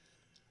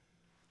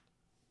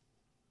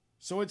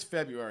So it's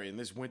February and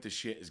this winter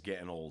shit is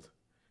getting old.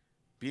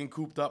 Being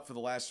cooped up for the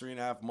last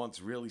 3.5 months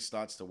really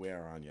starts to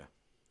wear on you.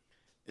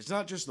 It's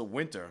not just the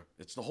winter,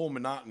 it's the whole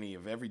monotony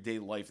of everyday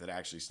life that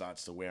actually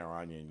starts to wear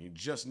on you, and you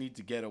just need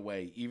to get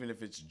away, even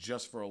if it's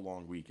just for a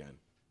long weekend.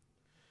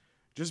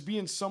 Just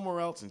being somewhere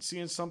else and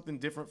seeing something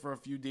different for a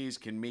few days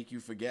can make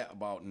you forget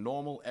about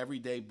normal,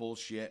 everyday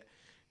bullshit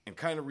and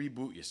kind of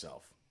reboot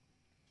yourself.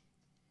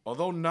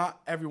 Although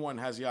not everyone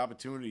has the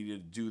opportunity to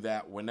do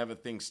that whenever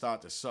things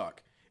start to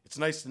suck, it's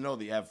nice to know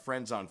that you have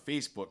friends on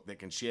Facebook that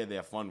can share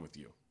their fun with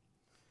you.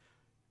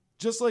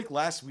 Just like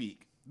last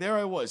week, there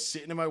I was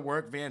sitting in my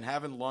work van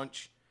having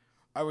lunch.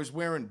 I was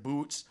wearing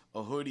boots,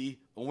 a hoodie,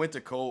 a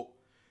winter coat.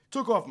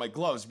 Took off my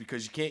gloves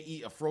because you can't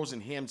eat a frozen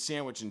ham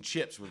sandwich and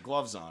chips with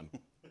gloves on.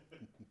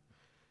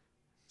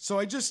 So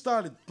I just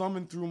started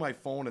thumbing through my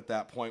phone at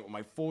that point with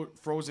my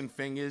frozen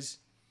fingers,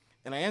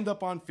 and I end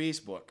up on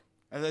Facebook.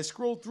 As I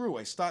scroll through,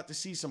 I start to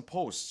see some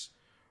posts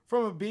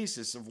from a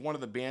bassist of one of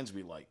the bands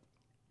we like.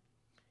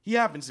 He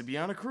happens to be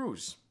on a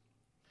cruise.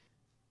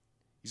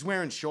 He's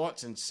wearing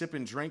shorts and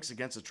sipping drinks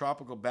against a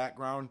tropical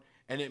background,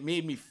 and it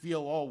made me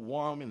feel all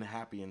warm and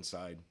happy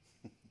inside.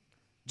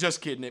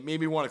 Just kidding, it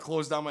made me want to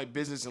close down my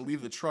business and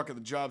leave the truck at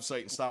the job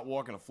site and start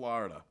walking to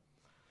Florida.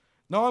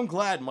 No, I'm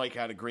glad Mike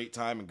had a great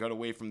time and got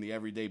away from the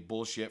everyday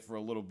bullshit for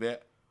a little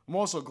bit. I'm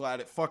also glad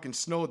it fucking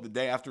snowed the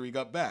day after he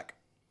got back.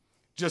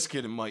 Just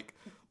kidding, Mike.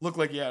 Looked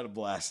like you had a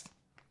blast.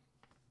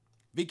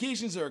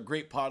 Vacations are a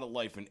great part of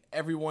life, and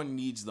everyone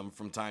needs them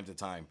from time to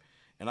time.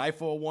 And I,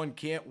 for one,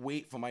 can't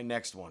wait for my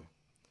next one.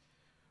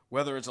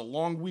 Whether it's a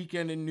long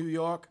weekend in New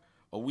York,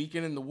 a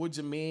weekend in the woods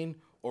of Maine,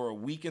 or a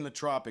week in the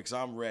tropics,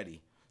 I'm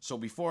ready. So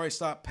before I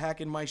start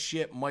packing my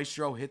shit,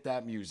 Maestro, hit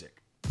that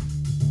music.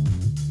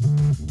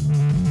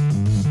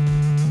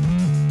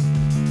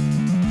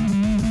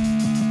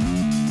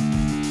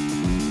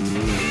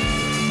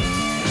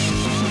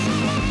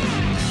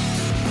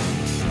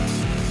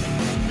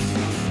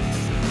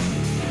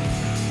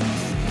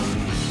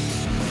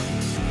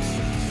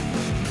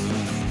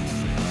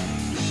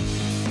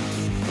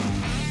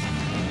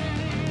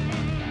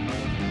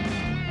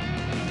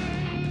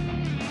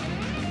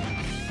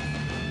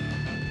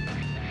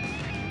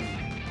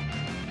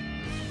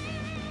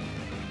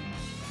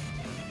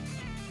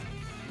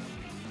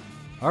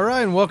 All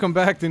right, and welcome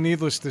back to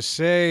Needless to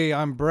Say.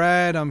 I'm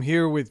Brad. I'm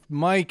here with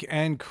Mike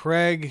and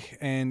Craig,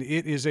 and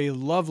it is a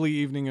lovely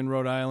evening in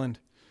Rhode Island.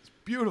 It's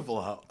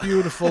beautiful out.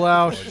 Beautiful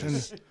out,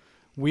 and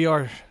we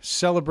are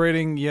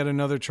celebrating yet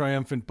another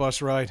triumphant bus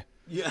ride.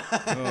 Yeah.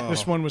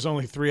 This one was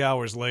only 3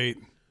 hours late.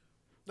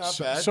 Not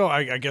bad. So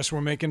I guess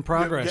we're making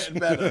progress.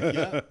 Getting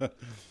better, yeah.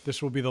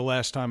 This will be the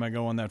last time I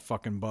go on that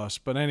fucking bus.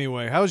 But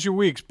anyway, how's your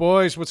weeks,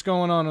 boys? What's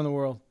going on in the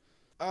world?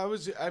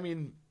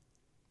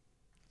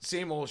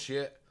 Same old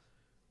shit.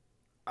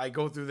 I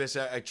go through this.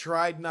 I've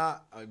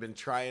been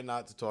trying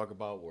not to talk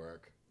about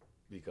work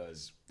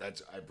because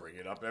I bring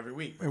it up every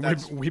week.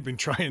 And we've been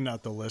trying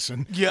not to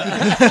listen.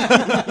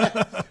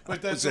 Yeah.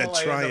 But that's all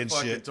I end up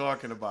fucking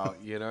talking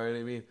about. You know what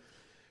I mean?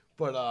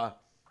 But,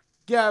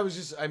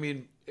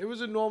 it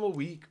was a normal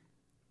week.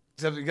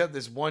 Except we got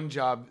this one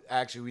job.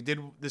 Actually, we did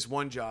this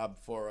one job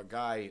for a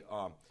guy.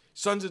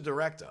 Son's a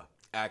director,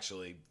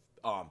 actually.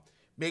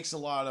 Makes a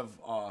lot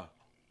of...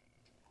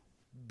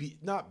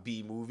 not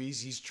B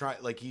movies. He's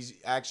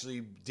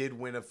actually did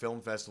win a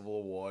film festival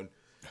award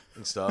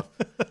and stuff.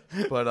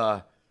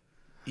 But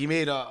he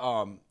made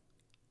a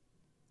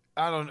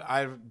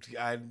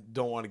I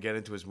don't want to get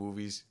into his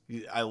movies.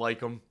 I like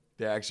them.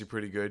 They're actually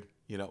pretty good,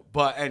 you know.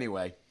 But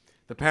anyway,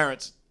 the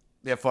parents,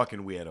 they're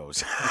fucking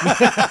weirdos.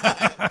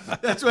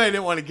 That's why I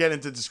didn't want to get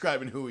into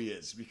describing who he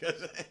is,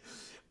 because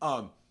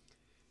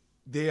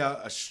they are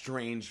a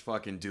strange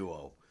fucking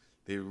duo.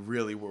 They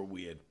really were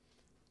weird.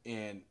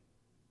 And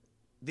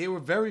they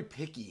were very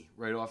picky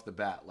right off the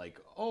bat. Like,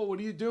 oh, what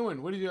are you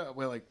doing?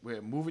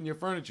 We're moving your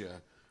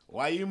furniture.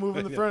 Why are you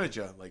moving the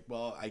furniture? Like,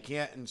 well, I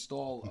can't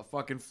install a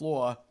fucking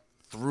floor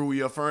through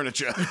your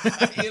furniture.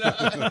 you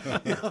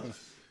know?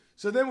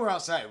 So then we're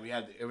outside.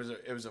 It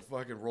was a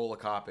fucking roller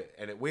carpet,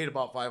 and it weighed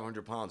about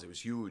 500 pounds. It was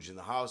huge. In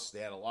the house, they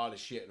had a lot of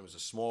shit, and it was a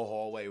small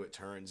hallway with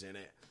turns in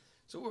it.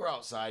 So we're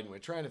outside, and we're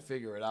trying to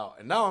figure it out.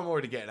 And now I'm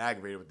already getting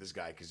aggravated with this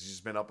guy because he's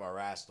just been up our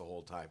ass the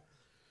whole time.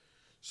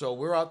 So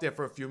we're out there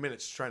for a few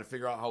minutes trying to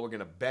figure out how we're going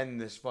to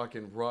bend this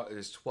fucking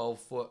this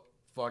 12-foot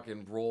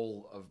fucking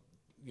roll of,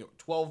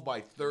 12 by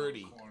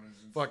 30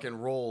 fucking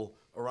roll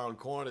around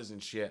corners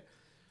and shit.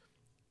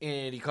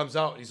 And he comes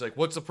out and he's like,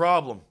 "What's the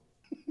problem?"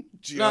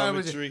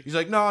 Geometry. He's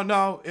like,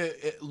 no,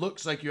 it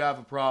looks like you have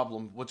a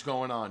problem. What's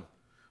going on?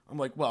 I'm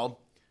like,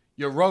 well,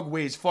 your rug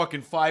weighs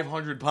fucking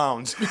 500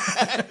 pounds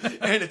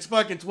and it's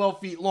fucking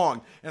 12 feet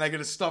long. And I got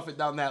to stuff it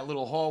down that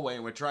little hallway,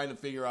 and we're trying to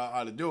figure out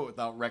how to do it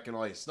without wrecking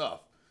all your stuff.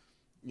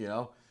 You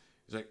know,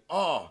 he's like,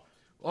 well,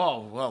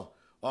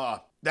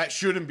 that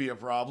shouldn't be a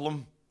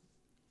problem.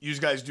 You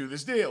guys do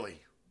this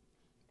daily.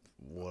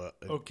 What?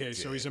 Okay,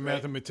 so he's a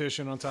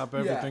mathematician on top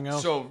of everything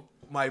else. So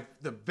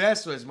the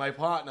best was my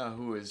partner,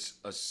 who is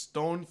a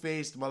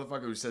stone-faced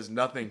motherfucker who says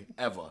nothing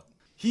ever.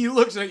 he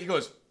looks at it, he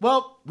goes,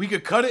 well, we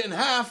could cut it in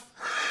half.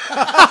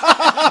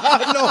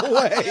 No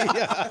way.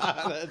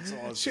 Yeah, that's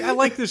awesome. See, I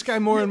like this guy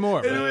more and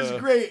more. And it was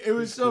great. It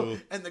was so, cool.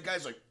 and the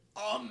guy's like,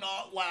 I'm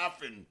not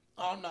laughing.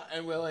 I'm not,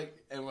 and we're like,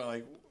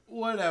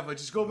 whatever,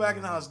 just go back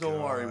in the house.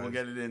 Don't worry, we'll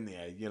get it in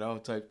there,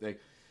 type thing.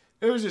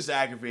 It was just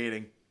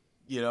aggravating,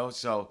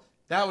 so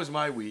that was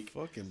my week.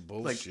 Fucking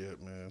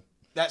bullshit, man.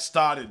 That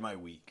started my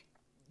week,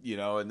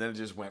 and then it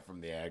just went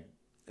from there.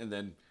 And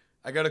then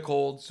I got a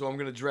cold, so I'm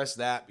going to address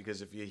that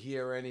because if you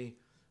hear any,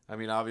 I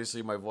mean,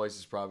 obviously my voice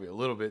is probably a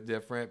little bit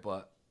different,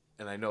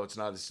 and I know it's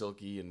not as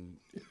silky and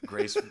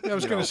graceful. I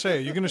was going to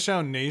say, you're going to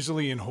sound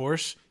nasally and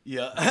hoarse.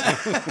 Yeah.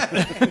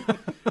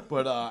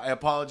 But I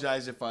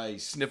apologize if I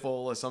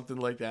sniffle or something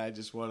like that. I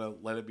just want to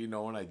let it be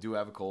known I do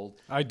have a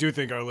cold. I do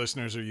think our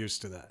listeners are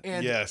used to that.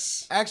 And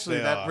yes. Actually,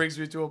 they that are. brings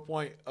me to a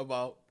point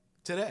about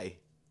today,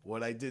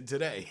 what I did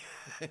today.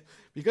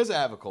 Because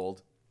I have a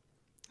cold,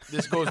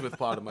 this goes with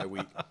part of my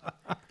week.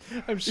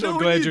 I'm so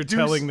glad you're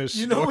telling this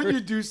story. You know when you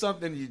do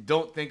something, you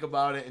don't think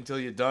about it until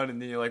you're done,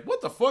 and then you're like,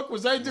 what the fuck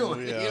was I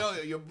doing?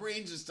 Yeah. Your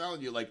brain's just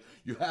telling you, like,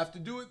 you have to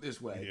do it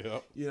this way.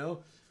 Yep.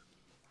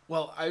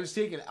 Well, I was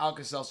taking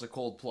Alka-Seltzer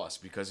Cold Plus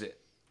because it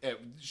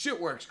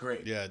shit works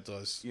great. Yeah, it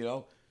does.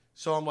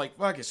 So I'm like,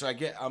 fuck it. So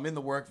I'm in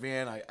the work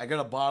van. I got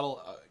a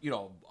bottle,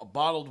 a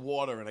bottled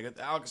water, and I got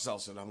the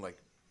Alka-Seltzer, and I'm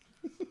like,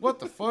 what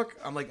the fuck?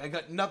 I'm like, I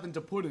got nothing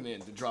to put in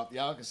it to drop the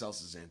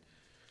Alka-Seltzers in.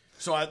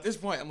 So at this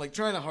point, I'm like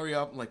trying to hurry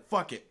up. I'm like,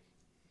 fuck it.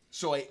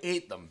 So I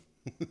ate them.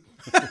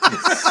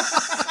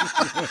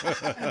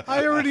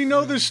 I already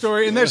know this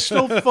story, and that's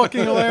still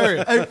fucking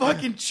hilarious. I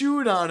fucking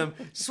chewed on them.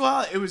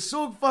 Swallowed. It was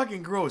so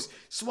fucking gross.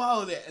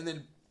 Swallowed it and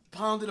then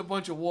pounded a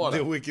bunch of water.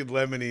 They're wicked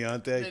lemony,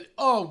 aren't they? And,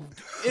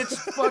 it's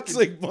fucking. It's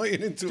like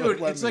biting into a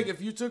lemon. It's like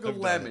if you took a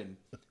lemon,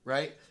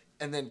 right,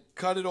 and then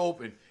cut it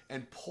open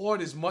and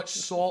poured as much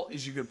salt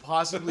as you could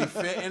possibly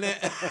fit in it,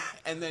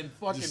 and then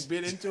fucking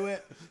bit into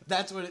it.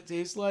 That's what it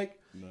tastes like.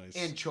 Nice.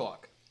 And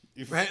chalk.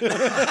 Right? And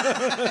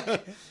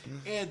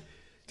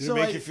Did it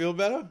make you feel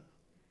better?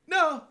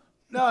 No,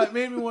 it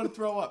made me want to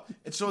throw up.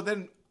 And so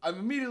then I'm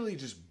immediately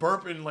just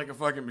burping like a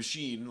fucking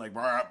machine, like,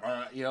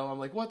 I'm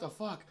like, what the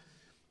fuck?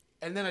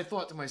 And then I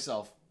thought to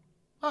myself,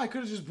 I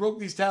could have just broke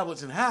these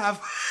tablets in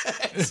half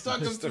and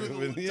stuck them through the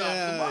top of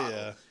the bottle.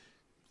 Yeah.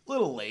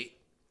 Little late,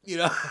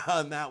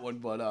 on that one.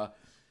 But,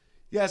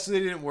 so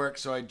they didn't work,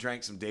 so I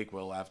drank some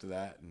Dayquil after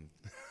that. And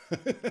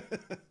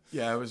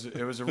yeah, it was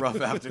a rough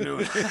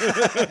afternoon.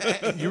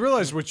 You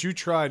realize what you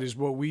tried is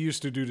what we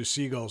used to do to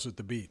seagulls at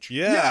the beach.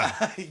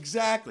 Yeah.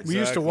 Exactly. We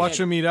used to watch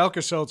them eat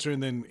Alka-Seltzer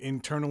and then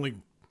internally,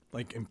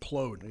 like,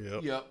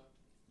 implode. Yep.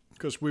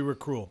 Because we were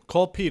cruel.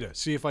 Call PETA.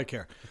 See if I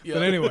care. Yep.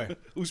 But anyway.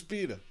 Who's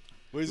Peter?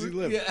 Where does he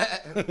live? Yeah.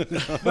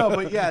 No,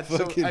 but yeah,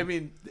 so, I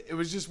mean, it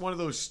was just one of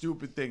those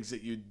stupid things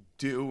that you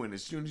do, and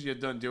as soon as you're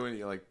done doing it,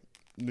 you're like,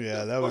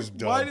 Yeah, that was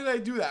dumb. why did I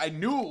do that? I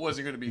knew it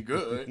wasn't going to be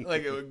good,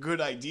 like a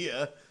good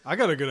idea. I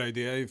got a good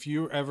idea. If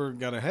you ever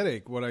got a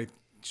headache,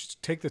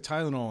 just take the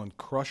Tylenol and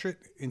crush it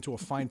into a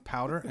fine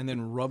powder and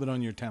then rub it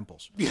on your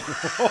temples. It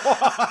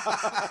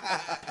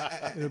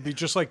would be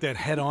just like that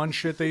head-on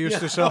shit they used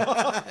to sell.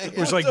 It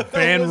was like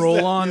band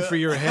roll-on for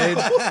your head.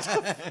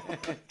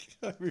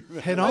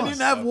 Head-on. I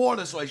didn't have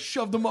water, so I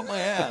shoved them up my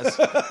ass.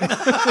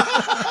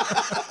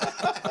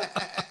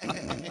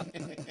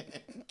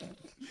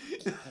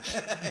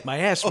 My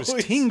ass was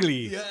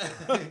tingly.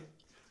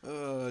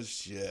 Oh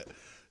shit.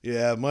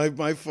 Yeah, my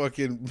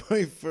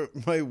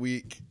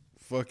week.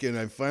 Fucking,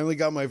 I finally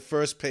got my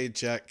first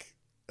paycheck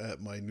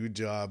at my new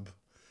job,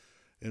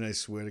 and I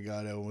swear to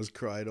God, I almost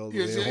cried all the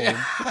way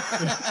home.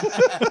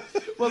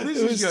 Well, this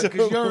is good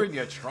because you're in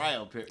your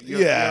trial period. You're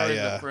in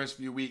the first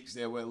few weeks.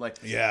 They were like,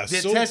 yeah,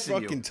 they're so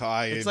testing fucking you.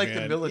 tired. It's like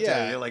man. the military.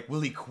 Yeah. They're like,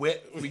 will he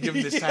quit? We give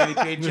him this tiny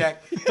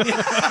paycheck,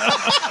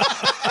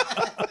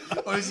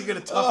 or is he gonna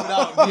tough it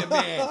out and be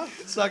a man,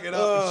 suck it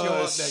up, and show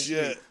up next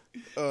week?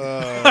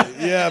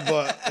 Yeah,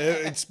 but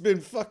it's been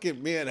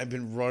fucking, man, I've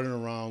been running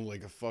around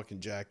like a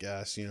fucking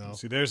jackass, See,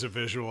 there's a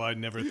visual I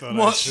never thought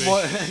I'd see.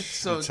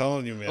 So I'm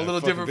telling you, man. a little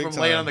fucking different big from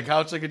time. laying on the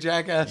couch like a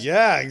jackass.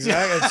 Yeah,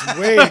 exactly. It's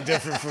way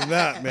different from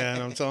that,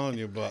 man. I'm telling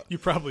you, but You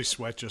probably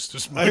sweat just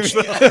as I much.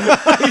 do. Dude,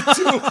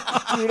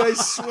 I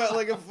sweat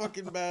like a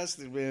fucking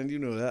bastard, man. You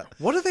know that.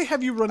 What do they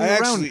have you running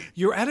around?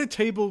 You're at a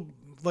table,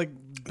 like,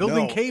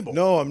 building cable.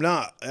 No, I'm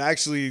not.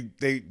 Actually,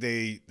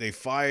 they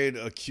fired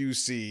a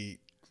QC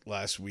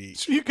last week.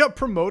 So you got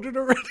promoted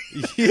already?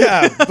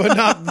 Yeah, but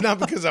not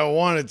because I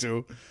wanted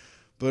to.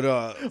 But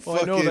Well,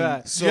 I know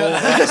that.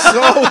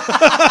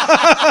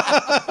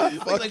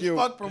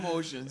 Fuck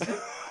promotions.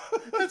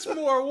 That's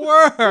more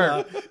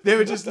work. They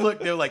would just look.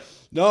 They were like,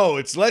 no,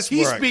 it's less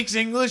he work. speaks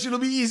English. It'll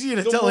be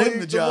easier to tell him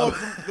the job.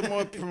 The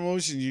more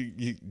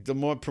promotion the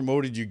more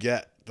promoted you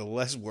get, the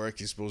less work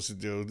you're supposed to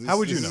do. How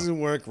would you know? This isn't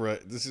work right.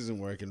 This isn't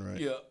working right.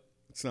 Yeah,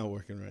 It's not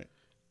working right.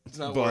 it's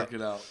not But-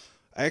 working out.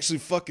 I actually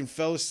fucking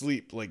fell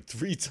asleep like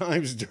 3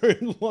 times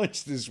during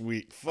lunch this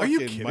week. Are you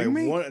Fucking kidding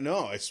me?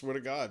 No, I swear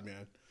to God,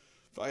 man.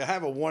 I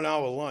have a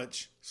 1-hour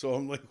lunch, so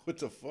I'm like, what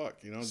the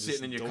fuck,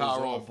 Sitting in your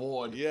car all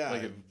bored. Yeah,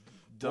 like a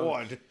dumb.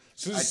 bored.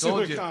 So I this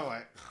told is you. kinda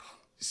like-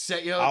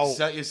 Set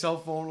your cell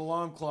phone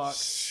alarm clock.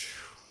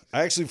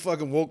 I actually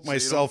fucking woke So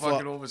myself you don't up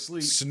fucking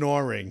oversleep.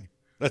 snoring.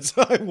 That's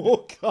how I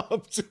woke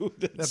up, dude.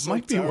 That's That so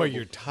might be why terrible.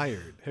 you're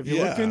tired. Have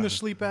you looked Yeah. into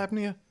sleep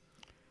apnea?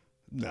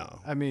 No.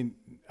 I mean,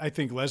 I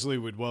think Leslie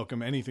would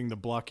welcome anything to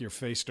block your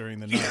face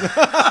during the night.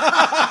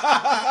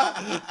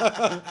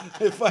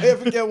 If I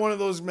ever get one of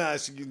those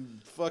masks, you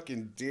can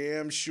fucking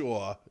damn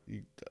sure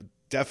you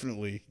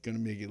definitely gonna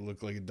make it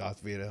look like a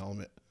Darth Vader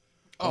helmet.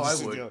 Oh, I'll I just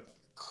sit would. there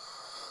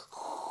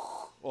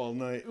all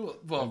night. Well,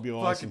 That'd be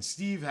fucking awesome.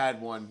 Steve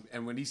had one,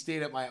 and when he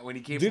stayed at when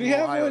he came Did from he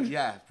have Ohio, one?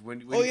 yeah,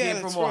 when Oh, he yeah, came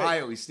from that's right.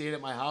 Ohio, he stayed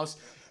at my house,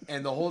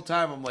 and the whole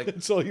time I'm like,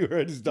 That's all you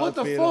heard is Darth what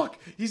the Vader. fuck?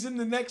 He's in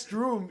the next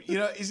room,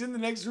 he's in the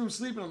next room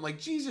sleeping. I'm like,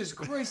 Jesus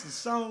Christ, it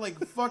sounded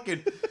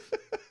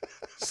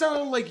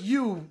like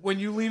you when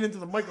you lean into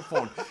the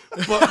microphone,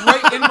 but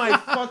right in my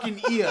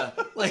fucking ear,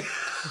 like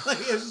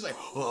it's just like,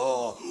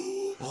 oh.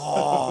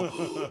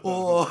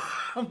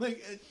 I'm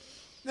like,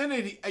 then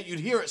you'd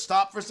hear it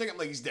stop for a second, I'm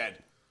like, he's dead.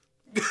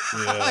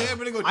 I'm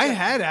gonna go. I check,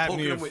 had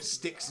poking apnea him with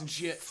sticks and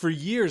shit. For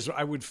years,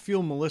 I would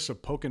feel Melissa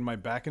poking my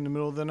back in the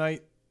middle of the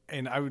night,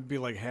 and I would be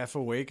like half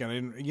awake, and I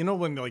didn't,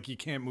 when like you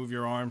can't move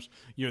your arms,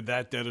 you're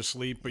that dead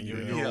asleep, but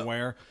you're Yeah.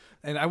 aware.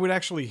 And I would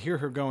actually hear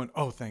her going,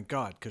 "Oh, thank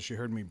God," because she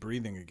heard me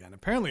breathing again.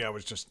 Apparently, I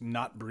was just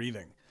not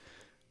breathing.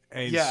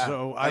 And Yeah,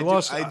 so I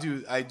lost. do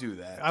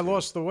that. I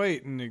lost the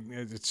weight, and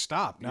it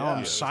stopped. Now Yeah, I'm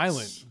it's-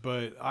 silent,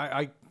 but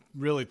I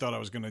really thought I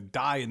was going to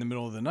die in the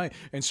middle of the night,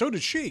 and so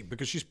did she,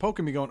 because she's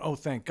poking me, going, "Oh,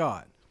 thank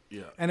God."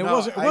 Yeah. And it No,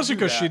 wasn't I because do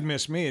that. she'd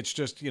miss me. It's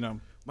just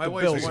My the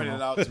wife bills pointed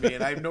and it all. out to me,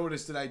 and I've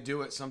noticed that I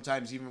do it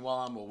sometimes even while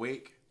I'm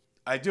awake.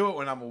 I do it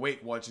when I'm awake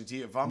watching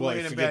TV. If I'm What,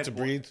 laying in forget bed, to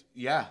breathe?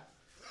 Yeah.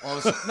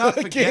 Not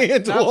forget,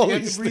 handle not all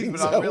forget these to breathe,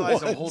 things but I'll at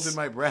realize I'm once. holding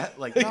my breath,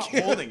 like not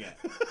holding it.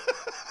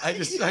 I all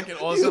of a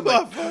sudden,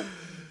 like,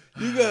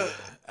 You got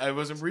I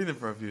wasn't breathing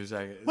for a few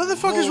seconds. What the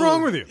fuck is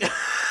wrong with you?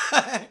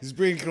 his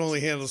brain can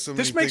only handle so many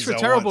This makes things for at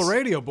terrible once.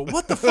 radio, but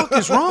what the fuck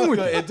is wrong with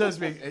you? It does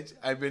make.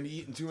 I've been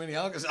eating too many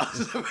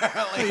Alka-Seltzers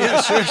apparently.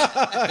 Yeah, seriously.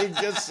 I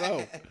guess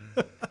so.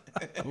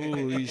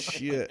 Holy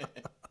shit.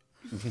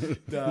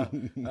 I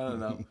don't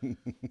know.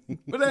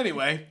 But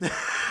anyway,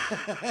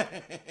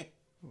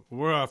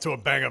 We're off to a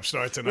bang up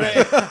start tonight.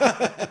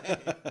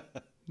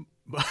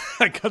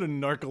 I got a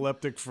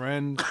narcoleptic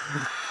friend.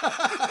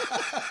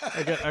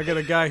 I got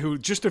a guy who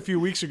just a few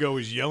weeks ago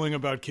was yelling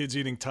about kids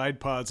eating Tide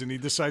Pods, and he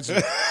decides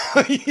to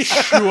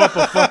chew up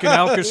a fucking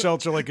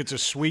Alka-Seltzer like it's a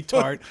sweet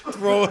tart.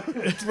 Throw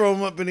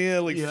him up in the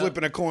air like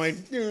flipping a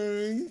coin.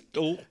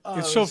 Oh.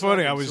 It's so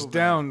funny. I was so bad.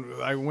 down.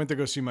 I went to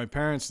go see my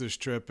parents this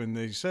trip, and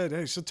they said,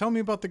 "Hey, so tell me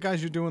about the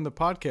guys you're doing the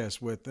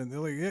podcast with." And they're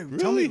like, "Yeah,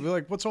 tell me." Really? They're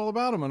like, "What's all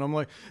about them?" And I'm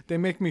like, "They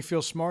make me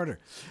feel smarter."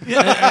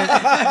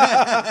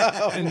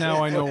 And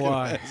now I know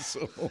why.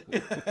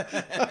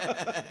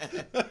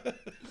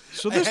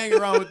 So I this, hang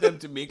around with them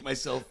to make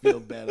myself feel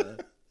better.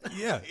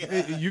 yeah,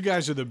 you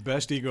guys are the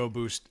best ego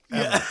boost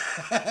ever,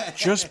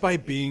 just by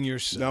being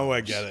yourself. Now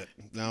I get it.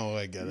 Now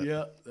I get it.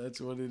 Yeah, that's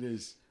what it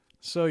is.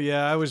 So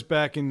yeah, I was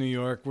back in New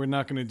York. We're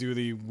not going to do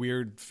the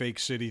weird fake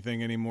city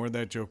thing anymore.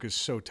 That joke is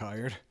so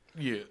tired.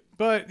 Yeah.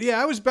 But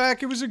yeah, I was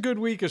back. It was a good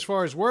week as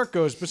far as work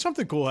goes, but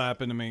something cool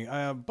happened to me.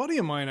 A buddy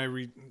of mine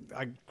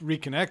I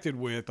reconnected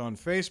with on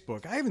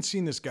Facebook. I haven't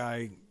seen this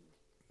guy,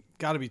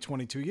 got to be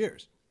 22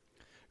 years.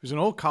 He was an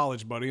old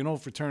college buddy, an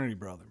old fraternity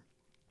brother.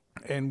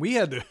 And we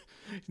had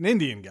an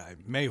Indian guy,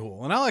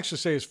 Mehul. And I'll actually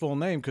say his full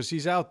name because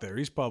he's out there.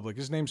 He's public.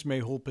 His name's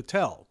Mehul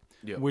Patel.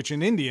 Yeah. Which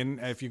in Indian,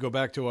 if you go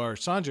back to our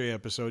Sanjay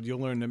episode, you'll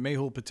learn that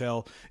Mehul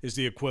Patel is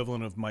the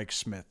equivalent of Mike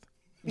Smith.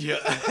 Yeah.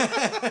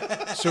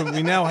 So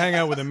we now hang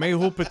out with a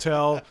Mehul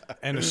Patel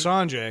and a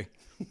Sanjay,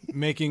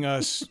 making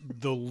us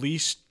the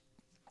least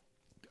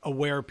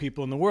aware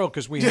people in the world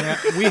because we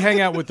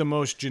hang out with the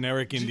most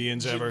generic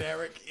Indians ever.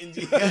 Generic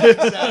Indian.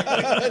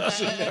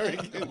 Exactly.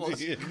 Generic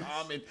most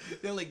common.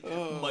 They're like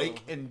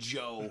Mike and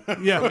Joe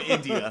Yeah. from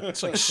India.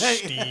 It's like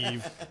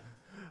Steve.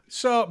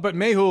 So, but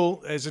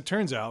Mehul, as it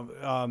turns out,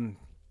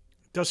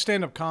 does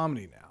stand-up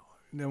comedy now.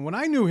 Now, when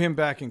I knew him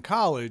back in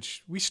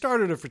college, we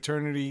started a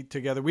fraternity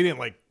together. We didn't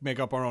like make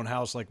up our own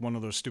house like one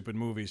of those stupid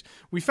movies.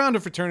 We found a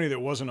fraternity that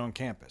wasn't on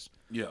campus.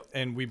 Yeah.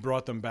 And we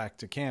brought them back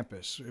to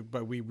campus.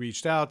 But we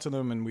reached out to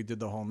them and we did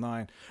the whole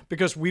nine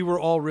because we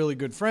were all really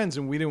good friends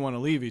and we didn't want to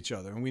leave each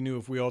other. And we knew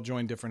if we all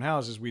joined different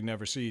houses, we'd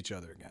never see each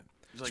other again.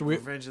 It's like So we-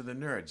 Revenge of the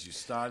Nerds. You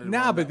started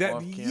Nah, on but that,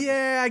 off campus.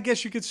 yeah, I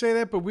guess you could say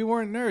that, but we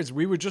weren't nerds.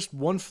 We were just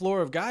one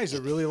floor of guys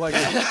that really liked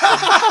it.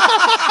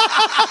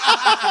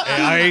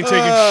 Hey, I ain't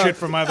taking shit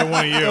from either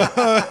one of you.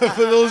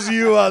 For those of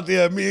you out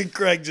there, me and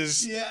Craig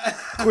just Yeah.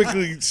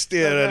 quickly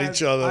stared at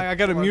each other. I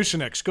got a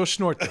Mucinex. Go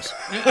snort this.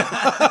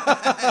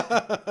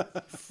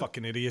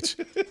 Fucking idiots.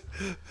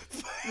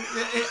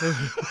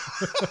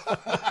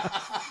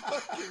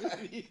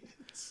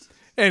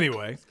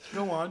 Anyway,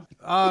 Go on.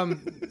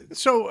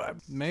 so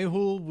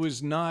Mehul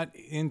was not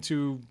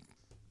into,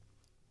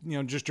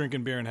 just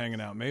drinking beer and hanging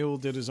out. Mehul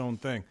did his own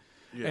thing.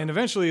 Yeah. And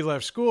eventually he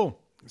left school.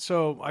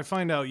 So I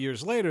find out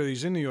years later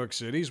he's in New York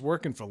City. He's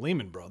working for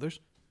Lehman Brothers.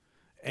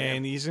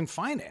 and he's in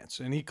finance,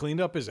 and he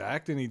cleaned up his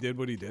act, and he did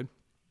what he did.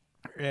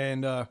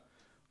 And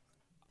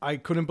I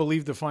couldn't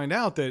believe to find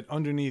out that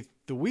underneath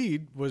the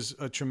weed was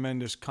a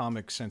tremendous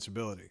comic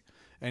sensibility,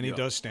 and he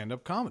does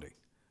stand-up comedy.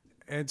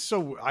 And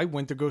so I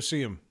went to go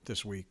see him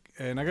this week,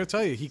 and I got to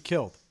tell you, he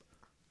killed.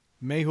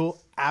 Mehul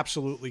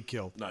absolutely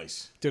killed.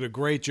 Nice. Did a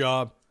great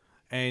job.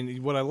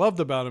 And what I loved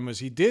about him is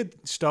he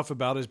did stuff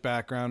about his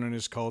background and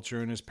his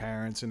culture and his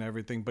parents and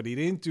everything, but he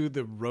didn't do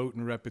the rote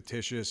and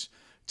repetitious,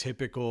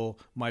 typical,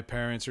 my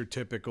parents are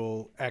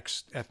typical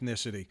X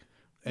ethnicity.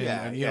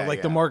 And, you know,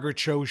 like the Margaret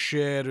Cho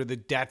shit or the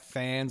Det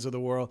fans of the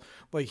world.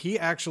 Like, he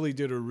actually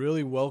did a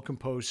really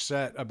well-composed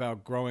set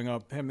about growing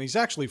up. He's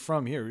actually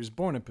from here. He was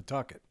born in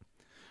Pawtucket.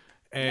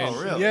 And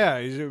really? Yeah,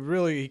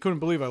 he couldn't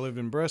believe I lived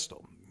in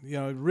Bristol. You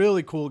know,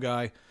 really cool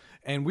guy.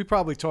 And we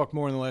probably talked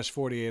more in the last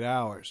 48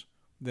 hours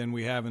than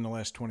we have in the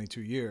last 22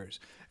 years.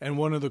 And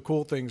one of the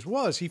cool things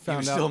was he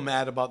found out. Still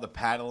mad about the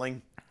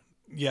paddling?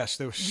 Yes,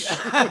 there was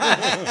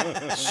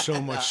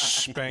so much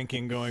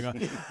spanking going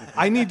on.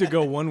 I need to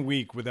go 1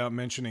 week without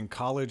mentioning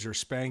college or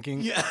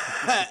spanking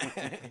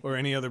or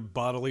any other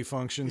bodily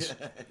functions.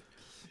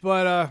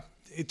 But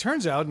it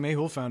turns out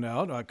Mehul found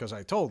out, because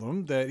I told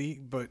him,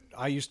 but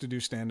I used to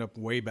do stand-up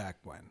way back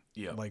when,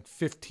 like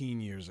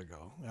 15 years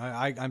ago.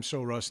 I'm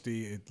so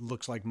rusty, it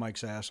looks like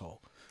Mike's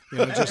asshole. You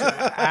know, just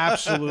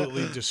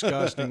absolutely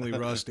disgustingly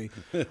rusty.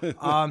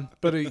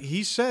 But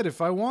he said,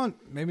 if I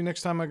want, maybe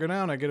next time I go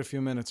down, I get a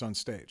few minutes on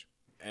stage.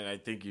 And I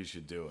think you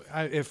should do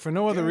it. If for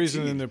no other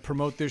reason than to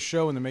promote this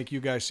show and to make you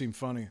guys seem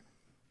funny.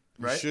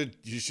 Right?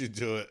 You should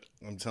do it.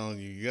 I'm telling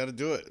you, you got to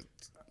do it.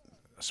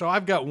 So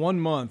I've got 1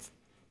 month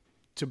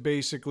to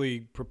basically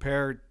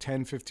prepare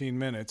 10, 15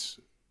 minutes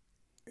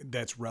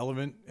that's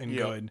relevant and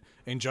good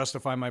and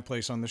justify my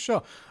place on the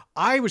show.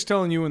 I was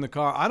telling you in the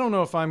car, I don't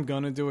know if I'm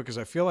going to do it because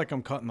I feel like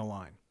I'm cutting the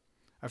line.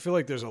 I feel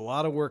like there's a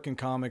lot of working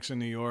comics in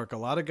New York, a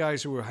lot of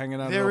guys who are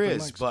hanging out. There open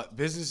is, mics. but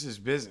business is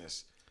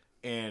business.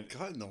 And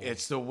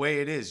it's the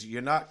way it is.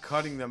 You're not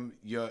cutting them.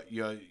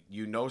 You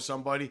know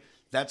somebody.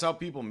 That's how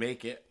people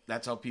make it.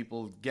 That's how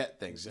people get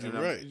things. You're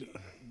right.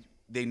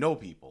 They know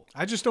people.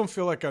 I just don't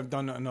feel like I've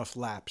done enough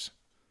laps.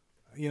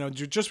 You know,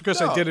 just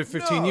because I did it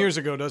 15 years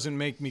ago doesn't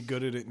make me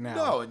good at it now.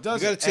 No, it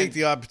doesn't. You got to take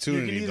the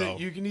opportunity,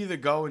 You can either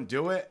go and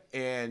do it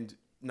and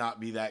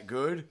not be that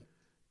good,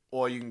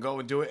 or you can go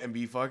and do it and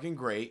be fucking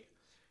great.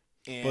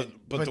 And,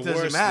 but it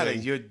doesn't matter.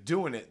 You're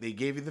doing it. They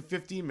gave you the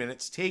 15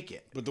 minutes. Take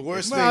it. But the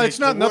worst thing... Well, it's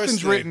not...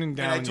 Nothing's written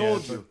down and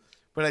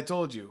I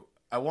told you,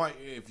 I want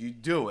you, if you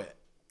do it,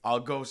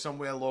 I'll go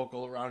somewhere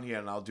local around here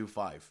and I'll do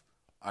 5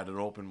 at an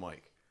open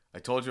mic. I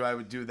told you I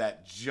would do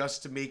that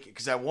just to make it,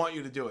 because I want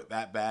you to do it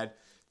that bad.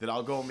 That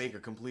I'll go and make a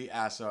complete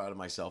ass out of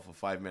myself for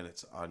 5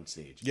 minutes on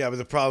stage. Yeah, but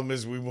the problem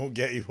is we won't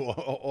get you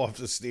off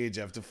the stage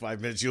after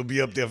 5 minutes. You'll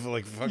be up there for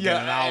like fucking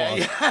an hour.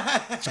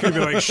 It's going to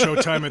be like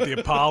Showtime at the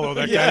Apollo.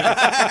 That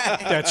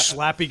guy, that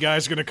slappy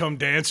guy's going to come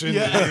dancing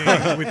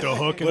with the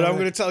hook. But I'm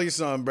going to tell you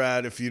something,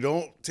 Brad. If you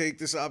don't take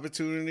this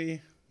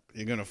opportunity,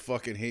 you're going to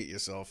fucking hate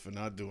yourself for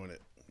not doing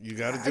it. You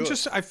got to do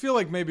it. I feel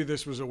like maybe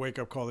this was a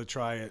wake-up call to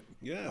try it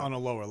on a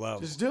lower level.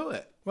 Just do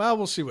it. Well,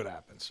 we'll see what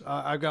happens.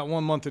 I've got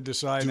 1 month to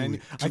decide. And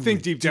I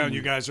think deep down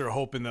you guys are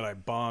hoping that I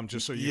bomb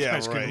just so you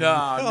guys can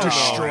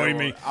destroy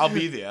me. I'll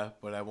be there,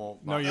 but I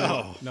won't. No, you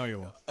won't. No, you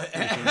won't.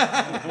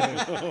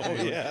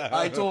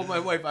 I told my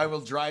wife I will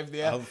drive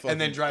there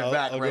and then drive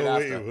back right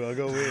after. I'll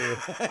go with you.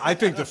 I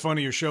think the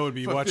funnier show would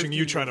be watching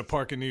you try to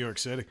park in New York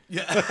City.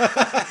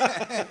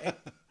 Yeah.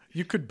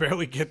 You could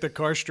barely get the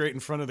car straight in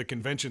front of the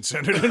convention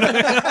center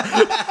tonight.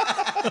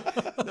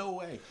 No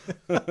way.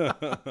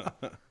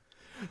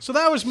 So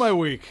that was my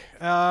week.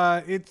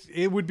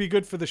 It would be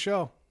good for the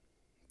show.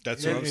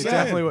 That's what I'm saying.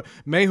 Definitely would.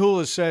 Mehul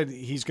has said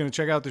he's going to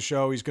check out the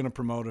show. He's going to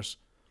promote us.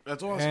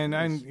 That's awesome.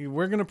 And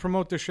we're going to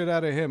promote the shit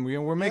out of him.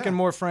 We're making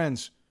more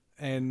friends.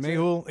 And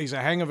Mehul, he's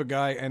a hang of a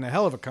guy and a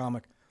hell of a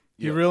comic.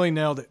 He really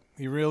nailed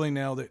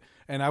it.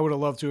 And I would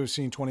have loved to have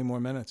seen 20 more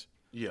minutes.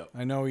 Yeah.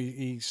 I know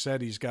he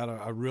said he's got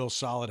a real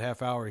solid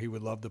half hour he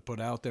would love to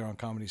put out there on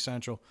Comedy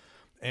Central.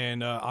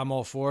 And I'm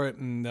all for it.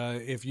 And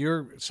if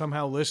you're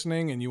somehow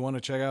listening and you want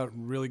to check out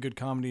really good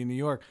comedy in New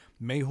York,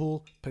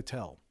 Mehul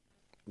Patel.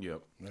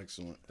 Yep.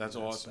 Excellent. That's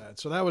awesome.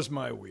 So that was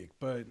my week.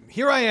 But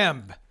here I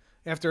am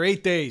after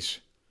 8 days.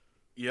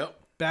 Yep.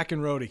 Back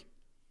in Rhodey.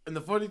 And the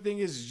funny thing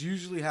is, you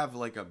usually have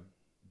like a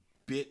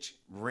bitch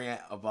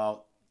rant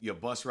about your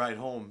bus ride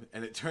home,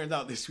 and it turned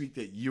out this week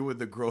that you were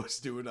the gross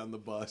dude on the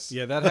bus.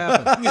 Yeah, that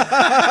happened.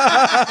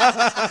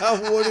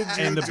 What did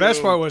you And the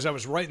best part was I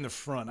was right in the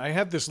front. I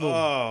have this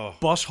little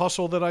bus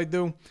hustle that I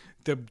do.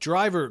 The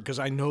driver, because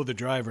I know the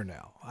driver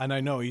now, and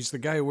I know he's the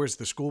guy who wears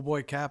the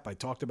schoolboy cap. I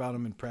talked about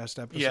him in past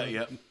episodes.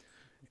 Yeah.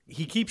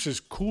 He keeps his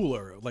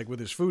cooler, like with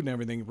his food and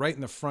everything, right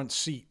in the front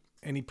seat.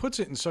 And he puts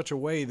it in such a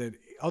way that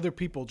other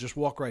people just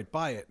walk right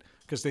by it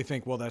because they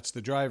think, well, that's the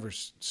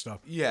driver's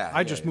stuff. Yeah.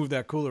 I just moved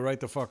that cooler right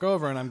the fuck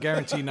over, and I'm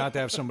guaranteed not to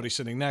have somebody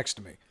sitting next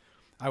to me.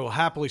 I will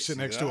happily sit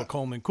next to a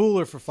Coleman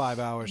cooler for 5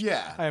 hours.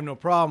 Yeah. I have no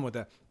problem with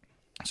that.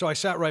 So I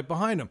sat right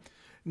behind him.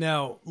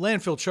 Now,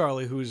 Landfill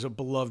Charlie, who is a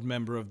beloved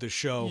member of the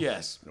show.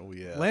 Yes. Oh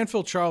yeah.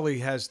 Landfill Charlie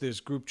has this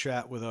group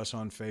chat with us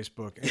on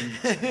Facebook.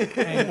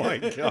 And Oh my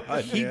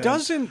God. he man.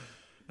 doesn't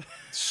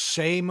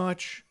say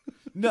much.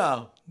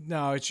 No.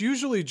 No, it's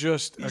usually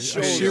just a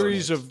shows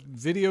series of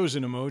videos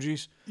and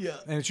emojis. Yeah.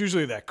 And it's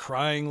usually that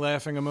crying,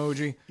 laughing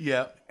emoji.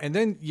 Yeah. And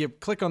then you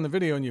click on the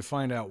video and you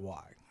find out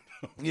why.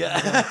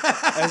 Yeah.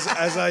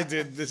 as I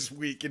did this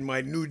week in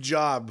my new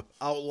job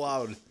out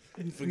loud.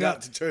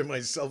 Forgot to turn my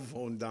cell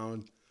phone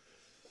down.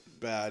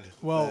 Bad.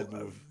 Well, bad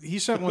move. he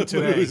sent one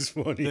today was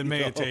funny, that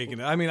may have though.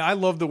 taken it. I mean, I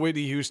love the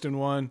Whitney Houston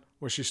one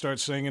where she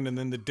starts singing and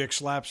then the dick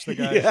slaps the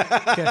guy.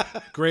 Yeah.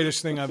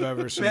 Greatest thing I've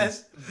ever seen.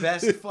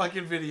 Best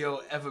fucking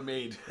video ever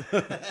made.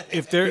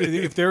 If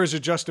there is a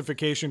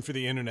justification for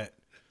the internet,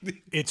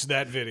 it's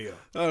that video.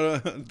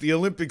 The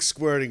Olympic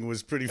squirting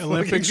was pretty funny.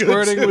 Olympic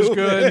squirting was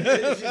good.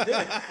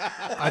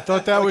 I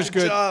thought that was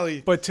good.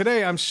 Charlie. But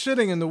today I'm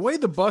sitting, and the way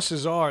the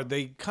buses are,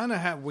 they kind of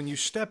have, when you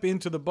step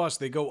into the bus,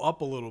 they go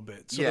up a little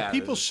bit. So Yeah, the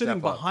people there's a sitting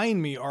step up.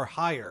 behind me are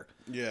higher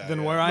Yeah,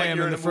 than yeah. where I Like am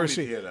you're in in the a first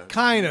movie seat. theater.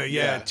 Kind of,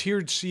 yeah, Yeah.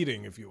 tiered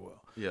seating, if you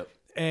will. Yep.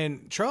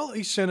 And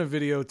Charlie sent a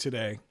video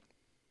today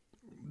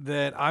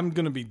that I'm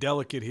going to be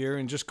delicate here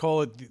and just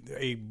call it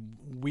a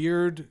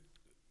weird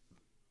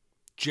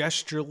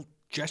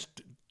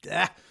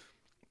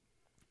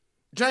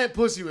Giant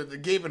pussy with a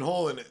gaping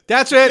hole in it.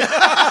 That's it.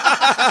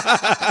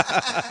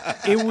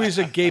 It was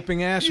a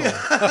gaping asshole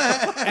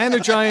and a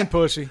giant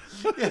pussy.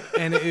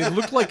 And it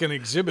looked like an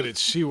exhibit at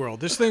SeaWorld.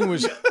 This thing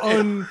was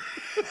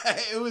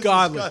It was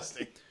Godly.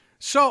 disgusting.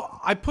 So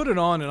I put it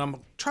on and I'm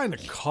trying to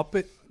cup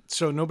it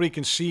so nobody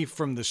can see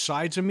from the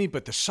sides of me,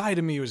 but the side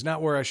of me was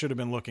not where I should have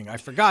been looking. I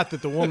forgot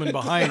that the woman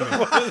behind me,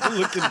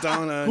 Looking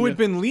down on who you. had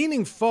been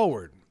leaning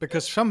forward,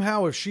 because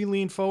somehow if she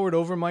leaned forward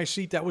over my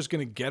seat, that was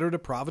going to get her to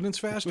Providence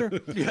faster.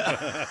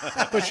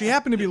 But she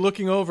happened to be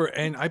looking over,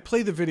 and I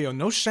play the video.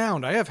 No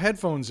sound. I have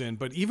headphones in,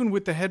 but even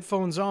with the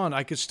headphones on,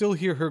 I could still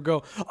hear her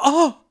go,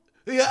 "Oh!"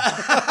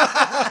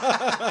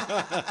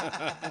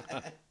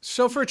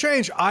 So for a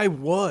change, I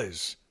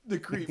was The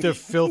creepy. the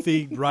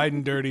filthy,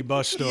 riding dirty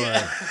bus story.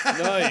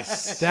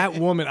 Nice. That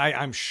woman,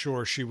 I'm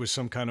sure she was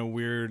some kind of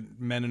weird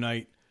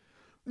Mennonite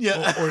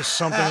Yeah. or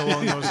something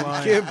along those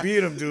lines. Can't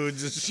beat him, dude.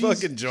 Just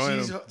fucking join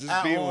she's him. Just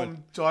at be home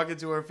one. talking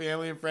to her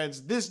family and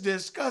friends. This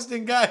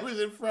disgusting guy was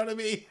in front of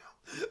me.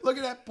 Look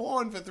at that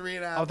porn for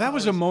 3.5 Oh, that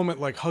was a moment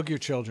like hug your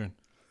children.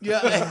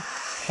 Yeah.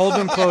 Hold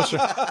them closer.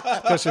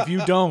 Because if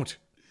you don't,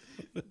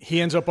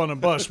 he ends up on a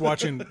bus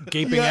watching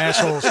gaping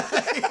assholes.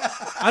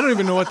 I don't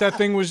even know what that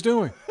thing was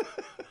doing.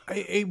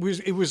 It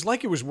was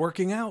like it was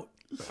working out.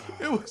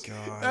 It was,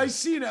 I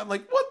seen it. I'm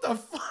like, what the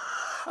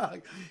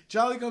fuck?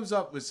 Charlie comes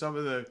up with some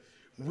of the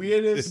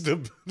weirdest, The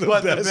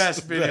but the best-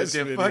 best videos. best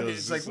They're videos. fucking- It's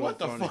It's like, so what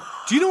the funny.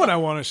 fuck? Do you know what I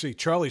want to see?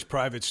 Charlie's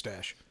private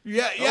stash.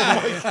 Yeah,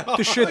 yeah.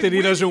 The shit that he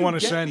Where do doesn't you want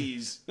to get send.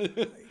 these?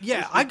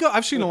 Yeah,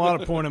 I've seen a lot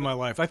of porn in my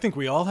life. I think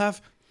we all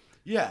have.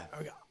 Yeah.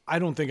 I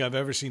don't think I've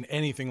ever seen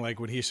anything like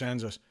what he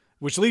sends us,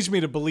 which leads me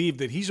to believe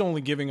that he's only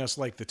giving us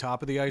like the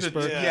top of the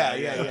iceberg.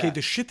 Yeah. Okay,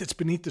 the shit that's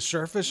beneath the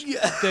surface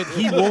that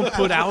he won't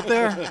put out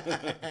there.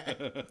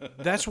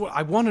 That's what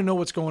I want to know.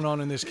 What's going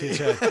on in this kid's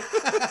head?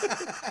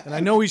 And I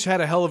know he's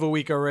had a hell of a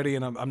week already,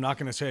 and I'm not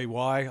going to say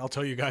why. I'll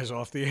tell you guys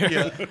off the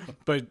air.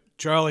 But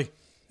Charlie,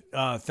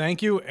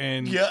 thank you,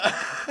 and Yeah.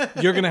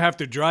 you're going to have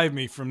to drive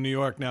me from New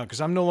York now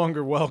because I'm no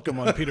longer welcome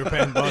on Peter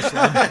Pan bus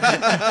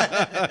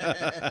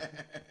line.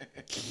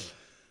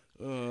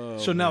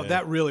 So now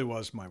that really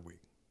was my week.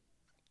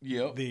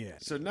 Yep. The end.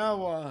 So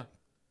now,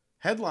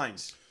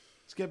 headlines.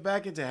 Let's get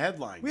back into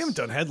headlines. We haven't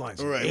done headlines.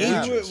 All in right.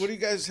 ages. What do you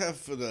guys have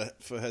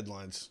for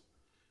headlines?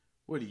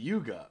 What do you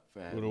got,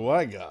 What Fad? do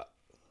I got?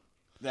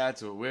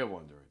 That's what we're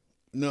wondering.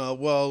 No,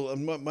 well,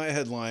 my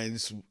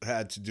headlines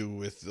had to do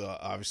with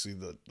obviously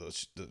the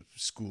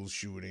school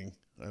shooting.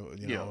 I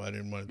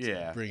didn't want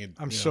to bring it.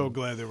 I'm so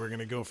glad that we're going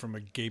to go from a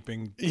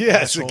gaping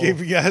Yes, asshole a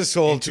gaping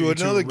asshole into to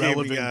another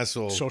relevant gaping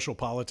asshole. social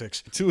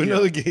politics. To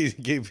another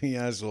gaping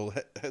asshole.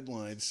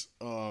 Headlines.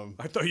 I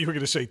thought you were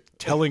going to say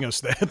telling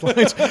us the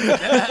headlines.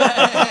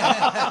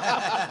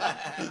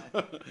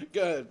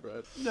 Go ahead,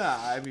 Brad. Nah,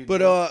 I mean,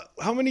 But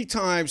how many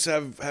times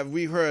have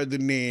we heard the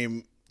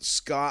name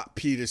Scott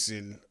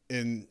Peterson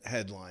in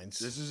headlines?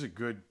 this is a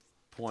good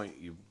point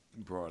you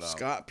brought up.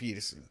 Scott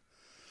Peterson.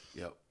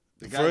 Yep.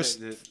 The First-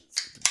 that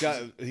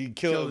He Killed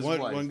killed his one.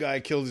 wife. One guy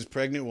killed his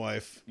pregnant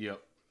wife.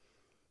 yep.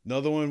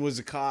 Another one was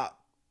a cop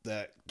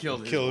that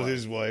Killed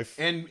his wife.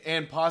 And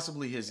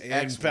possibly his And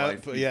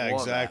ex-wife. yeah, before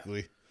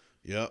exactly.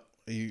 Yep.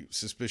 He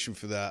suspicion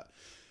for that.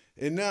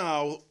 And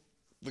now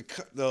the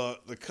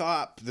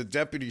cop, the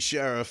deputy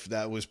sheriff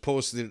that was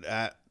posted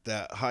at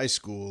that high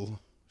school,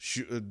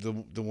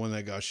 the one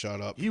that got shot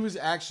up He was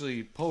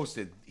actually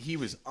posted. He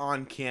was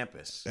on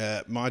campus.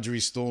 at Marjorie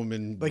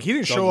Stoneman. Like he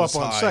didn't show Douglas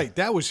up on High. site.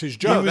 That was his He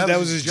job. was, that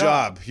was his his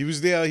job. He was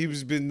there. He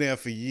was been there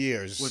for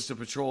years. Was to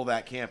patrol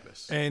that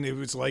campus. And it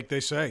was like they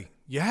say,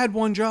 you had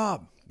one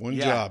job. One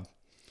Yeah. job.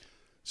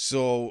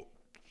 So,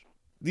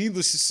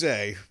 needless to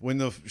say, when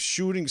the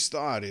shooting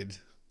started,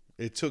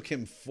 it took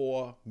him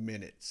 4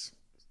 minutes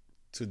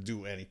to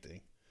do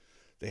anything.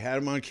 They had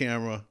him on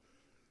camera,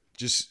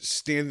 just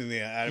standing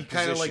there at a He position.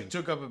 kind of like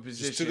took up a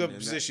position. Just took up a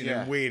position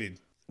and waited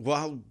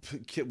while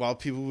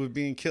people were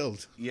being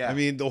killed. Yeah. I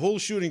mean, the whole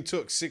shooting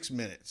took 6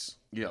 minutes,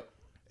 Yep.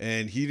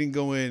 and he didn't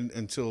go in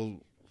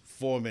until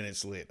 4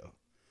 minutes later.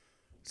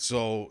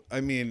 So,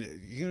 I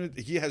mean,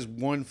 he has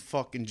one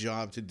fucking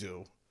job to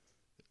do.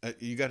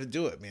 You got to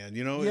do it, man.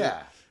 You know?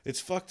 Yeah. It's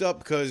fucked up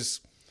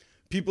because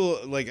people,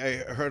 like, I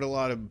heard a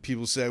lot of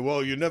people say,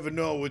 well, you never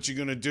know what you're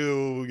going to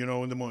do,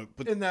 in the moment.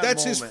 But In that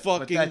that's moment, his but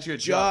fucking that's your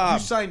job.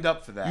 You signed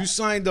up for that. You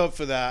signed up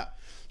for that.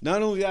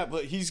 Not only that,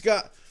 but he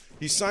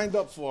signed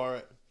up for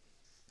it.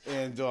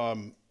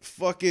 And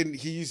fucking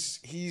he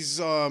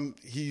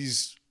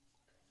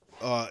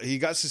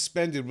got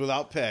suspended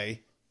without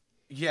pay.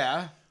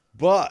 Yeah.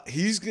 But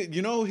he's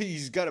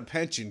got a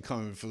pension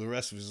coming for the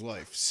rest of his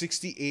life.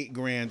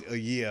 $68,000 a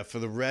year for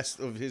the rest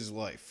of his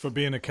life. For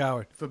being a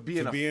coward. For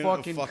being For being a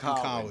fucking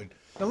coward.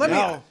 Now let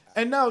me.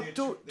 And now, They're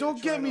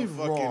don't get trying me to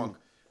fucking- wrong.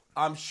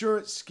 I'm sure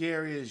it's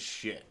scary as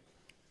shit.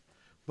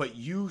 But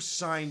you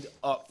signed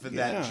up for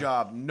that Yeah.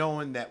 job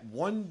knowing that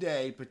one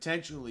day,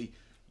 potentially,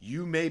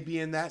 you may be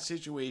in that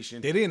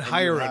situation. They didn't and you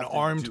hire an have to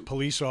armed do-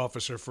 police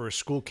officer for a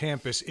school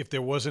campus if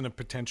there wasn't a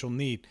potential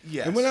need.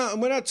 Yes. And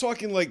we're not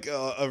talking like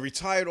a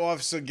retired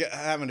officer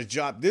having a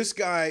job. This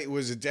guy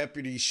was a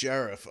deputy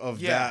sheriff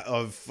of Yeah.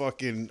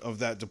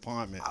 that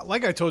department.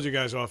 Like I told you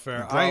guys off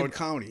air, Broward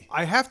County.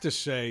 I have to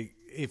say,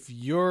 if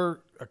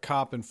you're a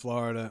cop in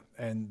Florida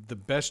and the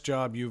best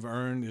job you've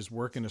earned is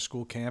working a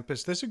school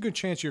campus, there's a good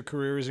chance your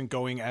career isn't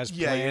going as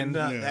Yeah, you're planned.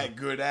 not that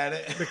good at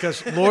it.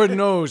 Because Lord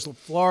knows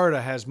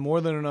Florida has more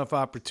than enough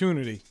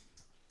opportunity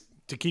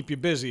to keep you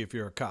busy if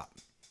you're a cop.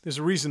 There's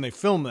a reason they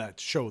film that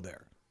show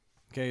there.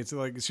 Okay, it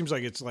seems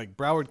like it's like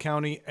Broward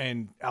County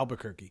and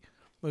Albuquerque.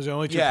 Those are the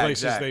only two Yeah,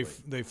 places exactly.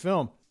 they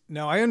film.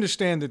 Now I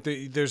understand that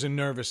there's a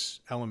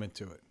nervous element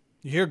to it.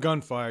 You hear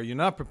gunfire, you're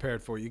not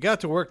prepared for it. You got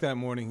to work that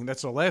morning, and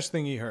that's the last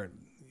thing you heard.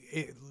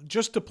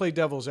 Just to play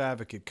devil's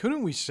advocate,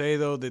 couldn't we say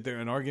though that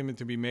there's an argument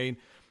to be made?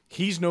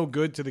 He's no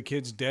good to the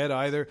kid's dead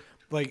either.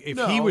 Like if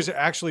he No. was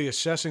actually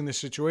assessing the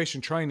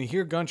situation, trying to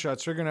hear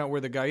gunshots, figuring out where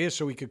the guy is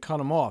so he could cut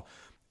him off.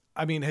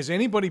 I mean, has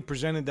anybody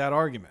presented that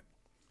argument?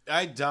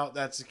 I doubt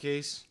that's the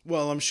case.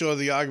 Well, I'm sure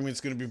the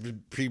argument's going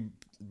to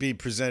be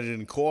presented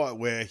in court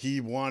where he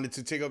wanted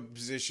to take up a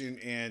position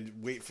and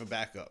wait for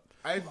backup.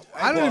 I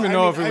don't even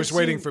know if he was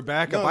waiting for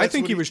backup. No, I that's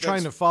think what he he- was trying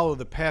to that's- follow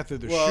the path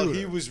of the Well, shooter.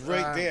 he was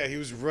right there. He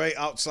was right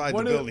outside the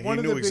One building. He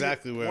knew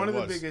exactly where One it of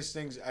the was. biggest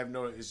things I've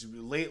noticed is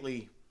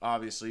lately,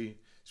 obviously,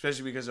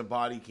 especially because of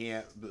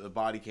the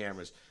body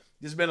cameras.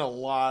 There's been a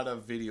lot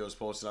of videos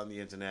posted on the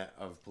internet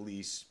of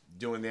police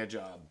doing their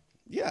job.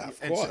 Yeah, of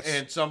And, course.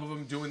 and some of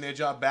them doing their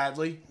job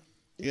badly.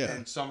 Yeah.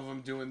 And some of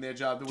them doing their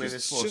job the way they're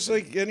It's supposed just to.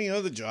 like any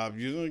other job.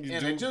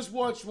 And I just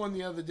watched one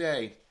the other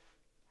day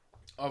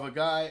of a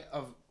guy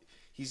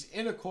he's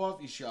in a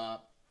coffee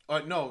shop.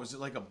 No, it was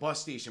like a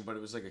bus station, but it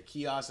was like a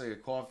kiosk,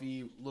 like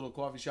a little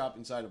coffee shop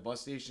inside a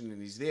bus station,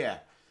 and he's there.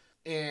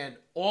 And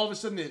all of a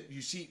sudden,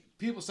 you see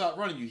people start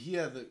running. You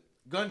hear the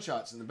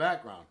gunshots in the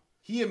background.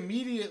 He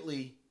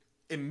immediately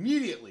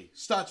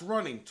starts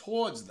running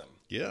towards them.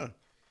 Yeah.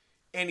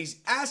 And he's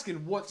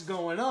asking what's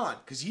going on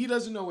because he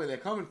doesn't know where they're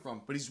coming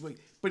from. But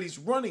he's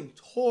running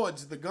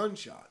towards the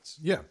gunshots.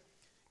 yeah.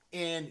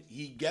 And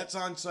he gets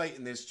on site,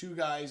 and there's two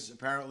guys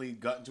apparently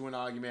got into an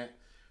argument.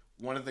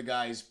 One of the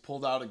guys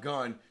pulled out a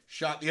gun,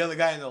 shot the other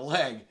guy in the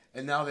leg,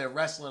 and now they're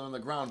wrestling on the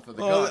ground for the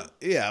gun.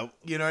 Yeah.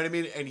 You know what I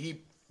mean? And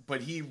he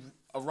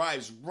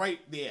arrives right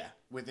there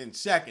within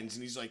seconds,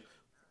 and he's like,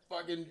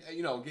 "Fucking, get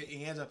your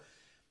hands up."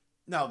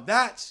 Now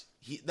that's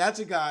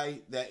a guy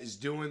that is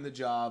doing the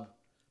job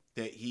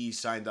that he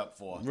signed up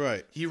for.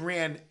 Right. He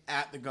ran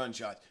at the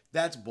gunshot.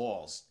 That's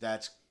balls.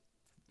 That's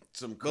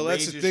some Well,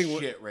 courageous that's the thing.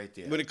 shit right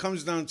there. When it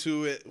comes down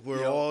to it,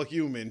 we're Yeah. all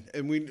human,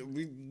 and we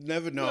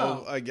never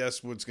know. No. I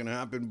guess what's going to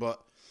happen,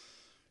 but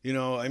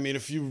I mean,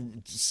 if you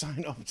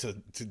sign up to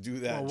do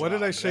that, Well, what did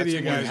job, I say to that's you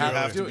what guys you have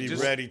earlier? to be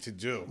Just- ready to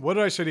do. What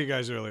did I say to you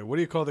guys earlier? What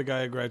do you call the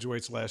guy who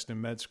graduates last in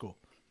med school?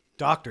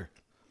 Doctor.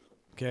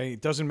 Okay,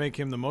 it doesn't make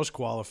him the most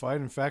qualified.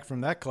 In fact,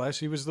 from that class,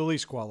 he was the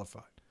least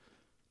qualified.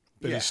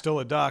 But Yeah. he's still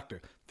a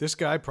doctor. This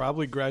guy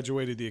probably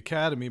graduated the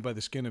academy by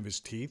the skin of his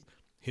teeth.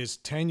 His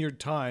tenured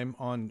time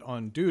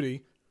on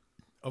duty,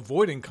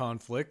 avoiding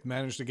conflict,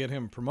 managed to get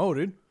him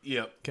promoted.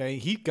 Yep. Okay,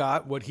 he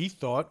got what he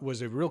thought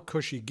was a real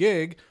cushy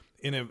gig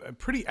in a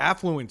pretty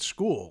affluent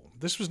school.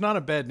 This was not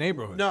a bad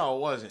neighborhood. No, it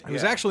wasn't. It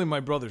was actually my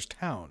brother's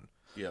town.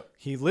 Yep.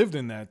 He lives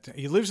in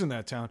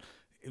that town.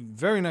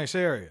 Very nice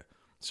area.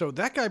 So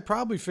that guy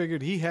probably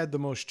figured he had the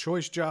most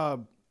choice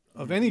job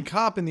of any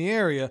cop in the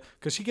area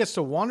because he gets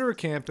to wander a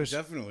campus.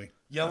 Definitely.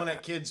 Yelling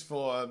at kids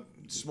for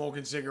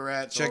smoking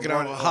cigarettes. Checking or out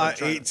running- hot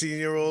trying-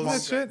 18-year-olds.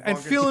 That's it. And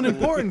Bunker feeling school.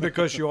 important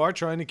because you are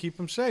trying to keep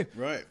them safe.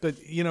 Right.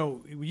 But,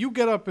 you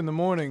get up in the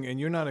morning and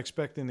you're not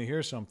expecting to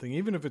hear something,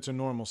 even if it's a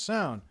normal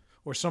sound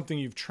or something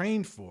you've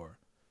trained for,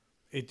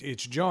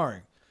 it's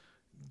jarring.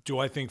 Do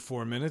I think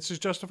 4 minutes is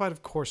justified?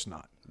 Of course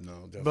not. No,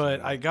 definitely.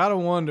 But I got to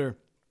wonder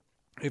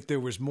if there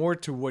was more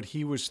to what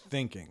he was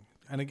thinking.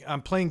 And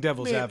I'm playing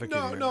devil's advocate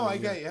here. No, I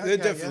got you.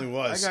 It definitely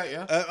was. I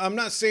got you. I'm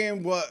not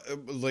saying what,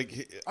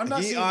 like, I'm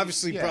not he saying-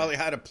 obviously yeah. probably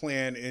had a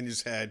plan in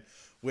his head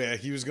where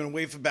he was going to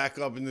wait for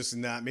backup and this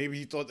and that. Maybe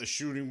he thought the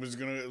shooting was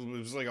going to, it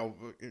was like a,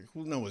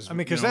 who knows? I mean,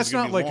 because that's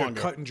not like a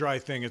cut and dry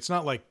thing. It's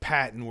not like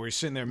Patton where he's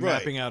sitting there Right.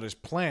 mapping out his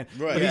plan.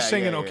 Right. But he's Yeah,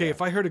 thinking, yeah, okay, yeah.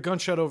 if I heard a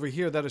gunshot over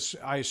here,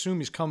 I assume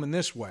he's coming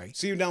this way.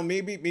 See, now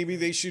maybe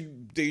they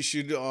should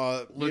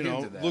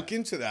look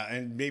into that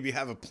and maybe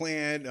have a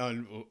plan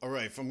on, all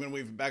right, if I'm going to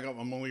wait for backup,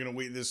 I'm only going to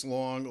wait this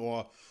long,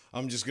 or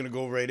I'm just going to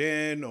go right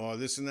in, or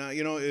this and that.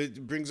 You know,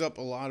 it brings up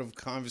a lot of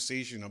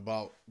conversation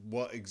about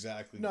what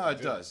exactly. No,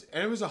 it does,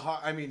 and it was a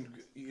hard. I mean,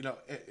 you know,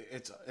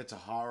 it's a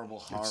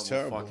horrible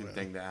terrible, fucking man.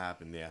 thing that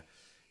happened there,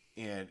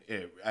 and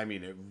it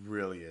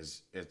really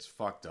is. It's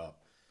fucked up.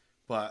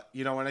 But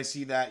you know, when I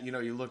see that, you know,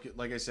 you look at,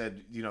 like I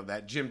said, you know,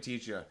 that gym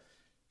teacher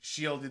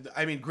shielded.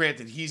 I mean,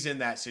 granted, he's in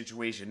that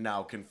situation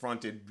now,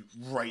 confronted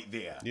right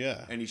there.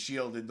 Yeah. and he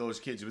shielded those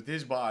kids with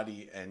his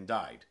body and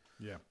died.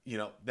 Yeah. You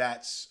know,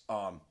 that's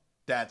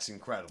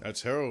incredible.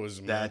 That's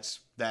heroism. man.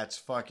 That's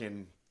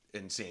fucking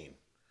insane.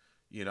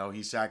 You know,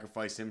 he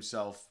sacrificed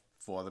himself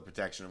for the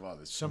protection of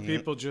others. Some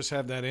people just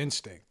have that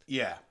instinct.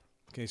 Yeah,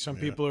 Okay, some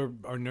people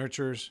are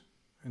nurturers,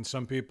 and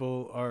some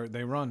people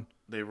they run.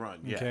 they run.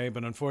 Yeah, Okay,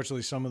 but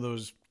unfortunately, some of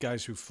those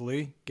guys who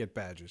flee get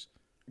badges.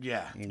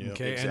 yeah. Okay,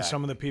 exactly. and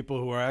some of the people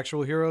who are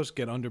actual heroes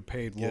get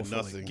underpaid Get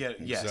woefully. nothing.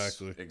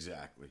 Yes,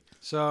 Exactly.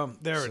 So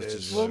there it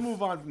is. We'll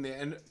move on from there,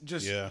 and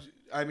just Yeah.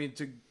 I mean,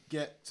 to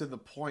get to the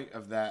point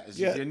of that is,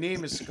 Yeah. if your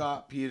name is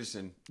Scott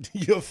Peterson,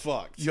 You're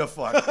fucked. you're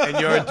fucked, and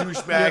you're a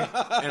douchebag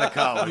and a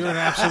coward. You're an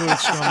absolute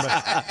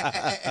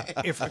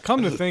scumbag. If I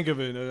come to think of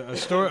it, a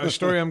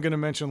story I'm going to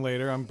mention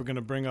later, I'm going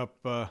to bring up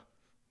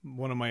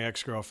one of my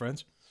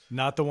ex-girlfriends.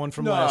 Not the one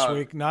from last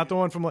week. Not the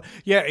one from...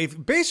 Yeah, if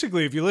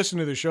you listen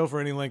to the show for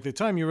any length of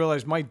time, you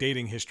realize my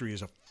dating history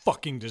is a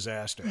fucking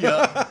disaster.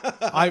 Yeah.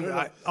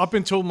 I up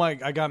until I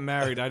got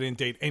married, I didn't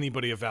date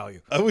anybody of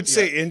value. I would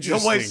say Your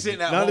interesting. wife's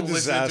sitting at not a home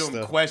listening to him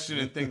disaster.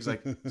 questioning things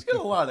like, he's got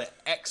a lot of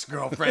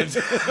ex-girlfriends.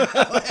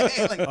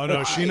 Oh,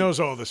 no, she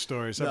knows all the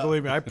stories.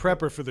 Believe me, I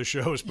prep her for the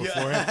shows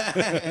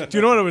beforehand. Do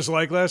you know what it was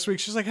like last week?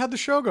 She's like, how'd the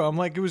show go? I'm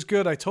like, it was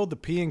good. I told the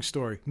peeing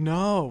story.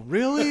 No,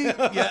 really?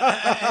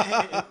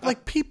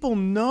 Like, people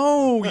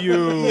know you.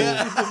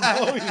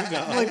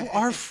 Like,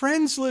 our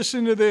friends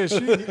listen to this.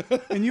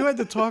 And you had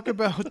to talk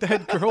about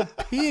that girl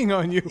peeing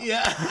on you.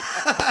 Yeah.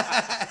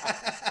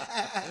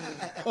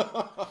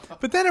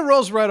 But then it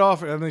rolls right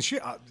off. I mean,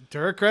 to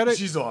her credit,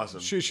 She's awesome.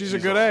 She's a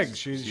good egg.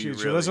 She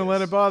really doesn't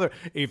let is. it bother.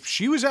 If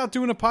she was out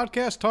doing a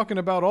podcast talking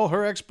about all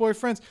her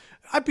ex-boyfriends,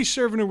 I'd be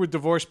serving her with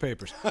divorce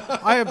papers.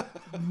 I have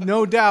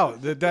no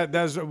doubt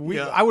that's I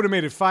would have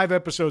made it 5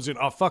 episodes in.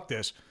 Oh, fuck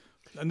this.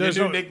 And Their there's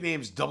new no,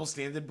 nickname's Double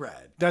Standard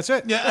Brad. that's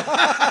it. Yeah.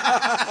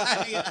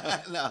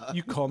 No.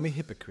 You call me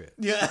hypocrite.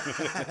 Yeah.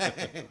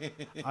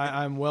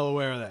 I'm well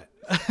aware of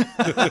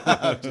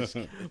that.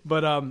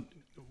 But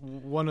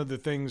one of the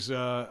things,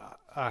 God,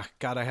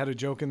 I had a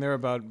joke in there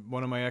about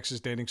one of my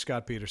exes dating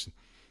Scott Peterson.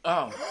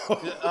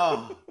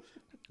 Oh.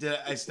 Did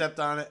I stepped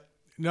on it?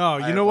 No,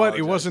 you I know what?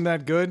 It apologize. wasn't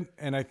that good,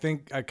 and I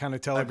think I kind of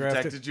I telegraphed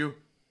it. protected you.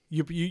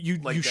 You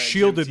Like that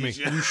shielded gym me.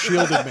 teacher. You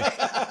shielded me.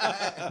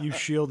 You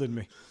shielded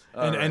me.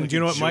 And do you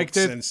know what Joke Mike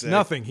did? sensei.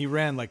 Nothing. He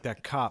ran like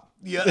that cop.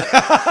 Yeah.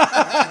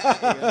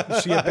 You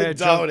see a bad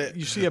doubt joke. it.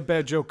 You see a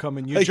bad joke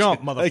coming. You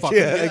jump, I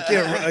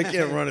motherfucker.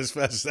 can't run as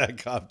fast as that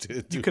cop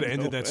did. You could have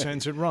ended that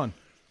sentence and run.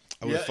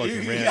 I would have Yeah,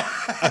 fucking you- ran.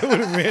 I would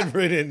have ran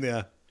right in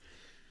there.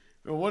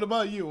 Well, what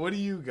about you? What do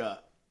you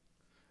got?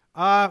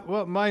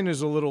 Well, mine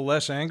is a little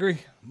less angry.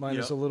 Mine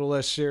is Yep. a little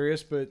less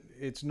serious, but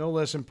it's no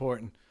less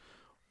important.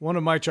 One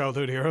of my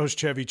childhood heroes,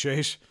 Chevy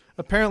Chase,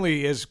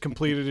 apparently has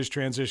completed his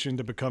transition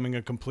to becoming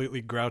a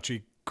completely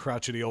grouchy,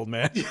 crotchety old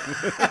man.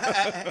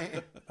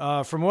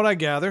 From what I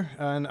gather,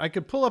 and I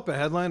could pull up a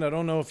headline. I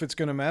don't know if it's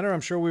going to matter. I'm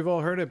sure we've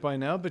all heard it by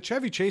now, but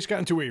Chevy Chase got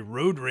into a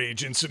road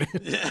rage incident.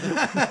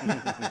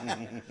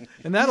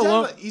 And that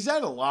alone... He's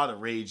had a lot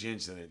of rage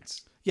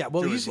incidents. Yeah,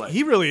 well, through his life.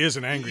 he really is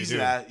an angry dude.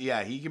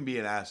 Yeah, he can be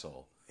an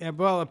asshole. Yeah,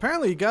 well,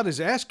 apparently he got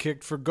his ass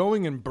kicked for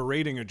going and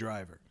berating a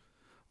driver.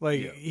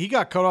 Like, he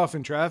got cut off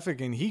in traffic,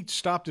 and he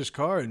stopped his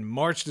car and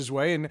marched his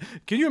way. And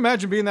can you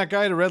imagine being that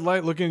guy at a red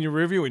light looking in your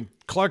rearview and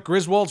Clark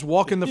Griswold's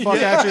walking the fuck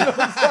at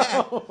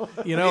you?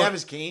 You Did know? he have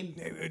his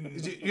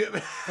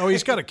cane? Oh,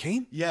 he's got a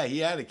cane? Yeah, he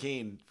had a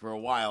cane for a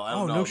while. I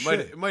don't know. no It might-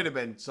 shit. It might have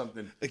been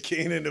something. A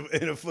cane in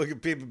a fucking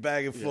paper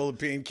bag full of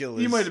painkillers.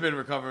 He might have been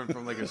recovering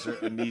from like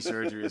a knee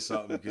surgery or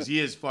something because he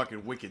is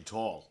fucking wicked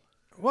tall.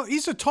 Well,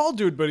 he's a tall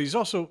dude, but he's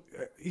also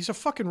he's a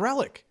fucking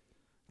relic.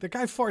 The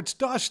guy farts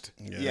dust.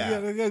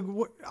 Yeah.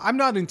 I'm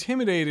not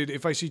intimidated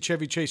if I see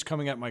Chevy Chase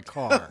coming at my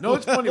car. No,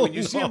 it's funny when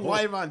you see him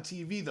live on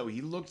TV though. He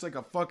looks like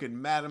a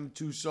fucking Madame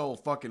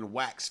Tussauds fucking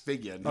wax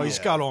figure. Oh, he's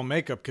got all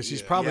makeup because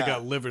he's probably Yeah.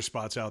 got liver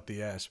spots out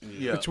the ass.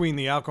 Yeah. Between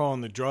the alcohol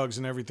and the drugs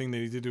and everything that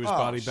he did to his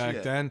body back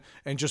shit. then,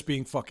 and just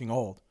being fucking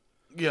old.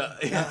 yeah.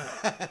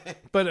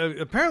 But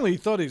apparently he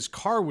thought his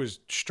car was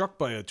struck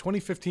by a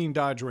 2015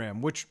 Dodge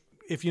Ram, which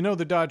if you know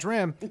the Dodge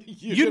Ram, You're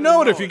you'd gonna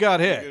know it know if you it. got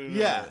You're hit. gonna know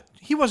Yeah. it.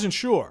 He wasn't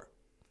sure.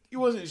 He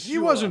wasn't sure. He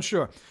wasn't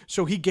sure.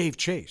 So he gave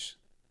chase.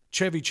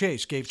 Chevy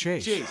Chase gave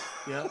chase. Chase.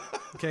 Yeah.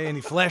 Okay, and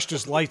he flashed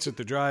his lights at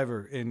the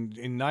driver in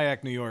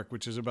Nyack, New York,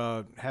 which is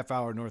about half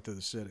hour north of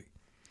the city.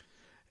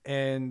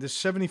 And this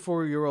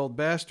 74-year-old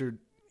bastard,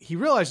 he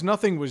realized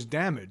nothing was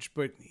damaged,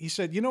 but he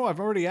said, I've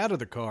already out of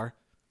the car.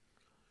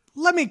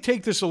 Let me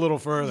take this a little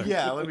further.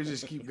 Yeah. Let me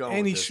just keep going.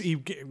 And with this. he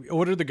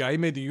ordered the guy. He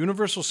made the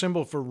universal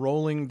symbol for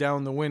rolling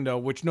down the window,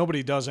 which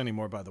nobody does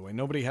anymore, by the way.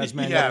 Nobody has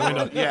manual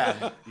window.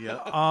 Yeah.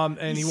 Yeah.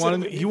 And he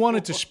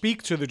wanted to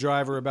speak to the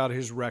driver about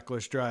his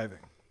reckless driving.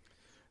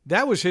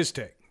 That was his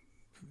take.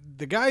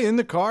 The guy in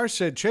the car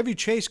said Chevy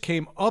Chase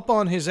came up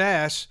on his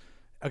ass,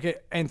 okay,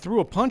 and threw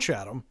a punch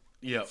at him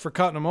Yep. for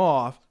cutting him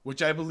off.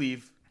 Which I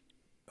believe,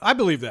 I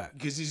believe that.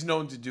 because he's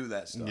known to do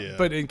that stuff. Yeah.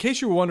 But in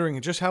case you were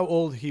wondering just how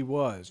old he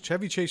was,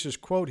 Chevy Chase's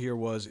quote here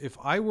was, "If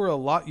I were a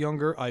lot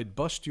younger, I'd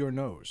bust your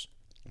nose."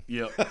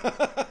 Yep.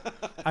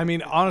 I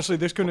mean, honestly,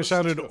 this couldn't have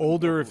sounded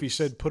older if he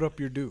said, "Put up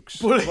your dukes."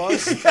 Bust your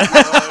nose.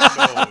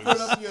 Put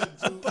up your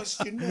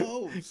Bust your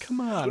nose. Come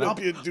on. Put up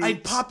your dukes.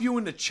 I'd pop you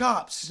in the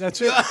chops.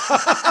 That's it.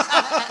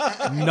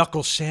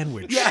 Knuckle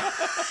sandwich. Yeah.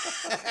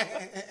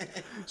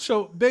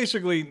 So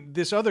basically,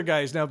 this other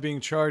guy is now being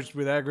charged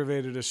with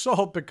aggravated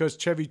assault because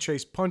Chevy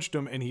Chase punched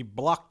him and he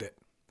blocked it.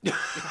 Did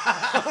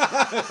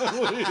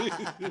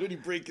he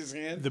break his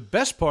hand? The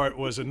best part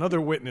was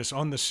another witness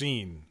on the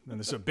scene, and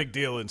this is a big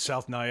deal in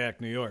South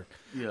Nyack, New York.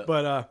 Yeah.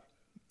 But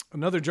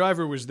another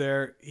driver was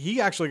there.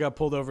 He actually got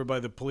pulled over by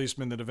the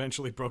policeman that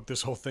eventually broke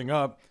this whole thing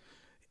up.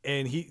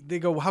 And they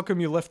go, well, how come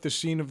you left the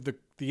scene of the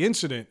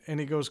incident? And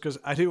he goes, because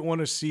I didn't want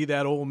to see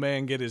that old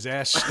man get his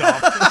ass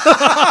stomped.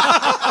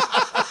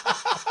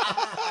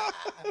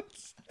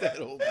 That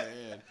old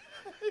man.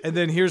 And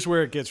then here's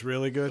where it gets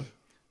really good.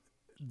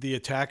 The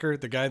attacker,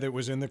 the guy that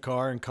was in the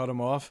car and cut him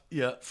off,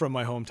 Yeah. from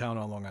my hometown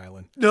on Long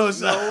Island. No,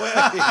 it's not. No way.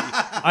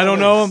 I don't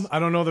know him. I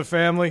don't know the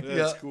family.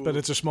 That's Yeah. cool. But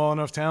it's a small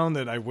enough town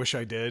that I wish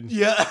I did.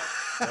 Yeah.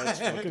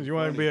 You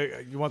want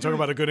to talk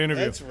about a good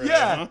interview? That's right.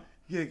 Yeah. Huh?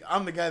 Yeah.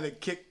 I'm the guy that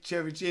kicked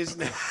Chevy Chase in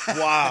the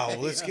Wow.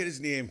 Let's get his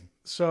name.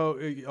 So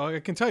I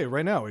can tell you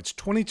right now, it's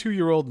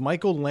 22-year-old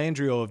Michael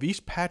Landrio of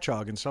East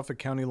Patchogue in Suffolk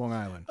County, Long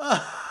Island.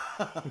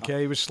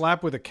 Okay, he was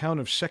slapped with a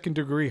count of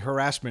second-degree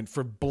harassment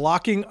for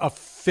blocking a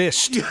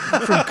fist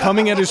from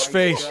coming at his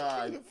face.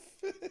 God.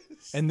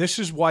 And this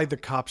is why the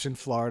cops in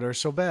Florida are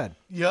so bad.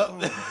 Yep.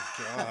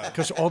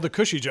 Because all the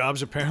cushy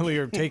jobs apparently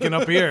are taken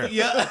up here,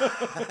 Yeah.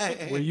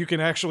 where you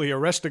can actually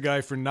arrest a guy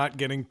for not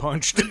getting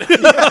punched.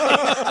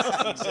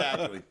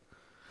 Exactly.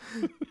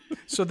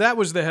 So that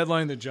was the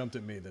headline that jumped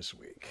at me this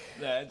week.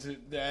 That's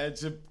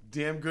a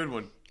damn good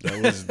one.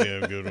 That was a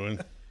damn good one.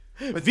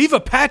 Viva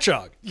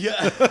Patchogue!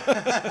 Yeah.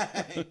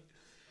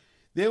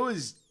 There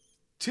was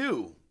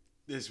two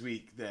this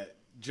week that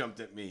jumped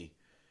at me.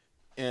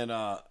 And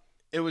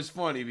it was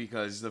funny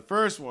because the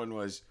first one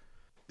was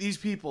these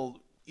people,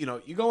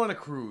 you go on a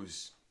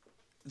cruise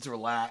to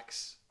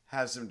relax,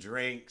 have some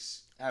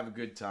drinks, have a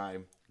good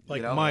time.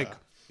 Like Mike.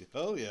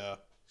 Oh, yeah.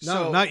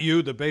 No, So- not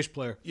you, the bass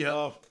player.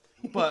 Yeah.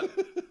 But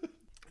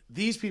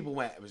these people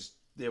went,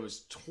 there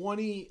was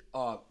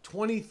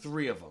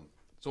 23 of them.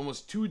 It's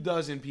almost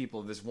 24 people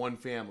of this one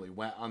family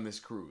went on this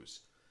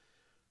cruise.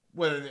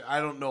 I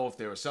don't know if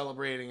they were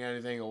celebrating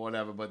anything or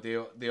whatever, but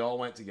they all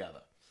went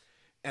together.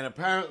 And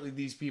apparently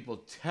these people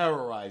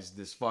terrorized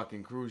this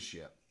fucking cruise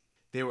ship.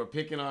 They were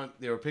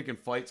picking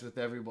fights with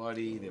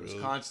everybody. There was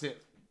constant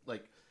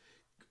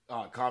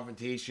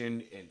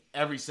confrontation in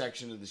every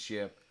section of the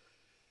ship.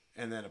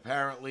 And then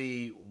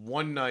apparently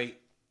one night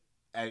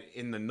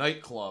in the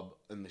nightclub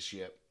in the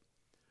ship,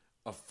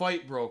 a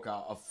fight broke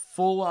out, a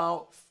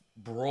full-out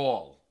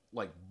brawl,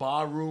 like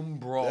barroom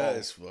brawl. That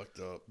is fucked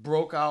up.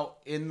 Broke out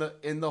in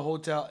the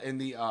hotel, in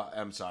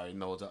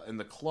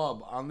the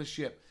club on the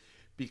ship,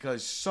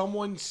 because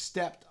someone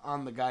stepped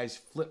on the guy's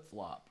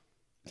flip-flop.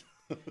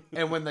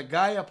 And when the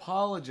guy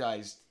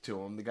apologized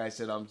to him, the guy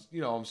said, I'm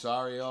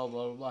sorry, blah,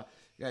 blah, blah.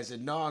 The guy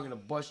said, no, I'm going to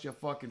bust your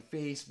fucking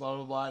face, blah,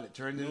 blah, blah. And it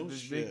turned into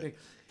this big thing.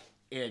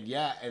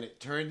 And it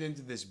turned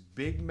into this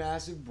big,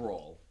 massive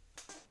brawl.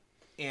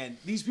 And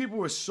these people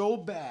were so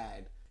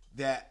bad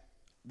that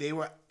they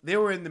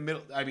were in the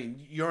middle. I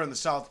mean, you're in the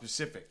South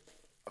Pacific.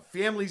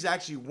 Families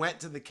actually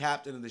went to the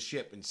captain of the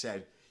ship and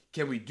said,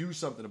 can we do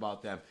something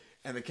about them?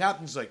 And the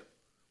captain's like,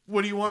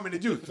 what do you want me to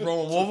do?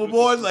 Throw them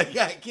overboard? Like,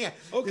 I can't.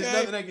 Okay. There's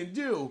nothing I can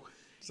do.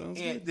 Sounds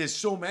And good. there's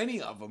so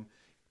many of them.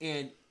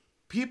 And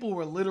people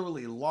were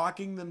literally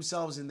locking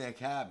themselves in their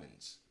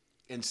cabins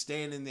and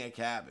staying in their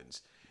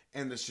cabins.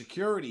 And the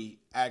security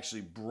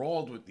actually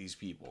brawled with these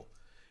people.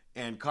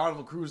 And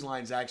Carnival Cruise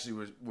Lines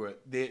actually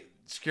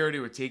security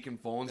were taking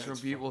phones from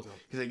people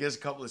because I guess a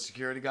couple of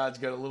security guards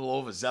got a little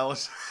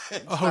overzealous.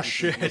 Oh,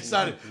 shit. It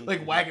started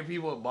like whacking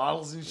people with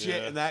bottles and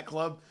shit in that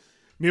club.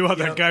 Meanwhile,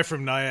 that guy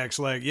from Nyack's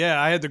like, yeah,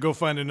 I had to go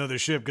find another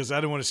ship because I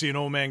didn't want to see an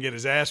old man get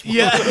his ass whooped.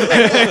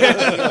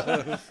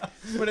 Yeah.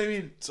 But I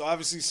mean, So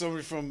obviously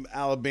somebody from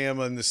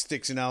Alabama and the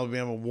sticks in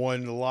Alabama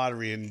won the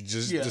lottery and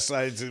just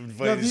decided to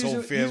invite his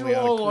whole family these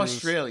are on a all cruise.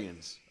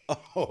 Australians.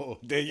 Oh,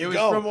 there you It was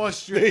go. from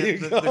Australia.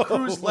 The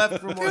cruise left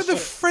from They're Australia. the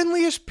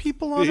friendliest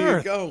people on There you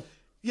earth. go.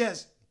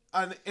 Yes,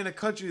 in a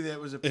country that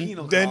was a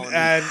penal Then colony.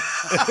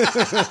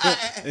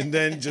 and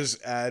then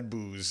just add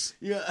booze.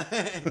 Yeah.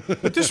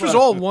 But this was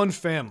all one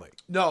family.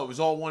 No, it was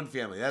all one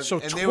family. So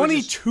and they were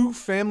just 22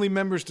 family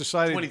members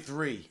decided.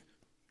 23.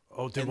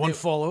 Oh, did and one they-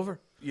 fall over?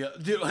 Yeah,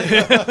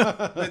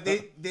 but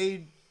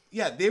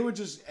they were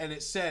just, and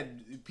it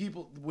said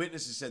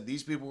witnesses said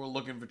these people were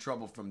looking for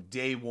trouble from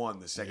day one,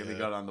 the second they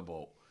got on the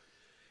boat,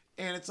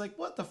 and it's like,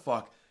 what the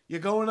fuck? You're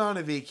going on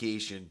a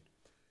vacation,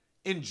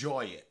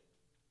 enjoy it,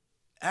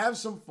 have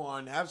some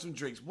fun, have some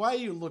drinks. Why are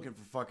you looking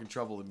for fucking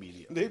trouble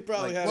immediately? They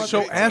probably had what a So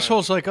great time.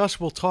 assholes like us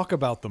will talk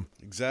about them.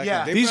 Exactly.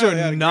 Yeah. They These probably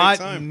had are a great not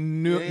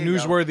time. There you go.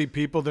 newsworthy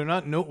people. They're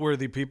not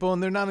noteworthy people,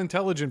 and they're not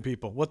intelligent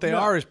people. What they No.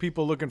 are is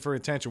people looking for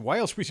attention. Why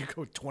else would you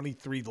go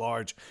 23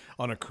 large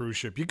on a cruise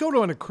ship? You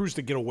go on a cruise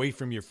to get away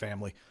from your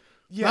family,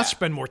 Yeah. not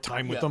spend more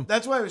time with Yeah, them.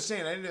 that's why I was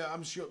saying.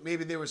 I'm sure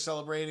maybe they were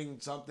celebrating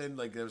something,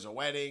 like there was a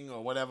wedding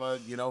or whatever.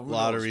 Who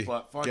Lottery. knows?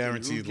 But fucking,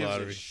 Guaranteed who gives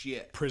lottery. A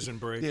shit. Prison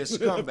break. They're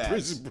scumbags.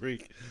 Prison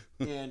break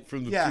And,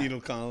 from the yeah. penal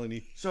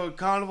colony. So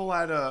Carnival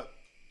had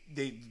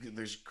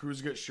their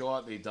cruise got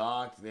short. They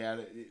docked. They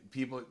had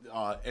people,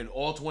 and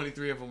all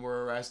 23 of them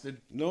were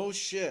arrested, No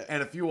shit.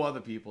 and a few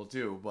other people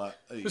too. But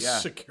The yeah,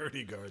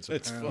 security guards.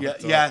 It's apparently.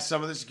 fucked up. yeah.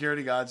 Some of the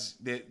security guards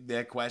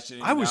they're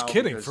questioning. I was now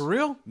kidding. because- For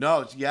real?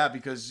 No, yeah,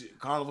 because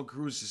Carnival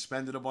Cruise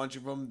suspended a bunch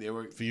of them. They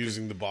were For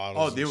using the bottles.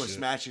 Oh, and they were shit.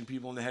 smashing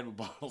people in the head with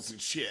bottles and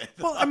shit.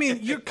 Well, I mean,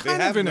 you're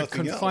kind have of in a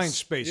nothing confined else.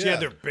 space. Yeah. Yeah,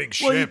 they're big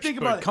ships, Well, you think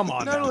but about it. come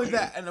on Not now. only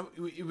that, and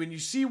when you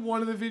see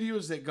one of the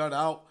videos that got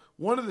out,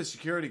 one of the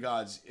security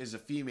guards is a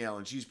female,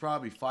 and she's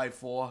probably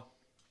 5'4".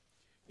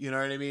 You know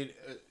what I mean?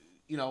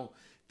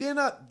 They're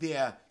not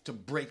there to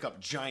break up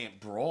giant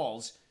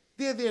brawls.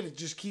 They're there to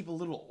just keep a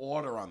little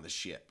order on the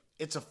ship.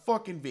 It's a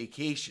fucking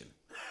vacation.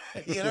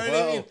 You know what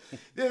I mean?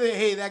 They're there,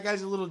 hey, that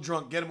guy's a little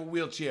drunk. Get him a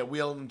wheelchair.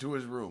 Wheel him to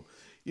his room.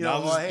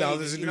 Now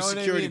there's a you new know what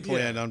I security mean?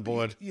 plan Yeah. on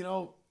board.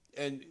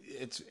 And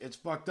it's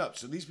fucked up.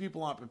 So these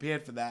people aren't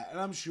prepared for that. And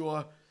I'm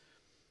sure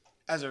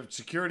as a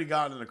security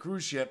guard on a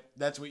cruise ship,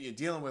 that's what you're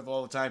dealing with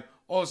all the time.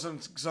 Oh, some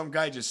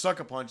guy just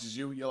sucker punches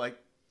you. You're like,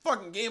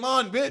 fucking game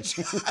on, bitch.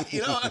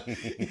 you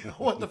know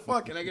what the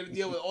fuck? And I got to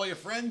deal with all your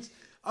friends?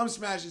 I'm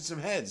smashing some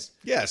heads.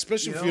 Yeah,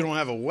 especially You if know? you don't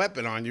have a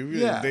weapon on you.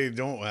 Yeah. They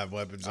don't have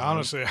weapons on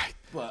Honestly,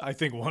 But- I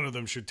think one of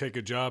them should take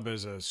a job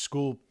as a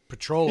school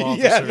patrol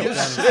officer Yeah, down in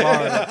yeah.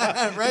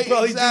 Florida. right?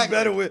 Probably Exactly. do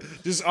better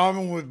with just arm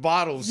them with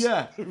bottles.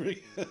 Yeah.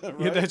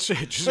 Yeah, that's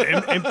it. Just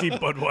empty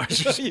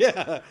Budweisers.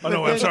 Yeah. Oh,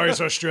 no, I'm sorry.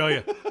 It's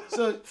Australia.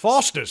 So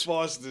Foster's.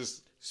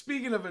 Foster's.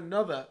 speaking of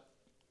another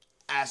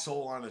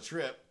asshole on a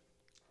trip,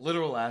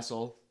 literal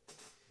asshole,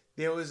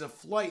 there was a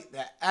flight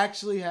that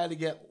actually had to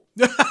get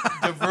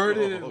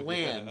diverted and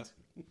land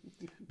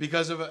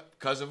because of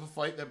a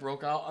fight that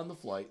broke out on the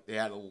flight. They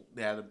had to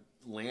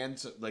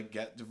land,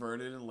 get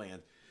diverted and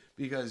land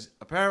because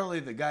apparently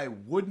the guy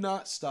would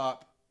not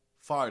stop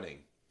farting.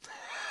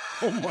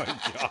 Oh my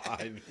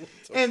god.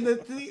 And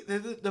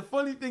the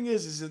funny thing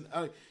is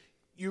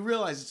you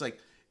realize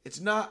it's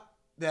not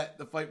that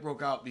the fight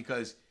broke out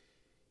because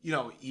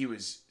he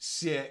was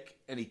sick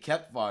and he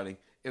kept farting.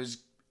 It was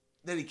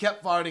that he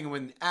kept farting, and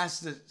when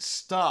asked to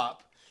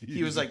stop,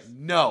 he was like,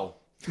 "No,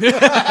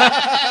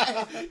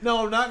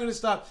 no, I'm not going to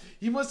stop."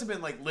 He must have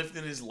been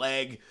lifting his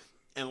leg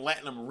and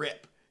letting him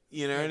rip.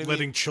 You know what I mean?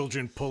 Letting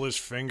children pull his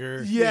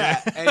finger. Yeah,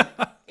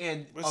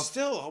 and But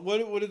still, what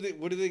are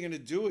they going to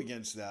do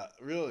against that?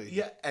 Really?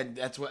 yeah, and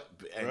that's what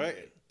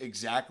Right.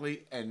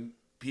 exactly. And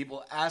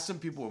people asked him.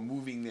 People were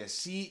moving their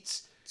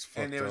seats,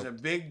 and there was fucked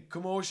a big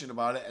commotion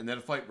about it. And then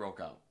a fight broke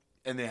out,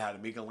 and they had to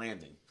make a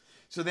landing.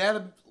 So they had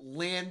to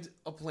land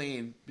a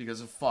plane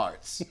because of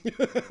farts.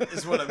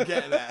 Is what I'm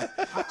getting at.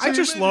 I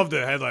just love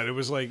the headline. It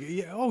was like,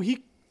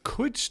 he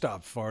could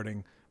stop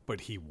farting,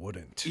 but he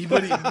wouldn't.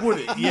 But he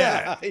wouldn't.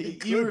 Yeah, he he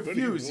could, but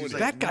he refused. He's wouldn't.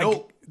 like, That guy,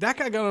 nope. that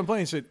guy got on a plane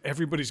and said,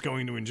 "Everybody's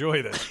going to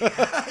enjoy this."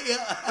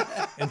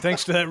 And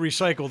thanks to that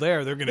recycled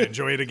air, they're going to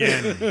enjoy it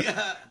again.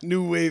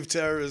 New wave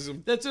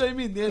terrorism. That's what I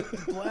mean. They're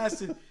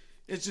blasted.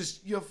 It's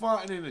just you're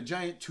farting in a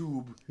giant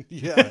tube,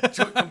 Yeah.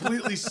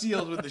 completely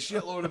sealed with a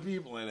shitload of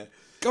people in it.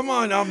 Come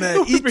on, Ahmed. It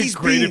would Eat have been these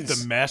great beans.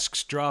 if the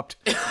masks dropped.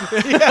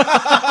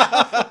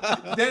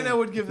 Then I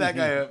would give that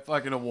guy a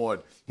fucking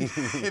award. If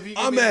he gave me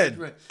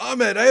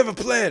Ahmed, I have a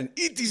plan.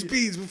 Eat these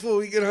beans before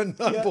we get on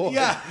board.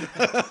 yeah.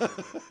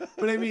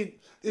 But I mean,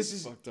 this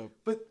is Fucked up.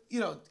 But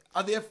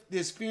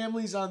there's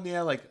families on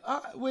there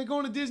we're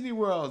going to Disney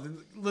World,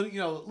 and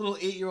little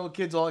 8-year-old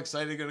kids all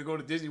excited going to go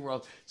to Disney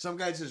World. Some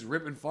guy's just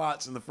ripping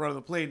farts in the front of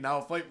the plane. Now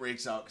a fight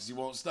breaks out because he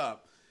won't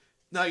stop.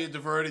 Now you're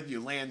diverted. You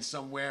land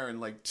somewhere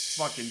in like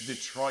fucking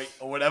Detroit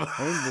or whatever.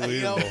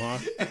 Unbelievable, huh?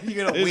 And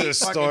you're gonna There's wait a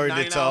fucking story to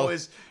 9 tell.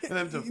 hours. And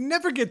then You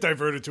never get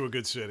diverted to a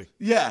good city.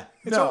 yeah,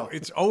 no.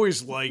 It's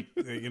always like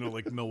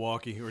like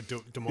Milwaukee or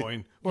Des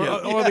Moines or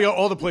Yeah.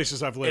 all the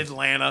places I've lived.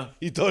 Atlanta.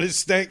 You thought it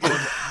stank. You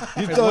thought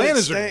it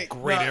Atlanta's a stank.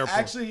 great No, airport.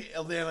 Actually,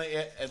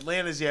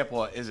 Atlanta's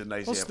airport is a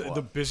nice It's airport.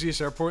 the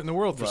busiest airport in the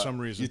world for some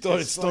reason. You thought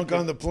it It's stunk fucking-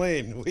 on the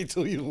plane. Wait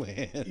till you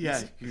land.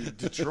 Yeah,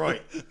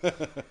 Detroit,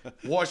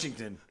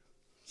 Washington,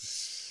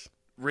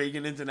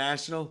 Reagan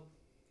International.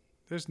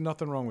 There's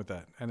nothing wrong with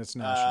that, and it's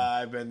national.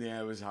 I've been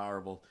there. It was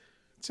horrible.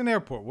 It's an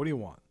airport. What do you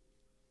want?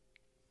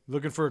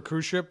 Looking for a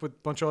cruise ship with a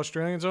bunch of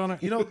Australians on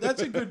it? You know,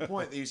 that's a good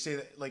point that you say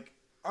that. Like,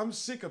 I'm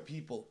sick of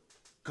people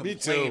Me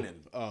too.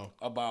 complaining Oh.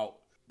 about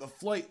the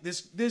flight.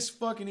 This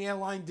fucking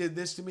airline did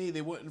this to me.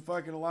 They wouldn't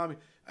fucking allow me.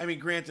 I mean,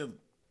 granted,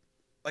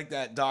 like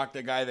that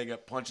doctor guy that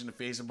got punched in the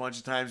face a bunch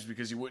of times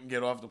because he wouldn't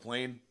get off the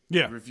plane.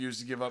 Yeah. He refused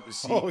to give up his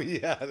seat. Oh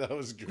yeah, that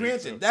was great.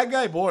 Granted, that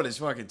guy bought his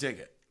fucking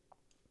ticket.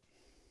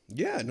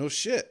 Yeah, no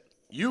shit.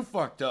 You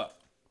fucked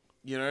up.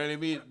 You know what I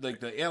mean? Like,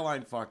 the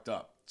airline fucked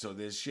up. So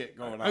there's shit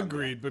going on.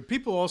 Agreed, but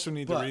people also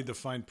need to But- read the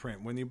fine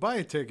print. When you buy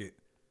a ticket,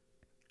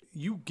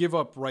 you give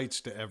up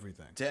rights to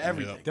everything. To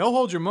everything. They'll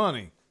hold your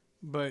money,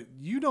 but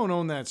you don't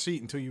own that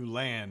seat until you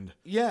land.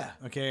 Yeah.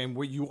 Okay, and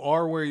you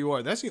are where you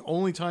are. That's the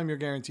only time you're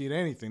guaranteed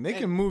anything. They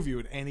can move you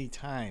at any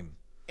time.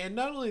 And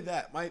not only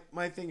that,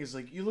 my thing is,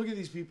 like, you look at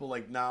these people,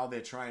 like, now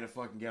they're trying to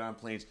fucking get on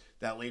planes.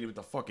 That lady with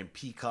the fucking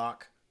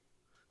peacock.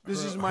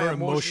 This is my her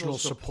emotional emotional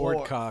support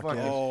support cock, fucking-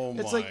 yeah. Oh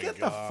It's my like, get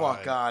God. the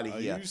fuck out of Are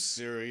here. you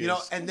serious? You know,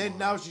 and Come then on.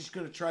 now she's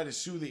going to try to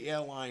sue the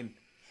airline.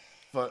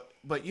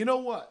 But you know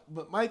what?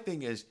 But my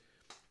thing is,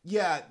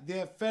 yeah,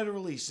 they're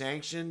federally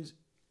sanctioned,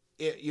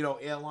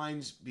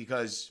 airlines,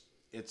 because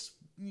it's,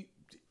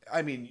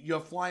 I mean, you're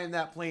flying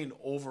that plane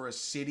over a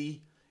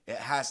city. It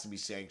has to be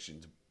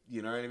sanctioned.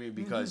 You know what I mean?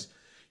 Because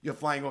you're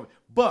flying over.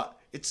 But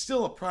it's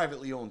still a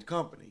privately owned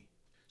company.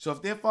 So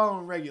if they're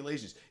following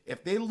regulations,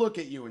 if they look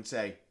at you and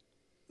say,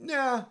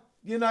 nah,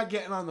 you're not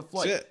getting on the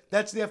flight, That's it.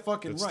 that's their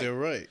fucking That's right. their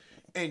right.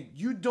 And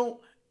you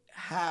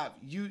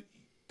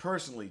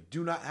personally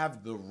do not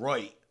have the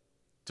right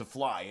to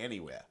fly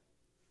anywhere.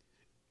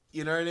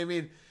 You know what I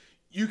mean?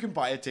 You can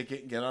buy a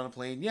ticket and get on a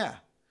plane. Yeah.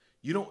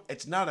 You don't,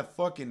 it's not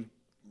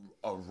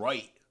a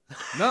right.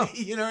 No.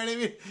 You know what I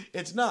mean?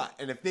 It's not.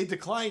 And if they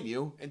decline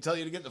you and tell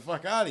you to get the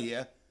fuck out of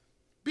here,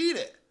 beat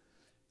it.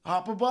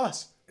 Hop a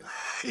bus.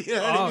 You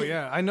know what I Oh mean?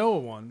 yeah, I know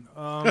one.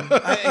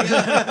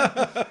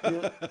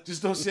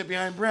 Just don't sit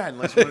behind Brad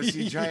unless you want to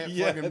see giant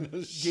Yeah, fucking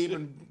no shit.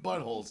 gaping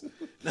buttholes.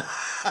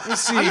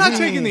 I'm not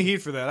taking the heat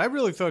for that. I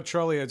really thought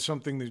Charlie had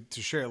something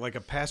to share, like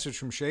a passage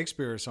from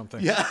Shakespeare or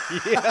something. Yeah.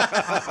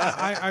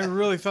 I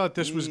really thought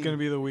this was going to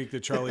be the week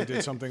that Charlie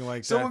did something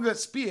like Someone that. got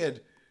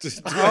speared.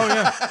 Oh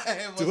yeah.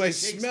 It Do wasn't I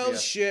smell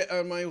Shakespeare. shit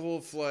on my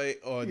whole flight,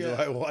 or do Yeah.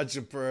 I watch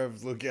a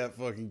perv look at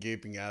fucking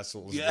gaping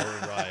assholes Yeah.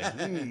 go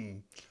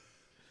ride?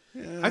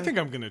 I think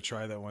I'm going to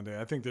try that one day.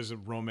 I think there's a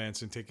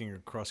romance in taking a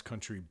cross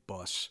country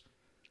bus.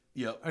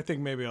 Yep. I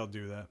think maybe I'll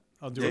do that.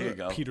 I'll do There you a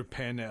go. Peter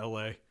Pan to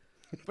L.A.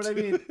 But I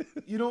mean,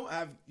 you don't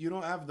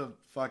have the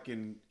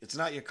fucking. It's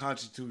not your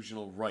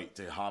constitutional right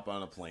to hop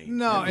on a plane.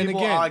 No, and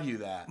people again, argue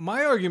that.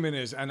 My argument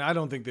is, and I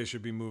don't think they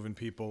should be moving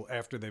people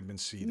after they've been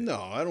seated. No,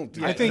 I don't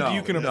think. I think no,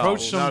 you can no,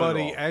 approach not at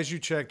somebody all. as you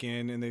check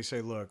in and they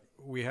say, look,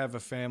 we have a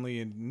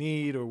family in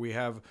need or we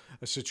have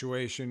a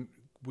situation.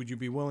 Would you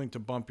be willing to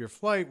bump your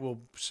flight?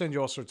 We'll send you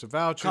all sorts of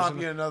vouchers.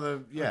 Copy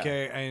another. Yeah.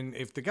 Okay, and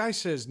if the guy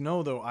says,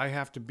 no, though, I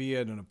have to be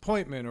at an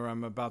appointment or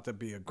I'm about to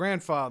be a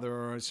grandfather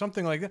or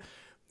something like that,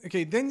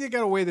 okay, then you got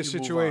to weigh the You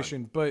move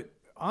situation. But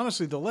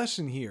honestly, the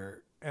lesson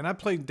here, and I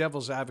played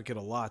devil's advocate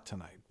a lot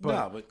tonight,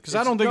 No, but because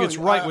I don't think it's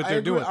right what they're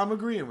agree- doing. I'm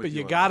agreeing with but you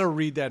you on got to this.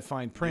 read that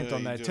fine print Yeah,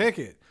 on you that do.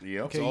 ticket.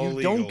 Yep. Okay, It's all you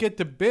legal. don't get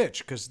the bitch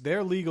because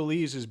their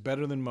legalese is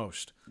better than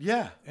most,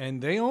 Yeah.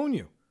 and they own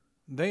you.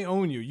 They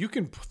own you. You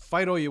can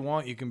fight all you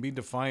want. You can be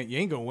defiant. You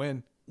ain't gonna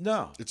win.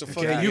 No. it's a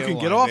fucking Okay, you can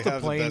airline. get off They the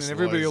have plane best and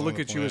everybody lawyers will on look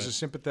the at you as a planet.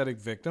 sympathetic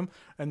victim,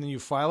 and then you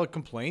file a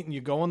complaint and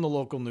you go on the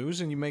local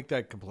news and you make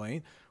that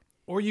complaint,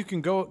 or you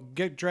can go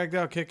get dragged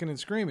out kicking and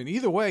screaming.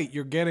 Either way,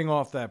 you're getting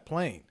off that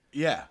plane.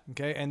 Yeah.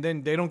 Okay, and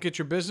then they don't get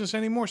your business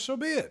anymore. So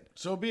be it.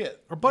 So be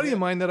it. A buddy of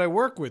mine that I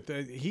work with,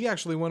 he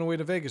actually went away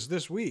to Vegas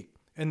this week,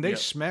 and they Yep.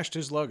 smashed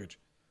his luggage,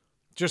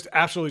 just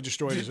absolutely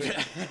destroyed his.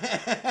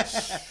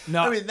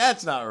 No, I mean,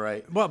 that's not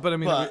right. but I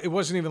mean, But- it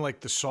wasn't even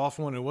like the soft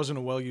one. It wasn't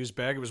a well-used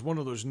bag. It was one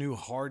of those new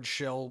hard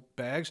shell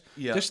bags.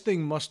 Yeah. This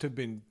thing must have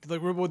been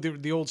like remember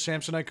the old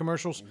Samsonite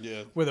commercials?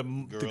 Yeah. Where the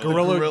Gorilla.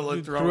 gorilla, Gorilla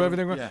threw throwing-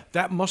 everything around? yeah.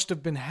 That must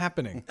have been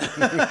happening.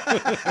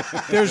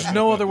 There's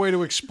no other way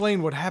to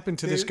explain what happened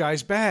to this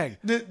guy's bag.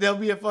 There'll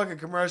be a fucking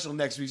commercial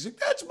next week. He's like,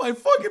 that's my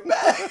fucking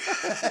bag.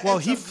 Well,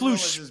 he Some flew gorilla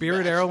just Spirit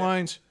bashed it.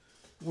 Airlines,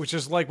 which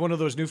is like one of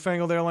those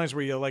newfangled airlines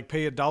where you like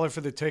pay $1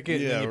 for the ticket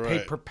and Yeah, then you pay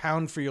right. per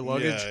pound for your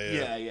luggage.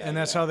 Yeah, yeah. And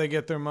that's how they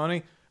get their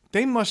money.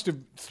 They must have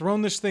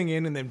thrown this thing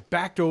in and then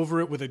backed over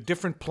it with a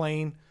different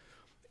plane.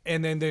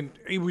 And then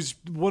it was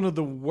one of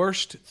the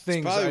worst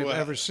things I've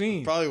ever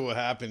seen. Probably what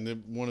happened to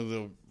one of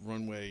the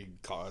runway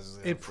cars.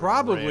 It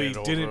probably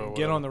didn't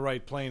get on the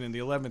right plane in the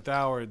 11th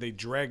hour. They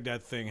dragged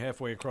that thing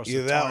halfway across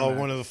the tarmac. Or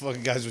one of the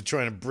fucking guys were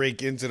trying to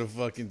break into the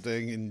fucking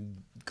thing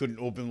and couldn't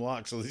open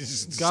lock, so they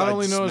just God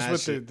only knows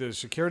what what the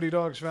security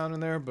dogs found in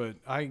there, but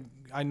I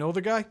know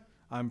the guy.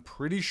 I'm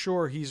pretty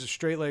sure he's a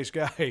straight-laced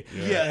guy.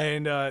 Yeah.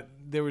 And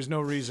there was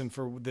no reason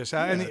for this.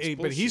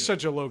 But he's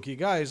such a low-key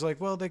guy. He's like,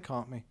 well, they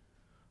caught me.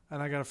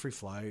 And I got a free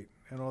flight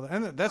and all that.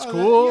 And that's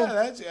cool.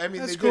 They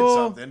did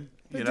something.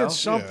 They did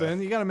something.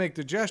 Yeah. You got to make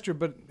the gesture.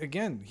 But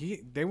again,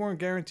 they weren't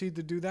guaranteed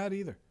to do that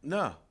either.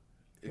 No,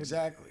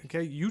 exactly.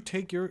 Okay, you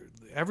take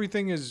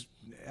everything is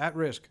at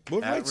risk.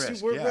 What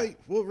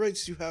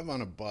rights do you have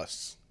on a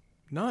bus?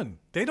 None.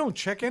 They don't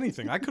check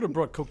anything. I could have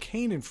brought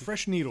cocaine and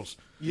fresh needles.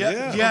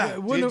 Yeah.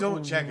 They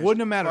don't check it.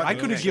 Wouldn't have mattered. I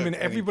could have given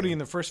everybody in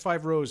the first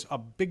 5 rows a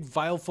big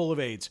vial full of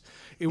AIDS.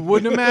 It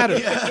wouldn't have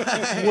mattered.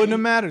 Wouldn't have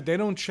mattered. They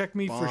don't check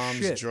me for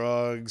shit.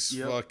 Drugs,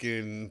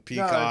 fucking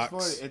peacocks.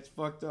 No, it's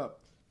fucked up.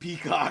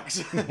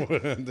 Peacocks.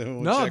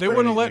 No, they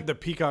wouldn't have let the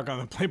peacock on